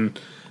 And this one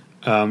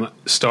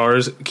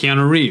stars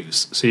Keanu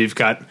Reeves. So you've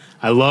got,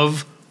 I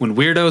love when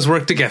weirdos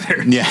work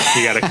together. Yeah.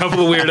 You got a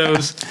couple of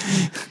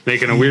weirdos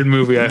making a weird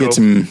movie, I hope.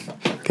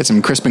 Get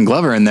some Crispin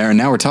Glover in there, and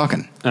now we're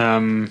talking.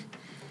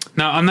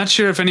 Now, I'm not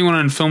sure if anyone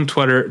on film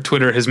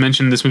Twitter has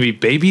mentioned this movie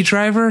Baby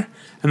Driver.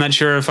 I'm not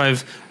sure if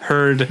I've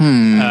heard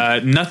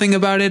nothing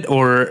about it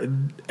or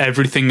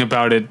everything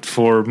about it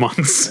for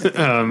months.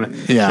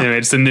 Anyway,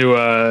 it's the new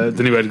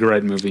Edgar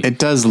Wright movie. It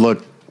does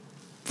look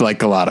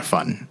like a lot of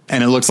fun,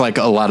 and it looks like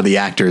a lot of the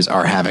actors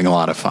are having a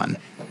lot of fun.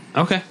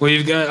 Okay, well,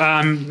 you've got.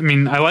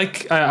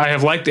 I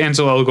have liked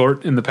Ansel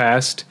Elgort in the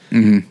past.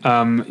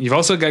 Mm-hmm. You've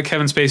also got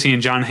Kevin Spacey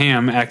and John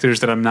Hamm,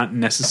 actors that I'm not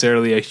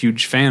necessarily a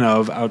huge fan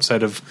of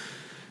outside of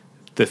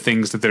the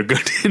things that they're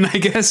good in, I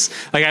guess.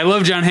 Like, I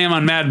love John Hamm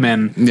on Mad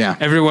Men. Yeah.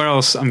 Everywhere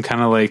else, I'm kind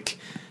of like,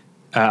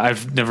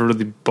 I've never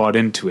really bought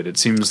into it. It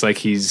seems like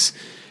he's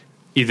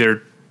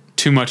either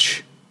too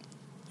much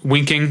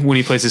winking when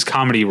he plays his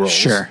comedy roles.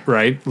 Sure.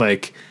 Right?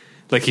 Like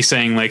he's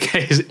saying, like,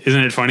 hey,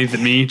 isn't it funny that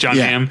me, John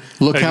Hamm,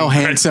 look how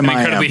handsome I am,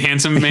 an incredibly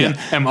handsome man,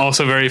 am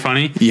also very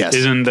funny? Yes.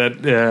 Isn't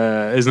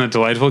that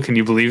delightful? Can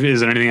you believe it?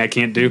 Is there anything I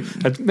can't do?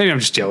 Maybe I'm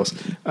just jealous.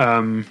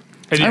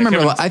 I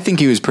remember. I think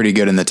he was pretty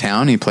good in The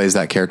Town. He plays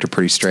that character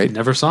pretty straight.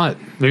 Never saw it.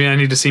 Maybe I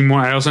need to see more.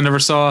 I also never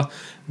saw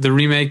the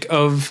remake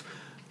of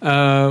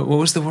what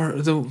was the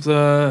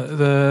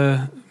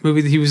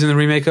movie that he was in the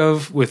remake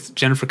of with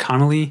Jennifer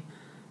Connelly?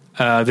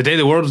 The Day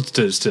the World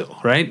Stood Still,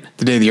 right?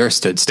 The Day the Earth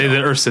Stood Still. The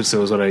Day the Earth Stood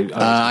Still is what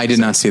I did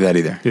not see that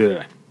either.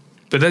 Yeah,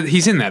 but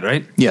he's in that,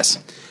 right? Yes.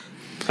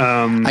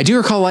 I do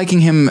recall liking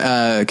him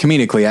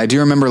comedically. I do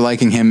remember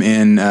liking him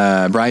in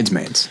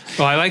Bridesmaids.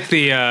 Well, I like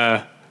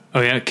the. Oh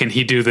yeah, can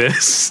he do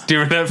this? Do you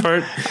remember that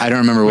part? I don't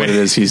remember what it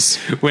is. He's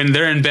when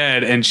they're in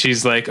bed and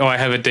she's like, "Oh, I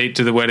have a date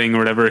to the wedding or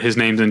whatever his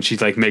name's," and she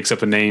like makes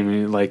up a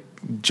name like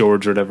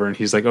George or whatever, and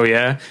he's like, "Oh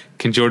yeah,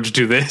 can George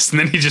do this?" And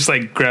then he just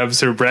like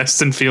grabs her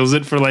breast and feels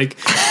it for like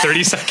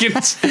 30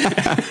 seconds.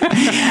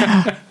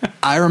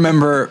 I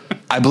remember.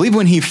 I believe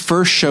when he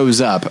first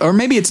shows up, or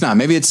maybe it's not.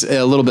 Maybe it's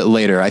a little bit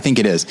later. I think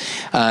it is.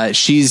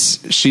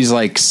 She's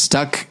like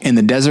stuck in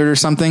the desert or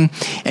something,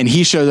 and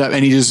he shows up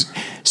and he just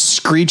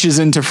screeches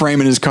into frame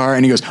in his car,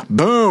 and he goes,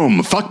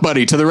 "Boom! Fuck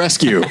buddy to the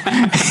rescue."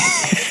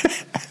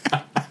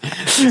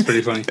 It's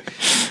pretty funny.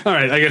 All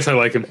right, I guess I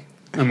like him.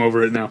 I'm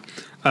over it now.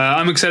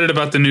 I'm excited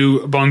about the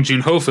new Bong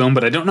Joon-ho film,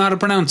 but I don't know how to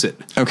pronounce it.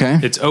 Okay,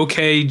 it's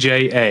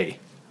OKJA.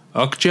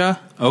 Okja?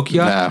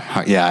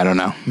 Yeah, I don't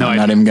know. No, I'm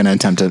not even going to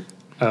attempt it.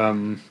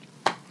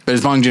 But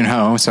it's Bong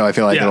Joon-ho, so I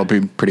feel like it'll be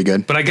pretty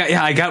good. But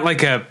I got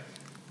like a,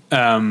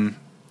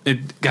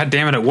 God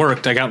damn it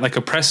worked. I got like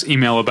a press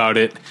email about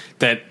it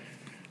that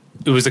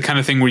it was the kind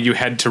of thing where you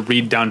had to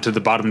read down to the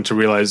bottom to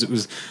realize it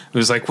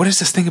was like, what is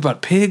this thing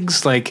about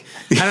pigs? Like,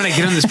 how did I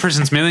get on this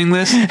person's mailing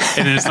list? And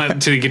then it's not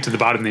until you get to the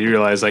bottom that you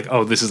realize like,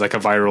 oh, this is like a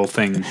viral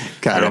thing.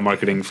 Viral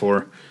marketing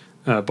for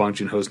Bong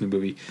Joon-ho's new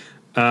movie.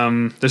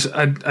 There's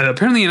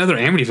apparently another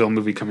Amityville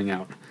movie coming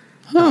out,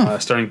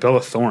 starring Bella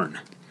Thorne.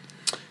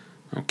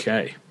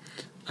 Okay.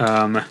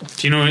 Do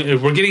you know,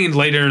 we're getting in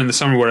later in the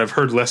summer where I've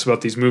heard less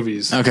about these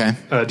movies. Okay.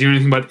 Do you know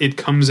anything about It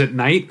Comes at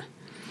Night?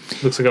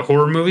 Looks like a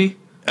horror movie.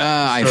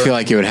 I feel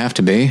like it would have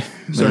to be.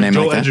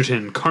 Joel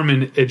Edgerton,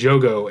 Carmen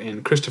Ejogo,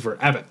 and Christopher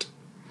Abbott.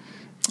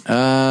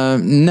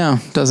 No,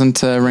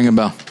 doesn't ring a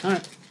bell. All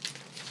right.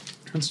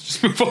 Let's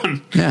just move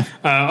on. Yeah.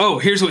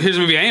 Here's a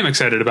movie I am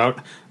excited about.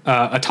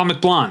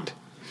 Atomic Blonde.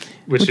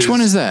 Which one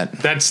is that?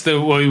 That's we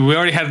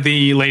already had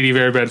the Lady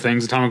Very Bad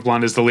Things. Atomic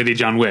Blonde is the Lady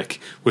John Wick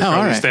with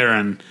Charlize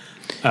Theron.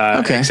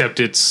 Okay. Except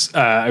it's,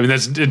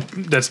 that's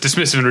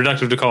dismissive and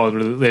reductive to call it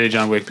Lady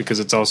John Wick because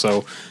it's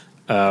also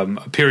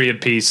a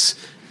period piece,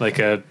 like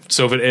a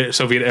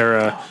Soviet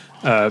era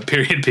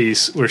period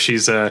piece where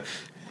she's a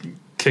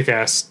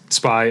kick-ass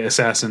spy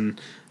assassin,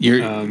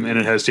 and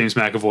it has James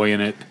McAvoy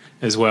in it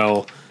as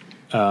well.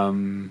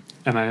 And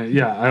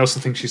I also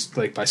think she's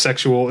like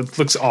bisexual. It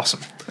looks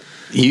awesome.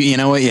 You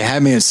know what? You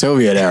had me in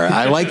Soviet era.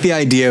 I like the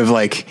idea of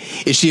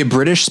like, is she a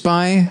British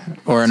spy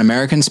or an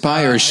American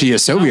spy, or is she a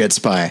Soviet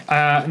spy?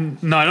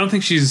 No, I don't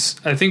think she's.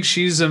 I think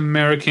she's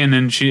American,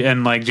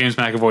 and like James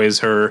McAvoy is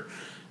her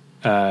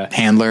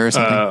handler or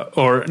something.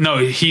 Or no,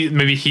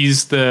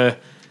 he's the.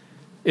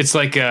 It's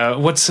like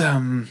what's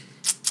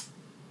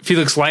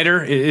Felix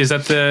Leiter? Is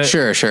that the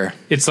Sure.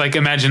 It's like,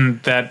 imagine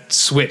that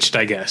switched,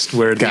 I guess,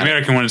 where the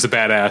American one is the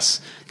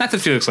badass. Not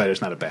that Felix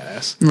Leiter's not a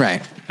badass,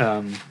 right?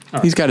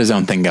 He's got his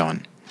own thing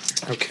going.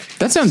 Okay,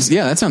 that sounds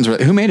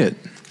right. Who made it?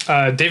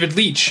 David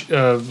Leitch,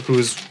 who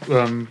is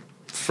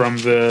from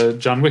the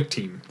John Wick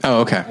team.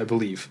 Oh, okay, I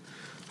believe.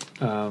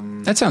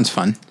 That sounds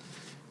fun.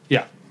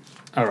 Yeah.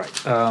 All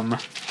right. An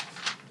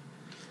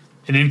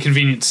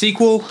Inconvenient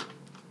Sequel.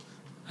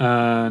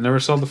 Never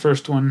saw the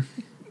first one.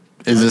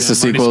 Is this a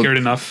sequel? Scared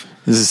Enough.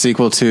 Is this a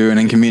sequel to An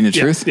Inconvenient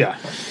Truth? Yeah.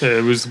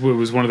 It was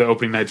one of the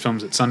opening night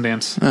films at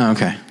Sundance. Oh,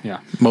 okay.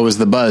 Yeah. What was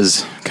the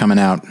buzz coming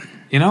out?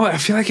 You know, I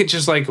feel like it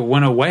just like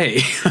went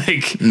away.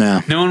 Like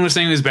No one was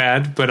saying it was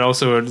bad, but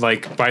also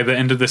like by the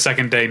end of the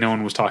second day, no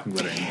one was talking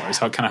about it anymore. Is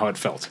kind of how it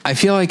felt. I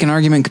feel like an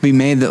argument could be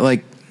made that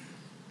like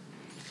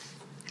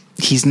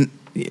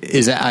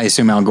I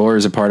assume Al Gore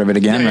is a part of it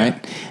again, Yeah.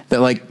 right? That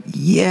like,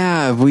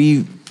 yeah,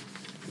 we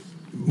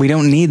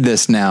don't need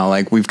this now.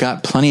 Like we've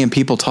got plenty of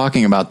people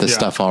talking about this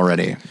stuff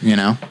already, you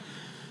know?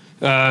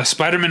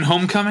 Spider-Man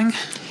Homecoming.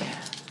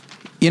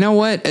 You know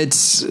what?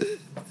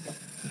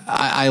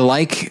 I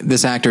like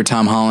this actor,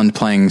 Tom Holland,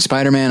 playing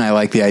Spider-Man. I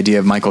like the idea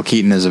of Michael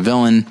Keaton as a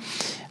villain.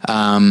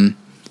 And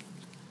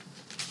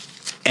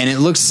it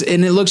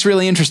looks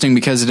really interesting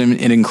because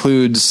it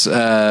includes,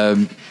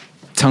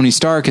 Tony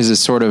Stark as a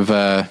sort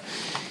of,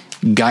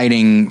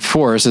 guiding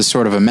force, as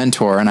sort of a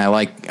mentor. And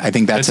I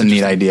think that's a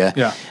neat idea.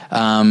 Yeah.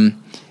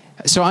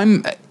 So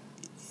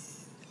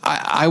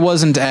I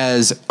wasn't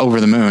as over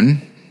the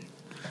moon.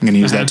 I'm going to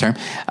use that term.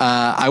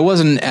 I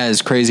wasn't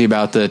as crazy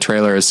about the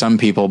trailer as some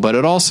people, but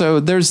it also,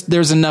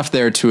 there's enough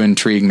there to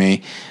intrigue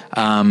me.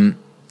 I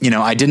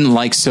didn't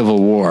like Civil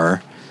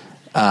War,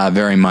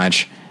 very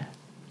much.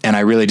 And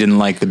I really didn't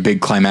like the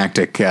big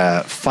climactic,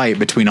 fight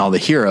between all the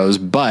heroes,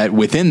 but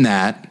within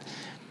that,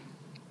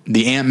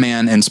 the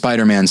Ant-Man and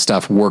Spider-Man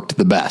stuff worked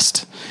the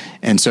best.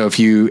 And so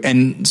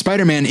and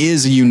Spider-Man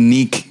is a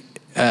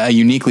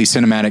uniquely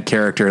cinematic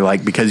character,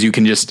 like, because you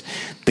can just,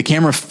 the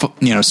camera,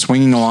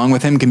 swinging along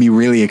with him can be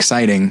really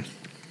exciting.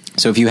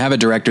 So if you have a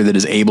director that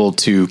is able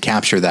to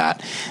capture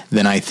that,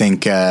 then I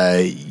think,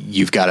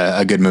 you've got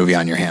a good movie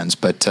on your hands.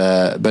 But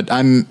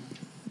I'm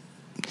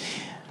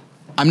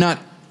not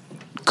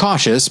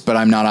cautious, but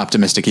I'm not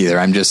optimistic either.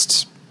 I'm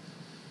just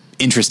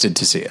interested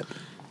to see it.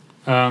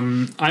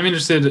 I'm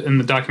interested in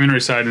the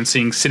documentary side and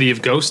seeing City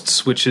of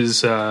Ghosts, which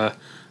is about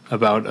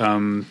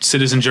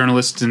citizen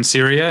journalists in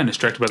Syria, and it's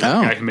directed by the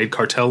guy who made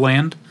Cartel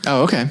Land.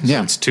 Oh, okay,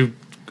 yeah. So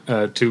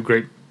it's two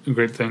great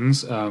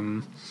things.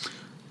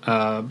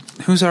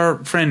 Who's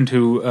our friend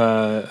who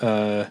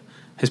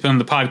has been on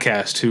the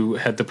podcast, who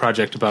had the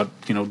project about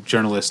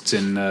journalists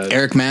in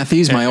Eric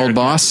Matthews, my old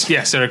boss.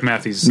 Yes, Eric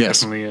Matthews,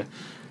 yes. Definitely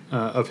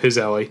up his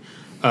alley.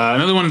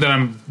 Another one that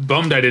I'm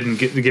bummed I didn't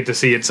get to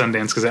see at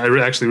Sundance, because I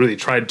actually really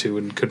tried to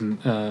and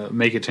couldn't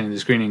make it to any of the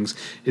screenings,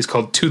 is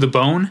called To the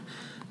Bone.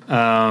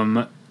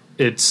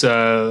 It's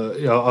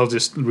I'll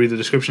just read the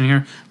description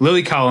here.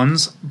 Lily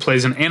Collins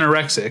plays an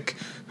anorexic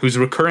whose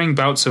recurring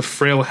bouts of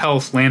frail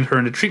health land her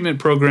in a treatment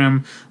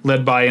program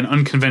led by an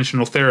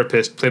unconventional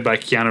therapist played by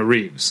Keanu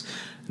Reeves.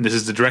 And this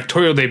is the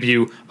directorial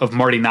debut of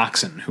Marty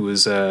Noxon, who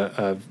is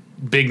a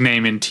big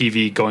name in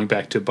TV going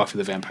back to Buffy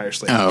the Vampire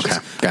Slayer. Oh, okay.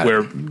 Got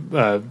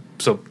it.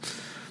 So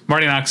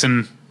Marty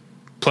Noxon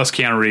plus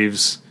Keanu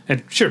Reeves.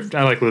 And sure,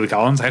 I like Lily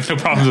Collins. I have no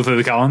problems with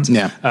Lily Collins.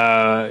 Yeah.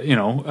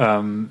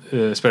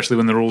 Especially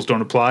when the rules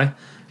don't apply.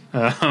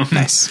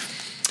 Nice.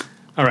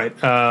 All right.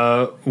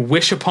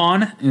 Wish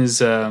Upon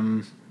is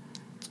a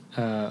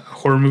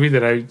horror movie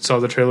that I saw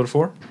the trailer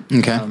for.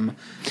 Okay.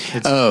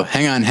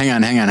 Hang on.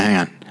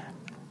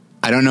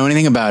 I don't know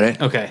anything about it.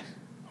 Okay.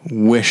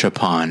 Wish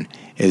Upon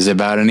is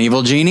about an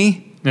evil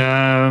genie?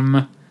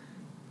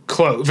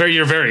 Close.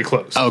 You're very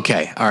close.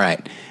 Okay. All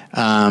right.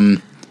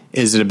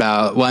 Is it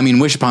about,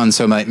 Wish Upon,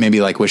 so maybe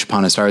like Wish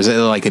Upon a Star. Is it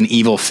like an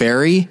evil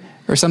fairy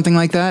or something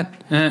like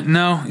that?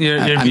 No.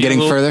 I'm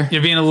getting further?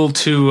 You're being a little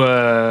too,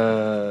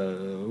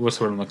 what's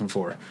the word I'm looking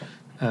for?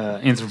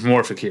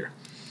 Anthropomorphic here.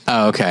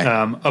 Oh, okay.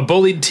 A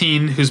bullied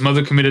teen whose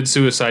mother committed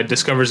suicide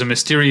discovers a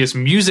mysterious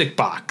music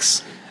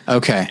box.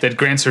 Okay. That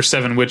grants her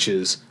 7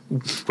 wishes.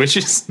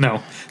 Wishes?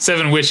 No.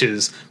 7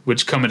 wishes,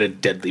 which come at a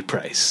deadly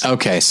price.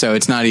 Okay, so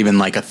it's not even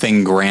like a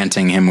thing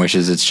granting him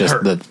wishes. It's just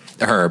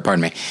her.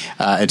 Pardon me.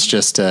 It's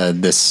just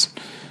this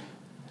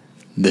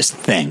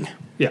thing.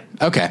 Yeah.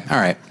 Okay. All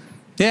right.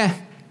 Yeah.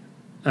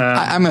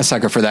 I'm a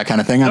sucker for that kind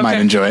of thing. I might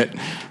enjoy it.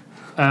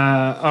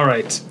 All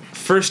right.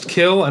 First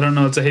Kill. I don't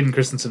know. It's a Hayden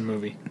Christensen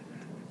movie.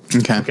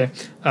 Okay.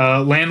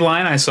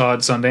 Landline. I saw at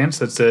Sundance.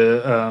 That's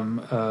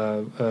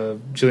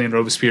Julian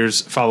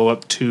Robespierre's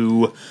follow-up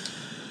to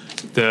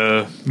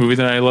the movie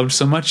that I loved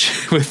so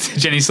much with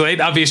Jenny Slate,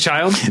 Obvious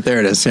Child. There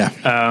it is. Yeah.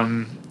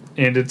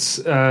 And it's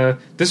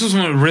this was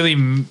one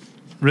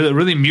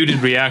really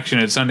muted reaction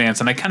at Sundance,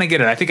 and I kind of get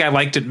it. I think I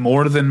liked it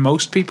more than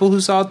most people who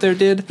saw it there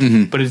did,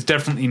 but it's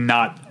definitely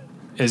not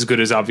as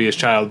good as Obvious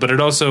Child. But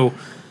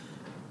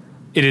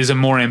it is a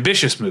more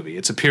ambitious movie.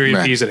 It's a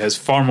period piece that has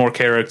far more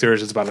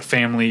characters. It's about a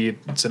family.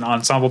 It's an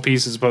ensemble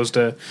piece as opposed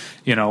to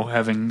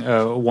having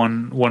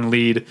one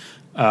lead.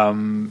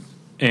 I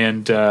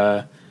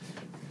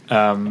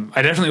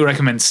definitely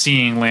recommend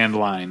seeing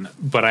Landline,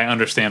 but I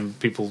understand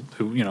people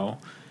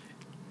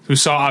who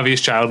saw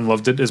Obvious Child and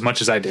loved it as much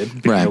as I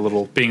did, being a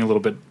little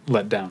bit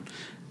let down.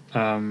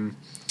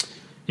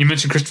 You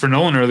mentioned Christopher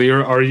Nolan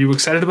earlier. Are you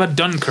excited about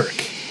Dunkirk?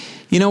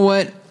 You know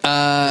what?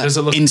 Does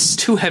it look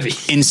too heavy?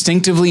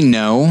 Instinctively,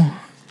 no.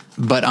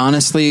 But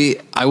honestly,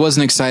 I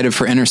wasn't excited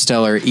for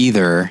Interstellar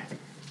either.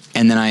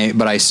 And then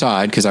I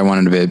saw it because I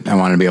wanted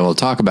to be able to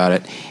talk about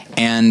it.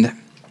 And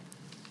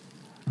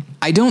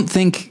I don't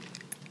think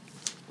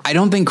I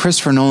don't think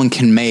Christopher Nolan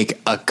can make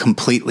a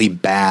completely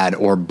bad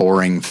or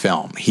boring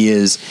film. He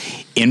is,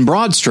 in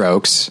broad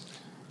strokes,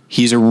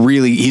 he's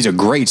a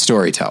great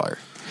storyteller,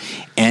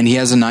 and he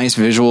has a nice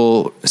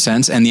visual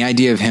sense. And the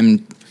idea of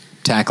him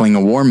tackling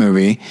a war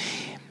movie,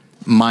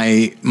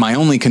 my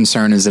only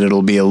concern is that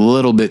it'll be a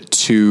little bit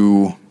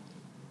too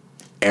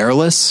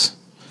airless.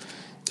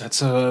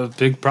 That's a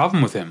big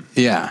problem with him.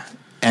 Yeah.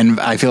 And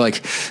I feel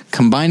like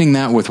combining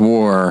that with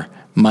war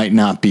might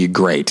not be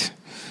great.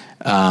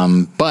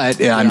 But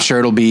I'm sure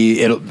it'll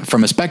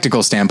from a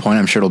spectacle standpoint,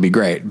 I'm sure it'll be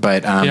great.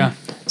 But,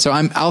 so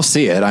I'll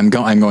see it. I'm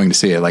going to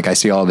see it. Like, I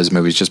see all of his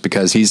movies just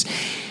because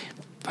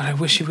but I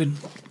wish he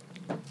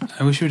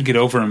would get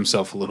over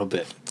himself a little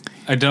bit.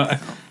 The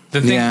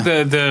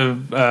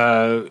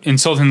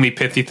insultingly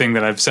pithy thing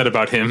that I've said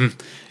about him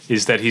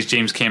is that he's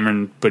James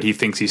Cameron, but he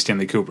thinks he's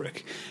Stanley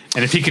Kubrick.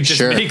 And if he could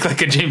just make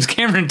like a James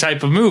Cameron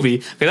type of movie,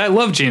 because I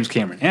love James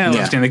Cameron and I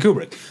love Stanley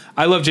Kubrick.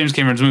 I love James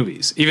Cameron's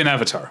movies, even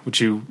Avatar, which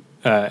you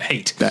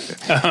hate.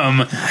 I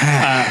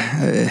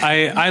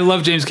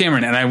love James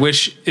Cameron, and I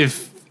wish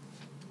if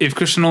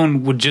Christopher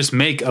Nolan would just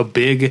make a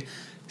big,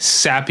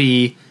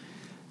 sappy,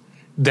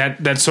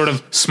 that sort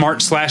of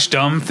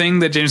smart/dumb thing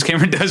that James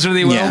Cameron does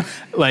really well,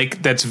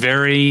 like that's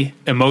very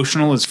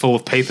emotional, it's full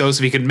of pathos.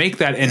 If he could make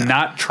that and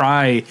not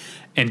try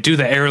and do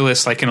the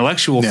airless, like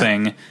intellectual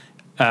thing,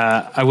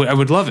 I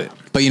would love it.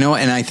 But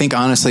and I think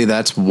honestly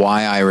that's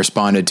why I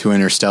responded to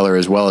Interstellar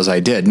as well as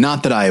I did.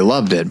 Not that I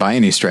loved it by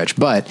any stretch,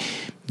 but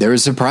there was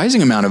a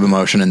surprising amount of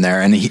emotion in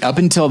there. And up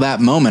until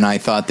that moment, I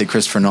thought that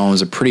Christopher Nolan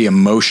was a pretty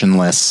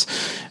emotionless,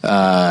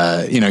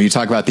 you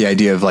talk about the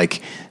idea of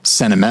like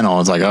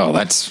sentimental. It's like, oh,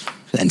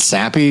 and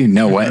sappy.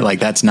 No way. Like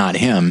that's not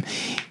him.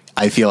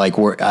 I feel like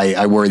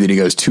I worry that he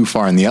goes too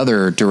far in the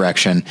other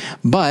direction,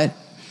 but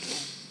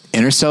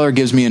Interstellar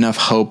gives me enough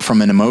hope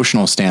from an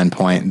emotional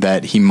standpoint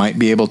that he might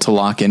be able to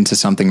lock into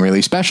something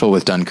really special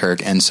with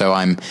Dunkirk. And so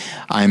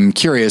I'm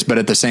curious, but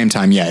at the same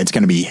time, it's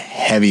going to be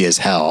heavy as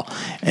hell.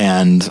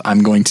 And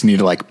I'm going to need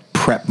to like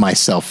prep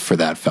myself for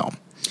that film.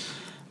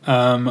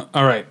 All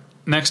right.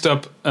 Next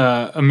up,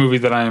 a movie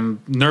that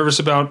I'm nervous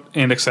about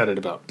and excited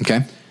about.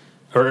 Okay.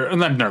 Or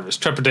not nervous,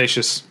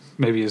 trepidatious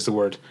maybe is the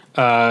word.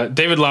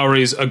 David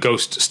Lowery's A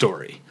Ghost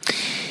Story,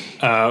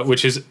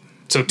 which is,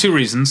 so two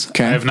reasons.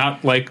 Okay. I have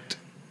not liked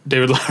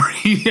David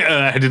Lowery.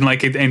 I didn't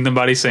like Anthem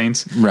Body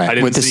Saints. Right. I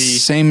didn't with the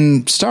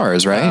same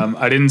stars, right?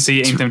 I didn't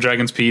see Anthem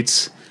Dragons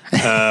Pete's,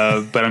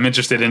 but I'm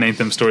interested in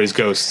Anthem Stories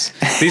Ghosts.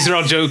 These are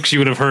all jokes you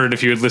would have heard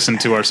if you had listened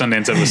to our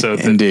Sundance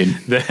episode. Indeed.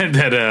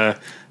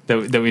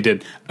 That we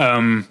did.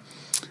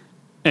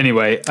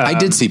 Anyway, I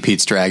did see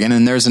Pete's Dragon,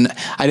 and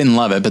I didn't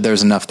love it, but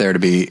there's enough there to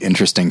be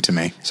interesting to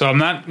me. So I'm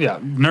not,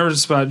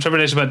 nervous about,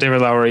 trepidation about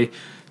David Lowery.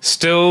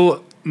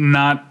 Still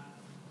not.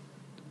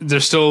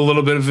 There's still a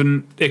little bit of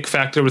an ick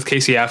factor with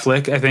Casey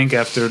Affleck, I think,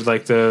 after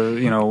like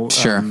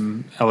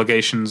the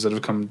allegations that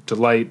have come to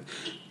light.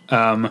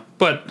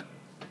 But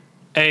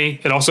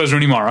it also has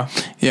Rooney Mara.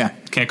 Yeah,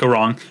 can't go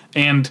wrong.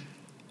 And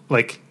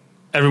like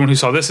everyone who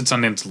saw this at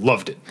Sundance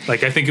loved it.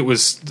 Like I think it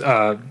was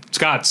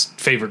Scott's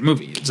favorite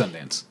movie at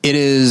Sundance. It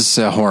is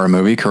a horror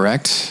movie,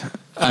 correct?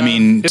 I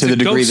mean, to the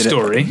degree that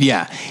story.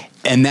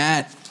 And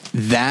that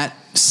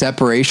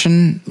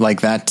separation,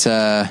 like that.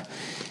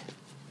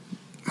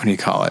 What do you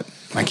call it?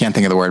 I can't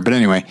think of the word, but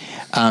anyway,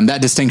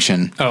 that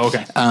distinction. Oh,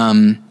 okay.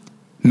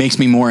 Makes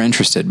me more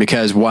interested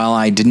because while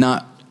I did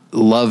not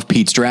love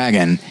Pete's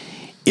Dragon,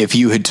 if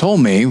you had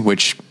told me,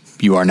 which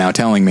you are now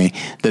telling me,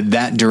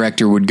 that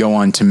director would go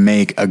on to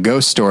make A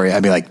Ghost Story,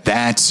 I'd be like,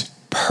 that's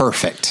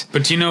perfect.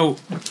 But do you know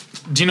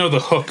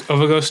the hook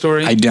of A Ghost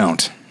Story? I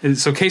don't.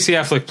 So Casey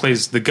Affleck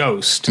plays the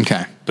ghost.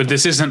 Okay. But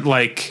this isn't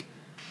like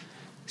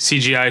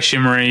CGI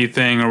shimmery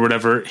thing or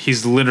whatever.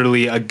 He's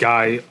literally a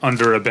guy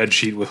under a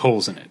bedsheet with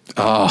holes in it.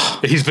 Oh.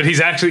 He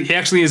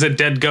actually is a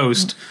dead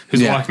ghost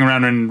who's walking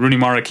around and Rooney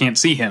Mara can't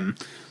see him.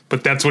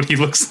 But that's what he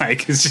looks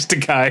like. It's just a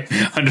guy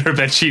under a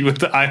bedsheet with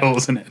the eye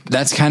holes in it.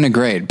 That's kind of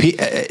great.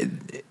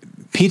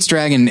 Pete's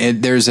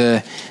Dragon, there's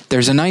a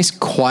nice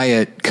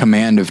quiet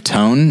command of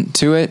tone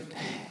to it.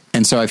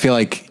 And so I feel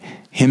like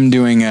him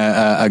doing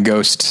a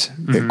ghost,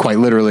 quite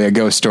literally a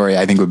ghost story,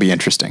 I think would be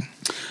interesting.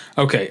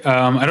 Okay.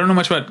 I don't know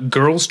much about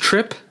Girls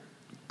Trip.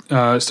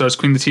 It stars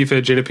Queen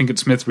Latifah, Jada Pinkett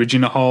Smith,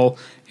 Regina Hall,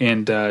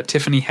 and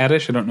Tiffany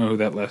Haddish. I don't know who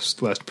that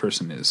last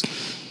person is.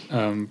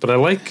 But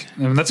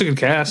that's a good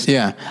cast.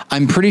 Yeah.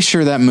 I'm pretty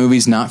sure that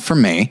movie's not for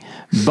me,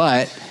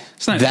 but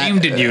it's not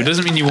aimed at you. It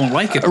doesn't mean you won't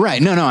like it.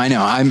 Right. No, I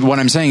know. What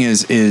I'm saying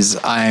is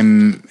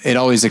it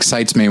always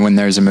excites me when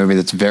there's a movie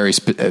that's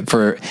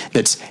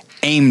that's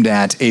aimed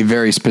at a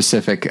very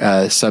specific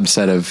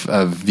subset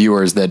of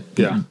viewers that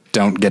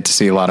don't get to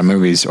see a lot of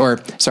movies, or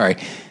sorry,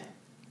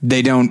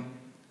 they're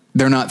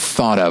not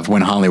thought of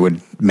when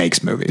Hollywood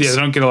makes movies. Yeah,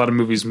 they don't get a lot of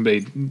movies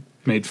made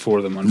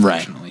for them,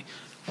 unfortunately.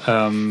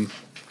 Right.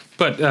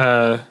 But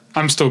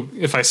I'm still,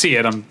 if I see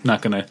it, I'm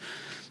not going to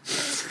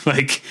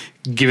like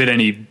give it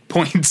any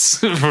points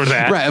for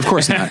that. Right. Of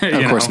course not.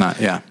 Of course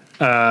not. Yeah.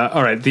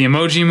 All right. The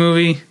Emoji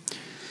Movie.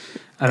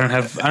 I don't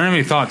have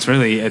any thoughts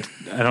really. I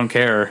don't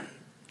care.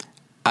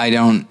 I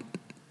don't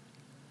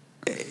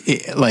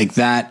like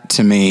that.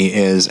 To me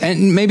is,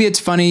 and maybe it's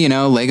funny,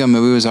 Lego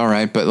Movie was all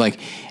right, but like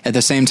at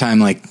the same time,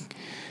 like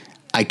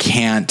I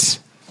can't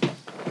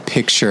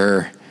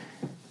picture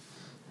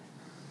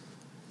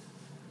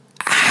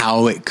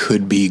how it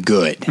could be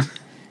good.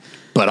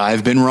 But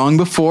I've been wrong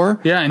before.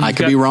 Yeah, and I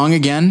could be wrong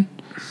again.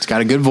 It's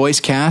got a good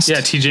voice cast.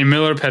 Yeah, T.J.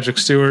 Miller, Patrick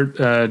Stewart,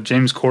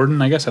 James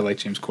Corden. I guess I like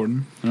James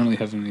Corden. I don't really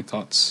have any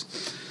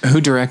thoughts.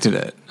 Who directed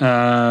it?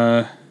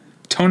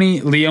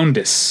 Tony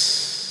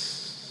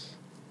Leondis.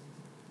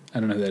 I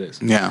don't know who that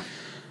is. Yeah.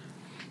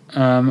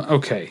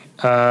 Okay.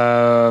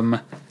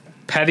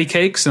 Patty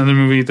Cakes, another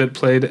movie that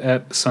played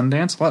at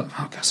Sundance.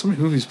 So many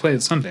movies played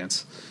at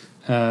Sundance.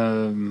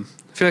 I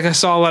feel like I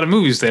saw a lot of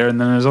movies there, and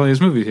then there's all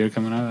these movies here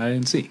coming out I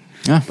didn't see.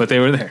 Yeah. But they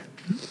were there.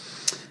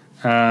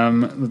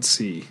 Let's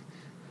see.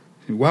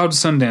 Wowed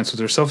Sundance with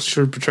her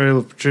self-assured portrayal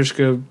of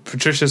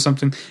Patricia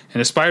something,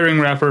 an aspiring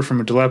rapper from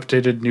a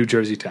dilapidated New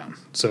Jersey town.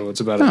 So it's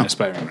about an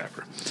aspiring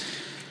rapper.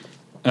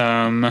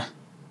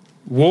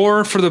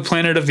 War for the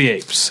Planet of the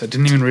Apes. I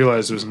didn't even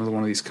realize there was another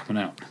one of these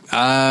coming out.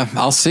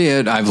 I'll see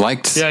it. I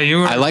liked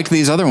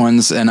these other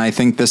ones, and I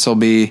think this will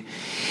be.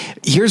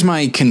 Here's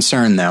my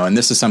concern, though, and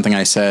this is something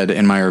I said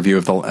in my review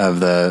of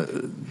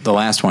the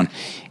last one,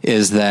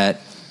 is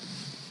that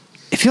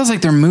it feels like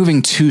they're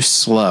moving too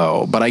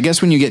slow. But I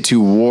guess when you get to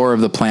War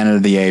of the Planet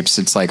of the Apes,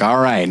 it's like, all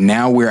right,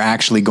 now we're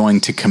actually going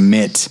to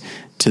commit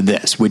to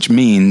this, which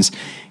means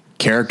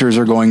characters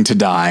are going to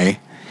die.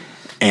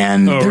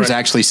 And there's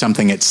actually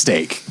something at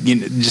stake.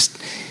 Just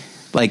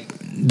like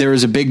there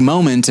was a big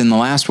moment in the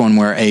last one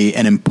where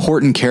an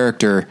important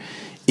character,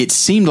 it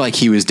seemed like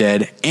he was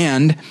dead,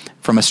 and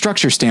from a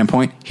structure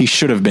standpoint, he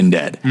should have been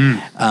dead,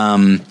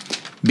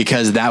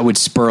 because that would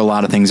spur a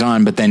lot of things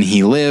on. But then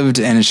he lived,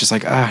 and it's just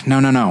like,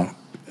 no.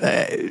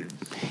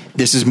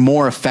 This is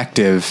more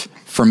effective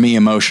for me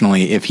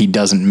emotionally if he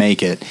doesn't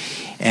make it,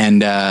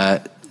 and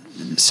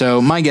so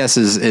my guess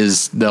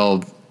is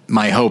they'll.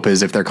 My hope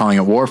is if they're calling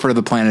it War for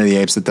the Planet of the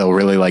Apes, that they'll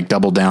really like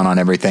double down on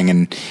everything,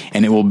 and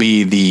it will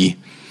be the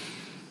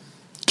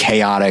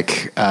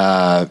chaotic,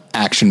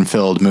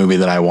 action-filled movie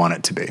that I want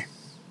it to be.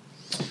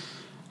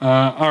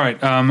 All right.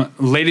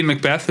 Lady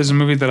Macbeth is a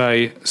movie that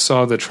I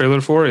saw the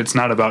trailer for. It's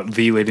not about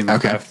the Lady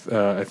Macbeth.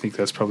 Okay. I think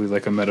that's probably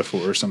like a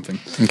metaphor or something.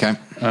 Okay.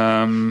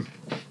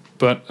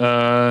 But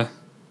I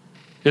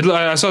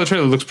saw the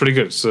trailer. It looks pretty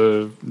good. It's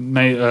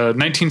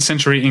 19th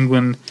century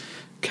England.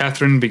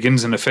 Catherine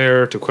begins an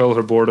affair to quell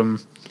her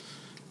boredom.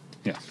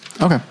 Yeah.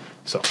 Okay.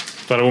 So,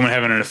 about a woman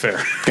having an affair.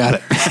 Got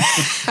it.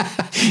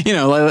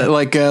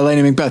 like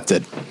Lady Macbeth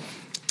did.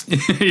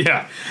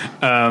 Yeah.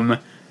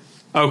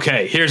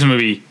 Okay, here's a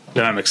movie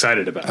that I'm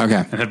excited about.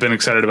 Okay. And have been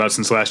excited about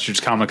since last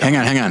year's Comic-Con.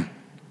 Hang on.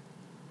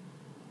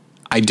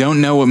 I don't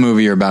know what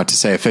movie you're about to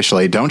say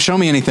officially. Don't show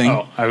me anything.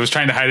 Oh, I was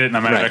trying to hide it, and I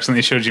might have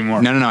accidentally showed you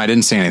more. No, I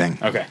didn't say anything.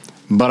 Okay.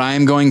 But I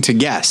am going to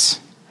guess.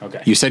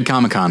 Okay. You said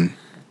Comic-Con.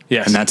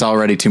 Yes. And that's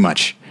already too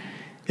much.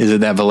 Is it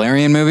that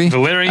Valerian movie?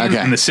 Valerian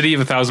and the City of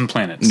a Thousand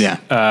Planets. Yeah.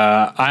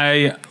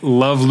 I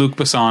love Luc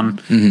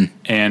Besson,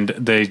 and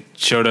they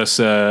showed us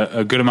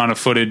a good amount of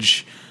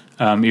footage,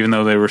 even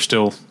though they were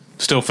still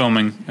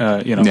filming.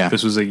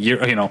 This was a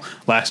year,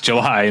 last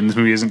July, and this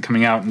movie isn't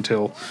coming out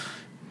until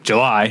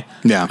July.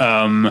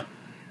 Yeah.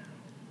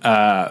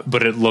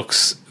 But it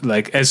looks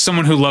like, as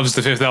someone who loves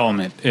The Fifth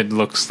Element, it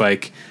looks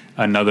like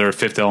another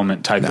Fifth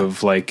Element type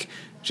of like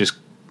just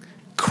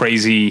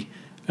crazy,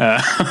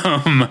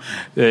 sci-fi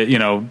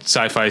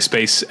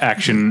space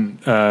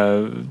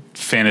action,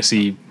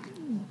 fantasy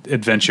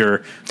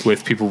adventure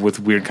with people with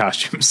weird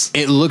costumes.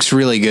 It looks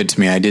really good to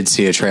me. I did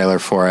see a trailer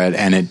for it,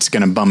 and it's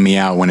going to bum me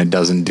out when it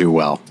doesn't do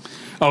well.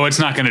 Oh, it's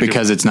not going to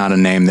because it's not a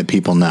name that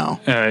people know.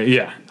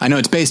 Yeah, I know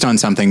it's based on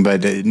something,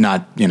 but it's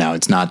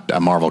not a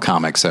Marvel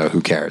comic, so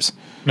who cares?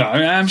 No,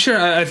 I'm sure.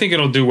 I think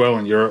it'll do well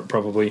in Europe,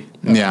 probably.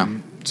 Yeah.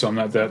 So I'm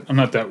not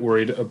that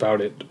worried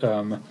about it.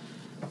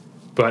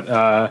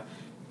 But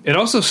it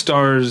also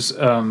stars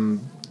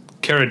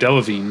Cara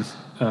Delevingne,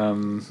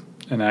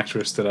 an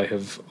actress that I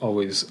have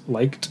always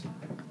liked,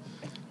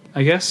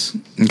 I guess.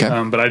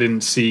 Okay. But I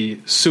didn't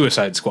see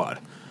Suicide Squad.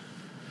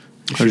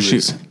 She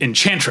was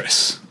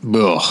Enchantress.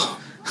 Ugh.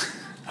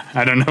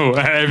 I don't know.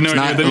 I have no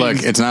idea what that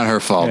means. It's not her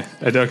fault.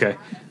 Yeah, okay.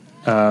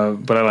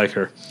 But I like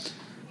her.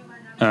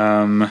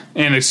 And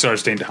it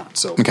stars Dane DeHaan,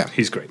 so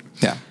he's great.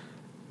 Yeah.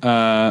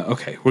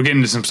 Okay, we're getting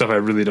into some stuff I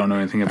really don't know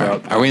anything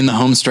about. Right. Are we in the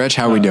home stretch?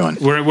 How are we doing?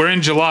 We're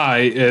in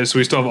July, so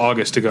we still have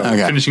August to go. Okay.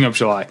 We're finishing up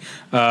July.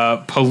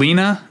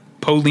 Paulina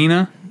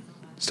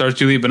stars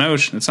Juliette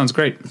Binoche. That sounds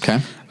great. Okay.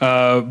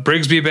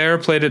 Brigsby Bear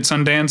played at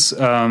Sundance.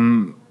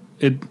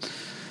 It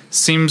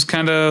seems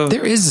kind of...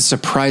 There is a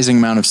surprising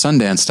amount of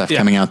Sundance stuff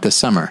coming out this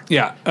summer.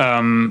 Yeah.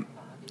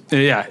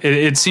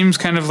 It seems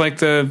kind of like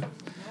the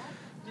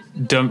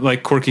dumb,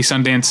 like quirky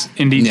Sundance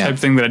indie type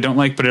thing that I don't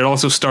like, but it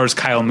also stars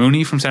Kyle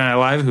Mooney from Saturday Night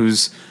Live,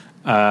 who's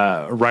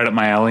right up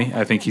my alley.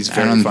 I think he's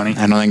very funny.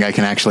 I don't think I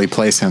can actually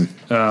place him.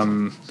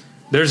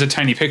 There's a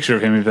tiny picture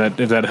of him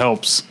if that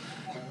helps.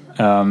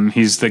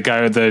 He's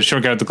the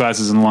short guy with the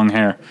glasses and long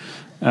hair.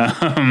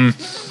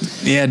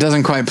 Yeah, it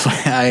doesn't quite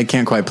I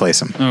can't quite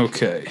place him.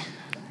 Okay.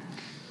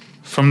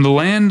 From the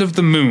Land of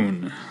the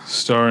Moon,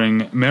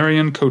 starring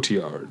Marion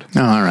Cotillard.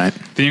 Oh, all right.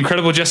 The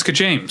Incredible Jessica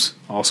James,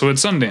 also at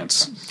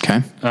Sundance,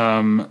 Okay.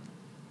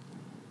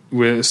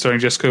 with starring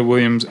Jessica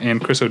Williams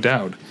and Chris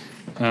O'Dowd.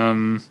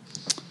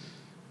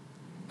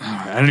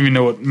 I don't even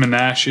know what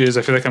Menashe is.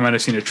 I feel like I might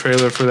have seen a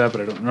trailer for that,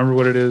 but I don't remember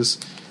what it is.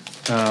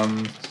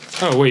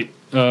 Oh, wait.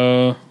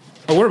 We're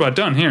about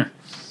done here.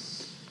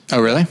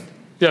 Oh, really?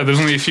 Yeah, there's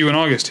only a few in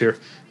August here.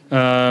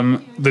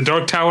 The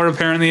Dark Tower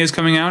apparently is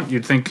coming out.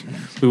 You'd think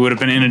we would have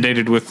been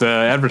inundated with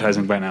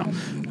advertising by now.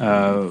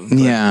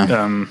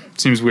 Yeah.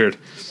 Seems weird.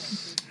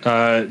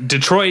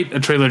 Detroit, a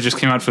trailer just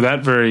came out for that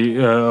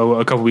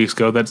a couple weeks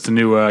ago. That's the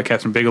new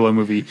Catherine Bigelow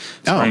movie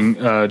starring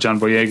John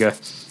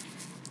Boyega.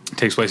 It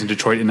takes place in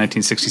Detroit in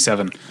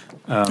 1967.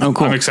 Oh,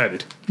 cool. I'm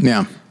excited.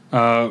 Yeah.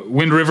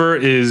 Wind River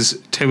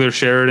is Taylor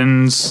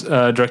Sheridan's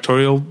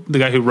directorial, the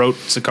guy who wrote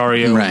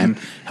Sicario and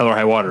Hell or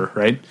High Water,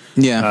 right?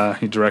 Yeah.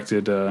 He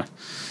directed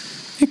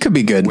It could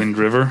be good. Wind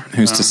River.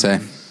 Who's to say?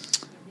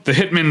 The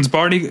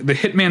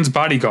Hitman's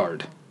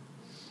Bodyguard,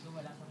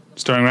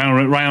 starring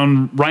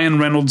Ryan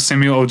Reynolds,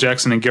 Samuel L.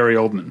 Jackson, and Gary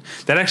Oldman.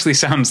 That actually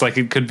sounds like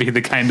it could be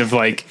the kind of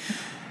like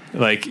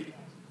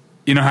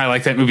you know how I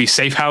like that movie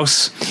Safe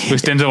House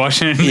with Denzel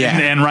Washington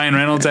and Ryan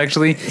Reynolds.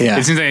 Actually,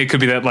 it seems like it could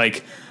be that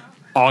like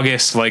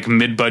August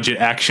mid-budget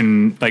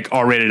action,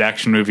 R-rated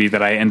action movie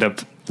that I end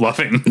up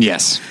loving.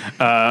 Yes.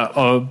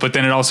 But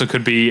then it also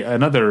could be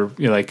another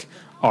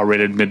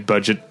R-rated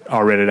mid-budget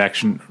R-rated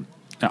action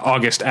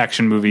August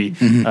action movie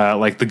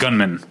like The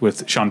Gunman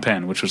with Sean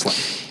Penn, which was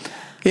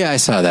Yeah, I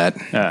saw that.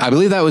 I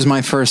believe that was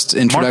my first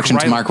introduction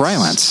to Mark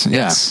Rylance.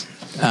 Yes.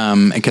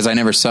 Because I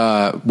never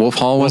saw Wolf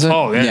Hall, was Wolf it?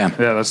 Hall, yeah,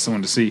 that's the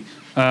one to see.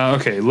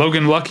 Okay,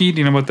 Logan Lucky, do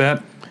you know about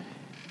that?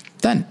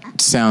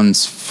 That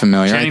sounds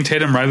familiar. Channing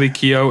Tatum, Riley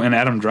Keough, and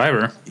Adam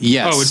Driver.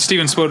 Yes. Oh, it's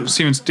Steven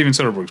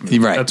Soderbergh's movie.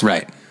 Right, That's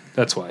right.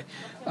 That's why.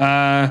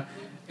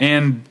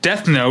 And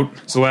Death Note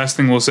is the last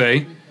thing we'll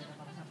say,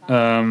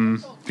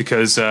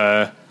 because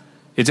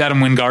it's Adam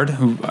Wingard,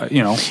 who,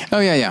 Oh,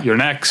 yeah. You're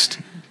Next,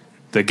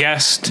 The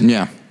Guest,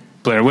 Yeah.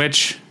 Blair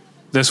Witch,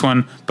 this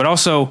one, but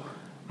also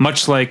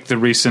much like the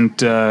recent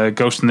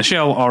Ghost in the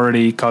Shell,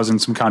 already causing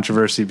some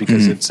controversy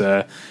because it's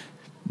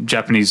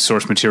Japanese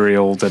source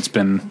material that's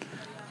been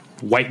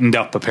whitened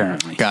up,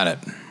 apparently. Got it.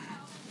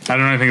 I don't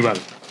know anything about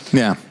it.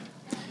 Yeah.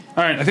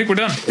 All right, I think we're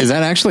done. Is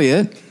that actually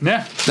it?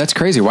 Yeah. That's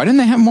crazy. Why didn't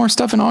they have more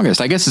stuff in August?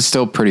 I guess it's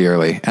still pretty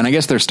early, and I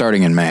guess they're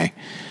starting in May.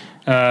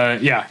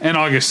 Yeah, and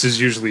August is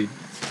usually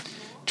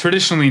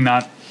traditionally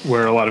not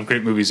where a lot of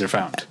great movies are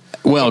found.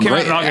 Well, It came out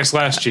great. in August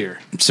last year.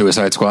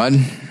 Suicide Squad.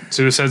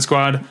 Suicide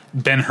Squad,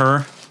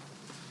 Ben-Hur.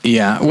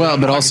 Yeah. Well,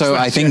 but also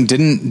I think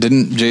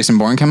didn't Jason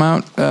Bourne come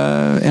out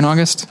in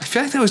August? I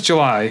feel like that was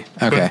July.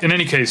 Okay. But in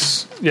any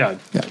case,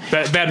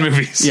 bad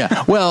movies.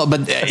 Yeah. Well,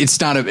 but it's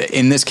not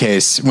in this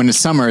case when it's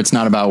summer. It's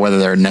not about whether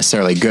they're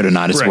necessarily good or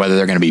not. It's whether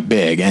they're going to be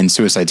big. And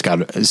Suicide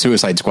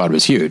Squad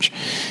was huge.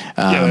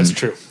 Yeah, that's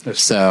true.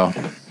 So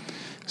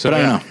but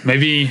I don't know.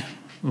 Maybe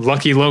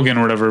Lucky Logan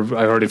or whatever,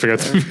 I already forgot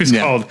the movie's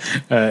called,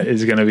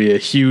 is going to be a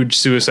huge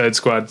Suicide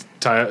Squad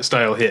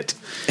style hit.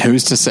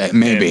 Who's to say?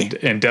 Maybe.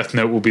 And Death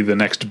Note will be the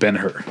next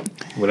Ben-Hur,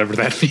 whatever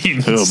that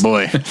means. Oh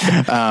boy.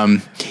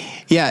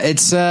 Yeah,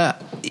 it's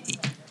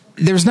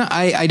there's not.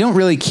 I don't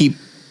really keep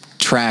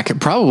track,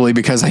 probably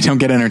because I don't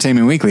get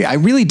Entertainment Weekly. I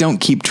really don't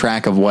keep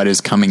track of what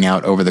is coming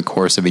out over the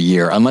course of a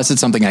year, unless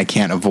it's something I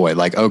can't avoid.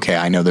 Like, okay,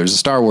 I know there's a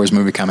Star Wars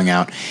movie coming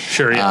out,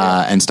 sure,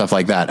 and stuff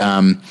like that.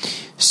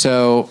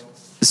 So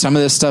some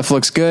of this stuff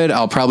looks good.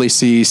 I'll probably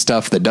see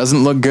stuff that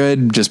doesn't look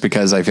good just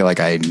because I feel like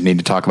I need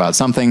to talk about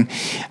something.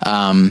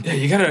 Yeah,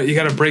 you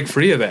gotta break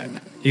free of that.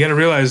 You gotta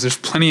realize there's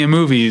plenty of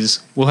movies.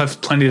 We'll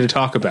have plenty to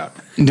talk about.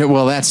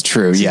 Well, that's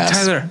true. Yes,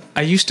 Tyler,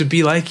 I used to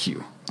be like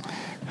you.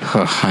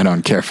 I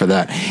don't care for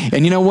that.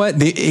 And you know what?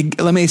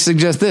 Let me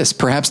suggest this.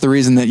 Perhaps the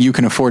reason that you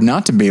can afford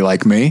not to be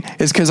like me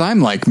is because I'm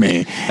like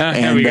me.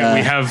 And we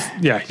have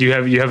you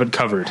have it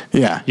covered.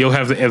 Yeah, you'll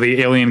have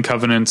the Alien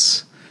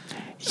Covenants.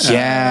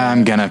 Yeah,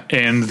 I'm gonna.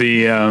 And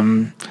the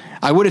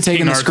I would have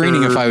taken a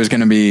screening if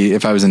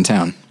I was in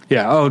town.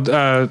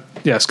 Yeah.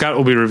 Scott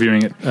will be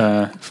reviewing it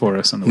for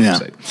us on the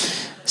website.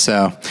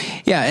 So,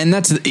 yeah, and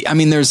that's. I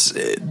mean,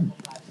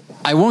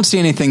 I won't see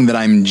anything that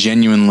I'm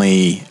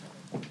genuinely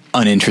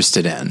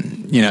uninterested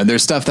in.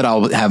 There's stuff that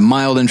I'll have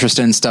mild interest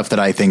in, stuff that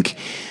I think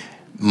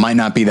might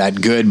not be that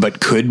good,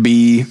 but could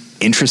be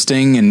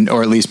interesting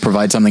or at least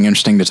provide something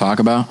interesting to talk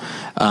about.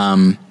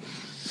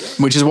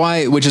 Which is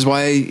why,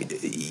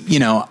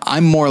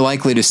 I'm more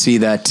likely to see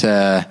that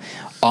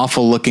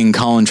awful looking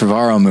Colin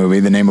Trevorrow movie,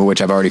 the name of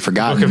which I've already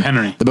forgotten.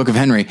 The Book of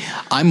Henry.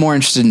 I'm more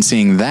interested in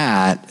seeing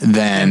that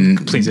than...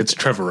 Please, it's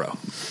Trevorrow.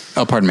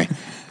 Oh, pardon me.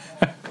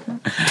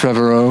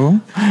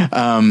 Trevorrow.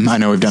 I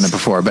know we've done it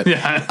before, but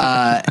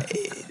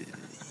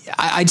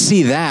I'd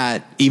see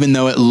that, even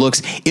though it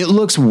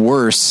looks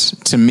worse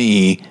to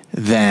me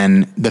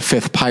than the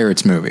fifth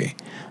Pirates movie.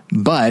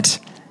 But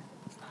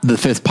the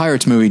fifth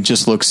Pirates movie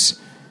just looks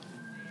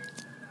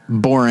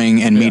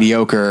boring and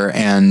mediocre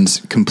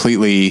and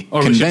completely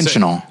Or we should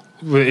conventional.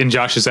 say, in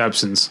Josh's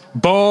absence,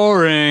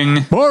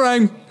 boring.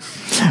 Boring.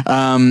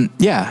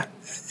 Yeah.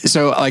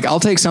 So, like, I'll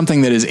take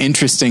something that is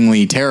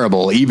interestingly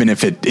terrible, even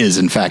if it is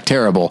in fact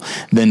terrible,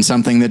 than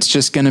something that's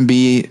just going to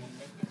be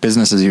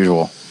business as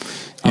usual.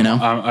 You know?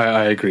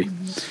 I agree.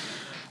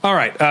 All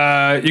right.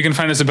 You can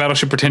find us at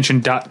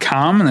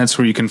battleshippretension.com, and that's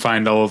where you can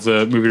find all of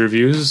the movie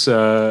reviews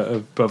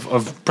of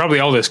probably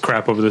all this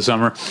crap over the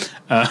summer.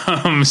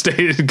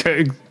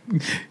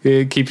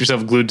 Keep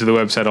yourself glued to the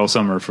website all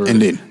summer for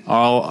Indeed.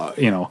 all,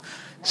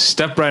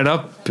 step right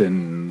up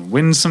and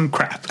win some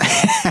crap.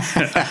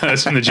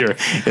 That's from the jury.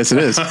 Yes, it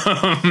is.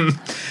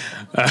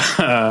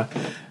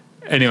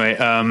 Anyway,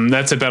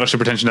 that's at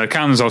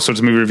battleshippretension.com. There's all sorts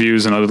of movie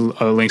reviews and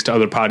other links to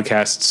other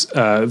podcasts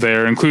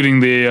there,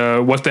 including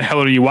the What the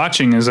Hell Are You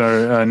Watching is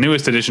our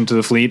newest addition to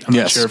the fleet. I'm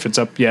not sure if it's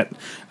up yet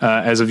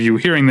as of you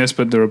hearing this,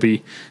 but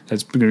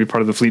that's going to be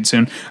part of the fleet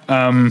soon.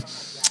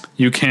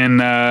 You can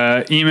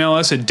email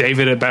us at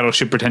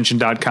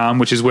david@battleshippretension.com,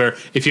 which is where,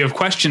 if you have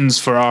questions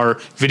for our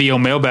video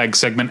mailbag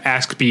segment,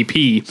 Ask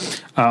BP,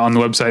 on the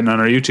website and on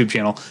our YouTube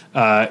channel,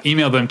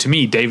 email them to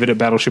me,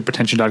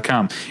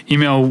 david@battleshippretension.com.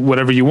 Email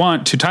whatever you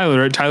want to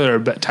Tyler at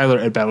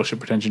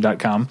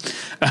battleshippretension.com.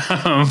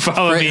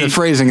 Follow me. The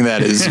phrasing of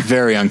that is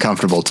very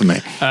uncomfortable to me.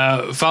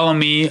 Follow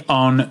me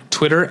on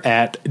Twitter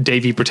at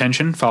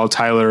DavyPretension. Follow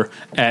Tyler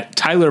at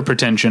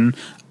TylerPretension.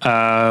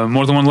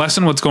 More Than One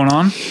Lesson, what's going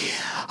on?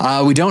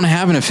 We don't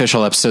have an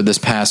official episode this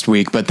past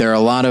week, but there are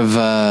a lot of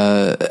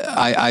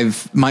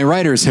my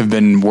writers have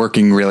been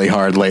working really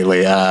hard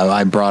lately.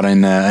 I brought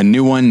in a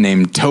new one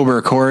named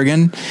Tober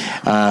Corrigan,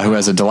 who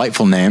has a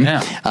delightful name,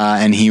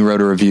 and he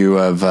wrote a review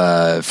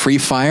of Free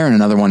Fire and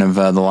another one of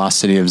The Lost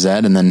City of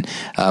Zed. And then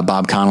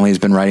Bob Connolly has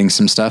been writing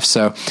some stuff.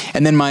 So,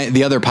 and then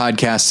the other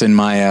podcasts in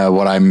my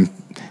what I'm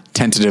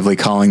tentatively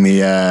calling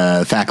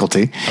the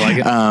faculty. I like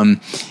it.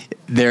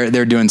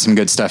 They're doing some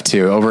good stuff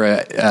too. Over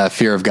at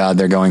Fear of God,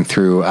 they're going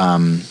through a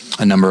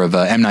number of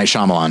M. Night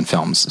Shyamalan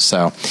films,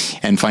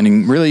 and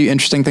finding really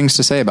interesting things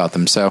to say about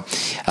them. So,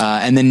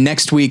 and then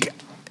next week,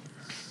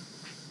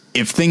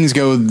 if things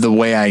go the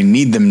way I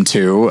need them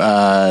to,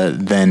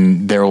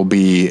 then there will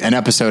be an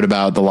episode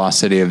about The Lost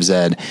City of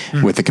Zed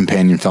with the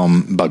companion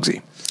film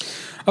Bugsy.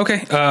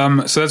 Okay,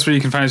 so that's where you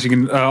can find us. You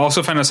can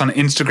also find us on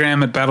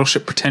Instagram at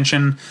Battleship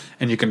Pretension,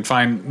 and you can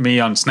find me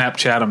on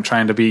Snapchat. I'm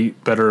trying to be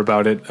better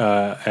about it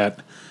at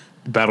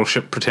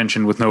Battleship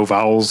Pretension with no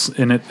vowels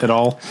in it at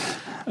all.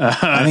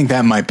 I think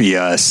that might be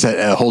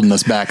holding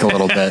us back a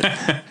little bit.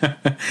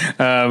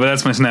 But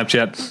that's my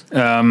Snapchat,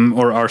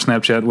 or our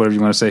Snapchat, whatever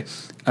you want to say.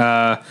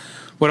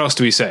 What else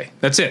do we say?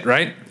 That's it,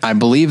 right? I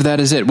believe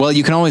that is it. Well,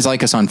 you can always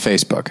like us on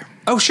Facebook.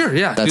 Oh, sure,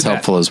 yeah. That's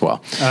helpful as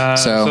well.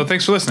 So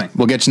thanks for listening.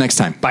 We'll get you next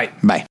time. Bye.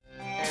 Bye.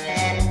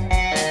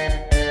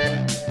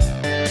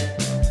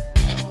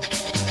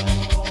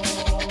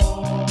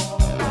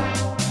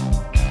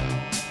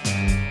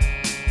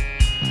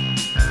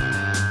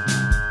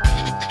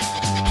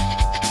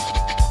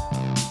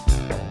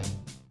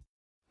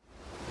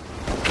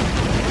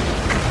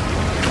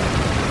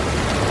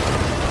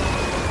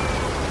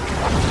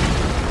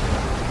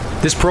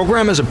 This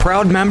program is a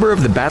proud member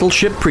of the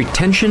Battleship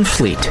Pretension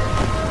Fleet.